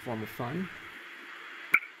that's a form of fun.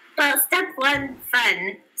 Well, step 1,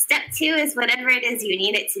 fun. Step 2 is whatever it is you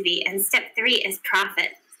need it to be. And step 3 is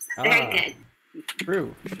profit. Very good.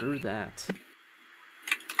 True that.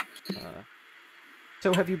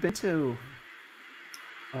 So have you been to,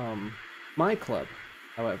 my club,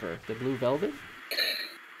 however, the Blue Velvet?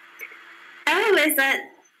 Oh, is that,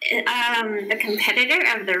 the competitor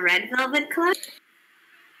of the Red Velvet Club?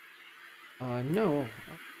 No.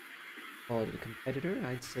 Call it a competitor,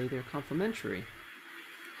 I'd say they're complimentary.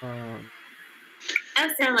 Oh,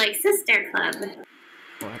 so like Sister Club.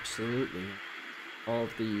 Oh, absolutely. All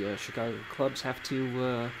of the Chicago clubs have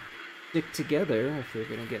to stick together if they're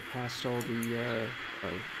going to get past all the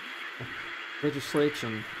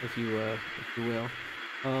legislation, if you will.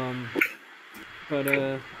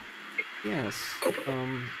 Yes.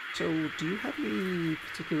 So, do you have any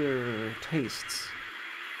particular tastes?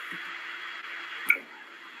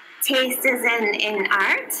 Taste is in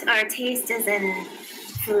art, or taste is in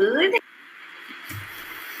food?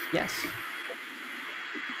 Yes.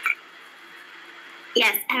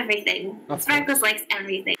 Yes, everything. Okay. Sparkles likes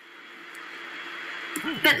everything.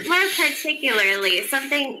 But more particularly,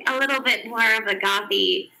 something a little bit more of a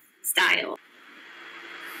gothy style.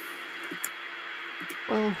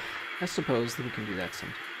 Well, I suppose that we can do that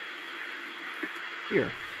sometime.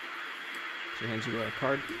 Here. She hands you a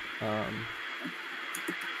card.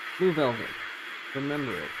 Blue Velvet.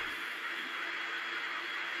 Remember it.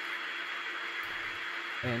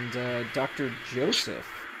 And, Dr. Joseph,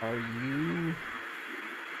 are you,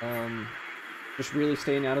 just really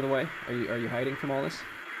staying out of the way? Are you hiding from all this?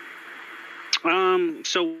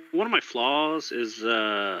 So one of my flaws is,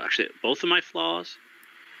 actually, both of my flaws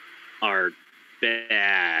are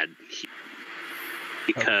bad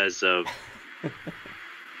because of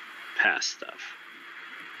past stuff.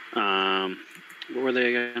 What were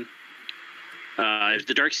they again? It's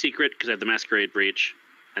the Dark Secret because I have the Masquerade breach,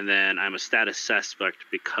 and then I'm a status suspect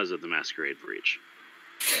because of the Masquerade breach.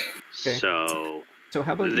 Okay. So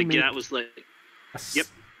how about you make that was like, yep.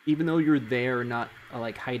 Even though you're there, not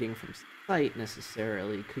like hiding from sight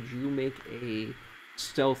necessarily, could you make a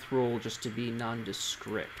stealth roll just to be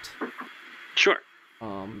nondescript? Sure.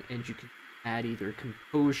 And you can add either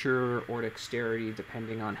composure or dexterity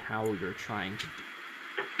depending on how you're trying to do.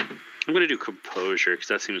 I'm going to do composure because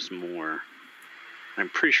that seems more. I'm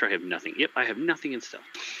pretty sure I have nothing. Yep, I have nothing in stealth.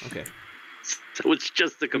 Okay. So it's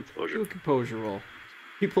just the composure. Do a composure roll.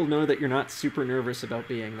 People know that you're not super nervous about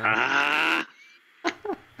being there.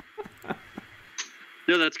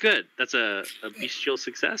 No, that's good. That's a bestial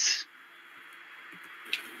success.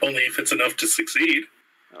 Only if it's enough to succeed.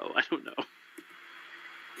 Oh, I don't know.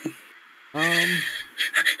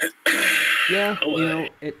 Yeah,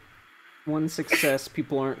 one success,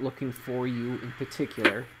 people aren't looking for you in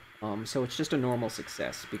particular. So it's just a normal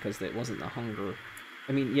success because it wasn't the hunger.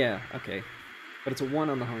 I mean, yeah, okay. But it's a 1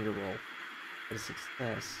 on the hunger roll. But a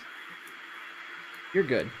success. You're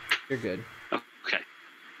good. You're good. Okay.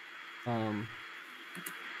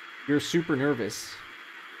 You're super nervous,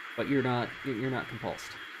 but you're not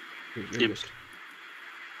compulsed. You're yep. just...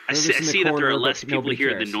 I Nervous in the see that there are corner, but less people nobody here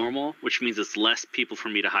cares. than normal, which means it's less people for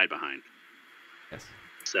me to hide behind. Yes.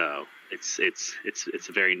 So it's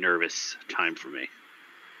a very nervous time for me.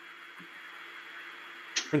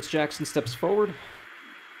 Prince Jackson steps forward.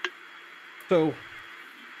 So,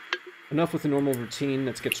 enough with the normal routine.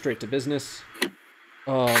 Let's get straight to business.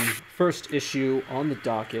 First issue on the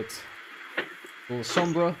docket. La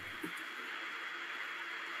Sombra.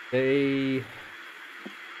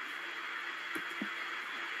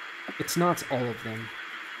 It's not all of them,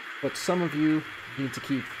 but some of you need to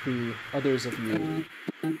keep the others of you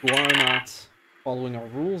who are not following our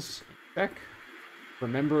rules in check.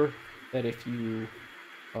 Remember that if you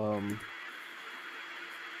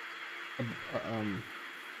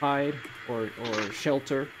hide or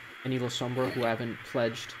shelter any La Sombra who haven't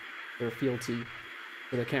pledged their fealty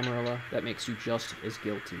to the Camarilla, that makes you just as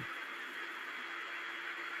guilty.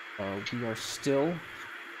 We are still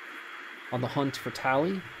on the hunt for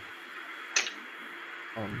Tally.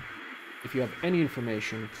 If you have any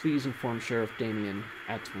information, please inform Sheriff Damien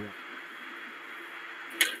at once.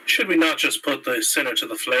 Should we not just put the sinner to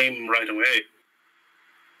the flame right away?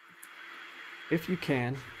 If you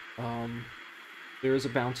can, there is a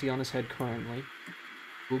bounty on his head currently.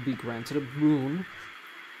 Will be granted a boon.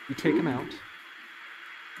 You take him out.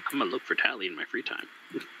 I'm gonna look for Tally in my free time.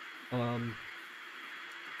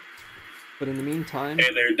 But in the meantime...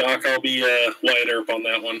 Hey there, Doc. I'll be Wyatt Earp on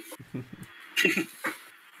that one.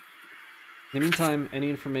 In the meantime, any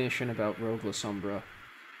information about Rogue La Sombra,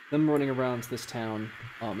 them running around this town,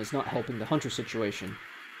 is not helping the hunter situation,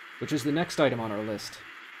 which is the next item on our list.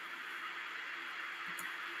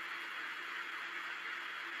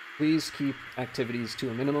 Please keep activities to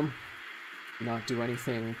a minimum. Do not do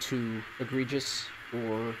anything too egregious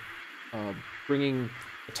or bringing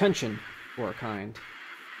attention to our kind.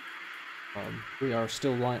 We are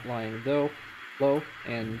still lying low,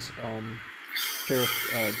 and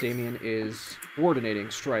Sheriff Damien is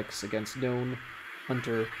coordinating strikes against known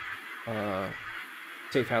hunter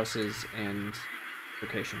safe houses and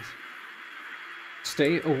locations.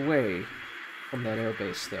 Stay away from that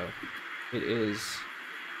airbase, though. It is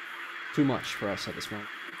too much for us at this moment.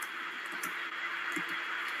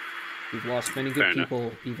 We've lost many good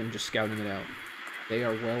people even just scouting it out. They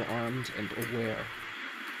are well armed and aware.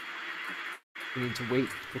 We need to wait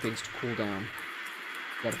for things to cool down.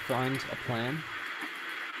 We gotta find a plan.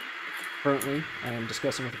 Currently, I am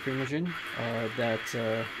discussing with the Primogen of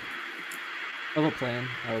a plan.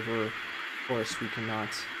 However, of course, we cannot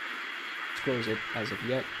disclose it as of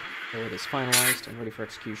yet, though it is finalized and ready for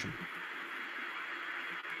execution.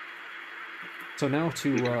 So now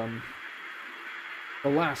to the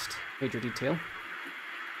last major detail.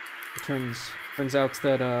 It turns out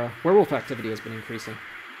that werewolf activity has been increasing.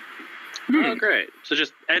 Oh, great. So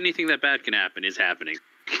just anything that bad can happen is happening.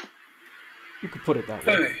 You could put it that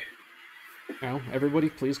way. Now, everybody,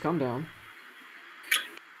 please calm down.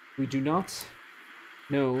 We do not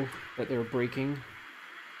know that they're breaking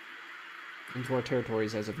into our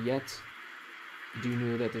territories as of yet. We do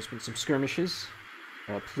know that there's been some skirmishes.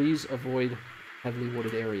 Please avoid heavily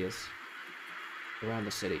wooded areas around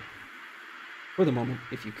the city. For the moment,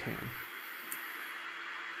 if you can.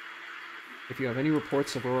 If you have any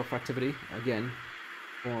reports of werewolf activity, again,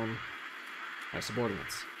 inform my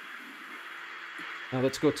subordinates. Now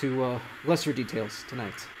let's go to lesser details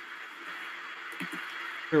tonight.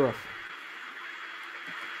 Sheriff,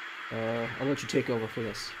 I'll let you take over for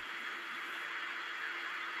this.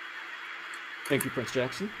 Thank you, Prince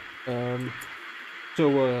Jackson.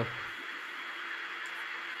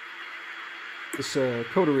 This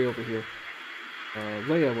coterie over here,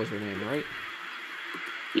 Leia was her name, right?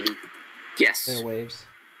 Mm-hmm. Yes. Leia waves.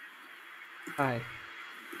 Hi.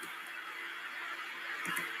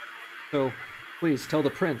 So, please tell the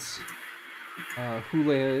prince who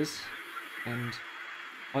Leia is and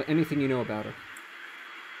anything you know about her.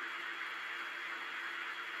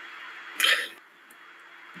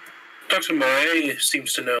 Dr. Moray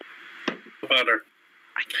seems to know about her.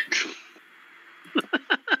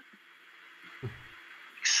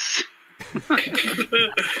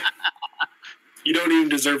 You don't even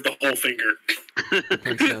deserve the whole finger.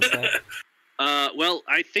 Well,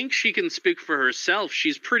 I think she can speak for herself.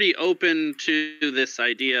 She's pretty open to this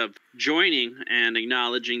idea of joining and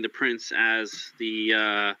acknowledging the prince as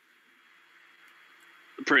the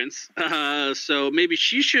prince. So maybe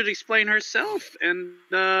she should explain herself and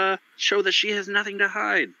show that she has nothing to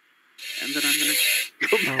hide. And then I'm going to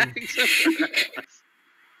go back to her.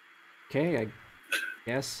 Okay, I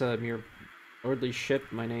guess your lordly ship,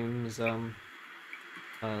 my name's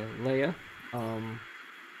Leia.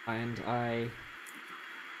 And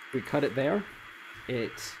we cut it there.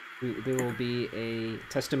 It there will be a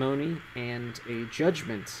testimony and a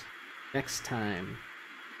judgment next time.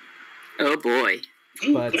 Oh boy.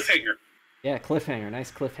 Ooh, But- cliffhanger. Yeah, cliffhanger.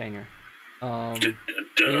 Nice cliffhanger.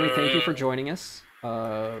 Anyway, thank you for joining us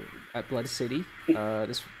at Blood City.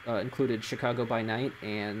 This included Chicago by Night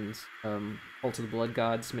and Cult of the Blood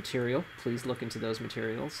Gods material. Please look into those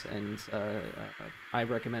materials, and I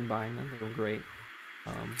recommend buying them. They were great.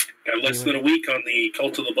 Got less than a week on the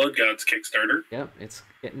Cult of the Blood Gods Kickstarter. Yep, it's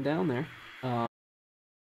getting down there.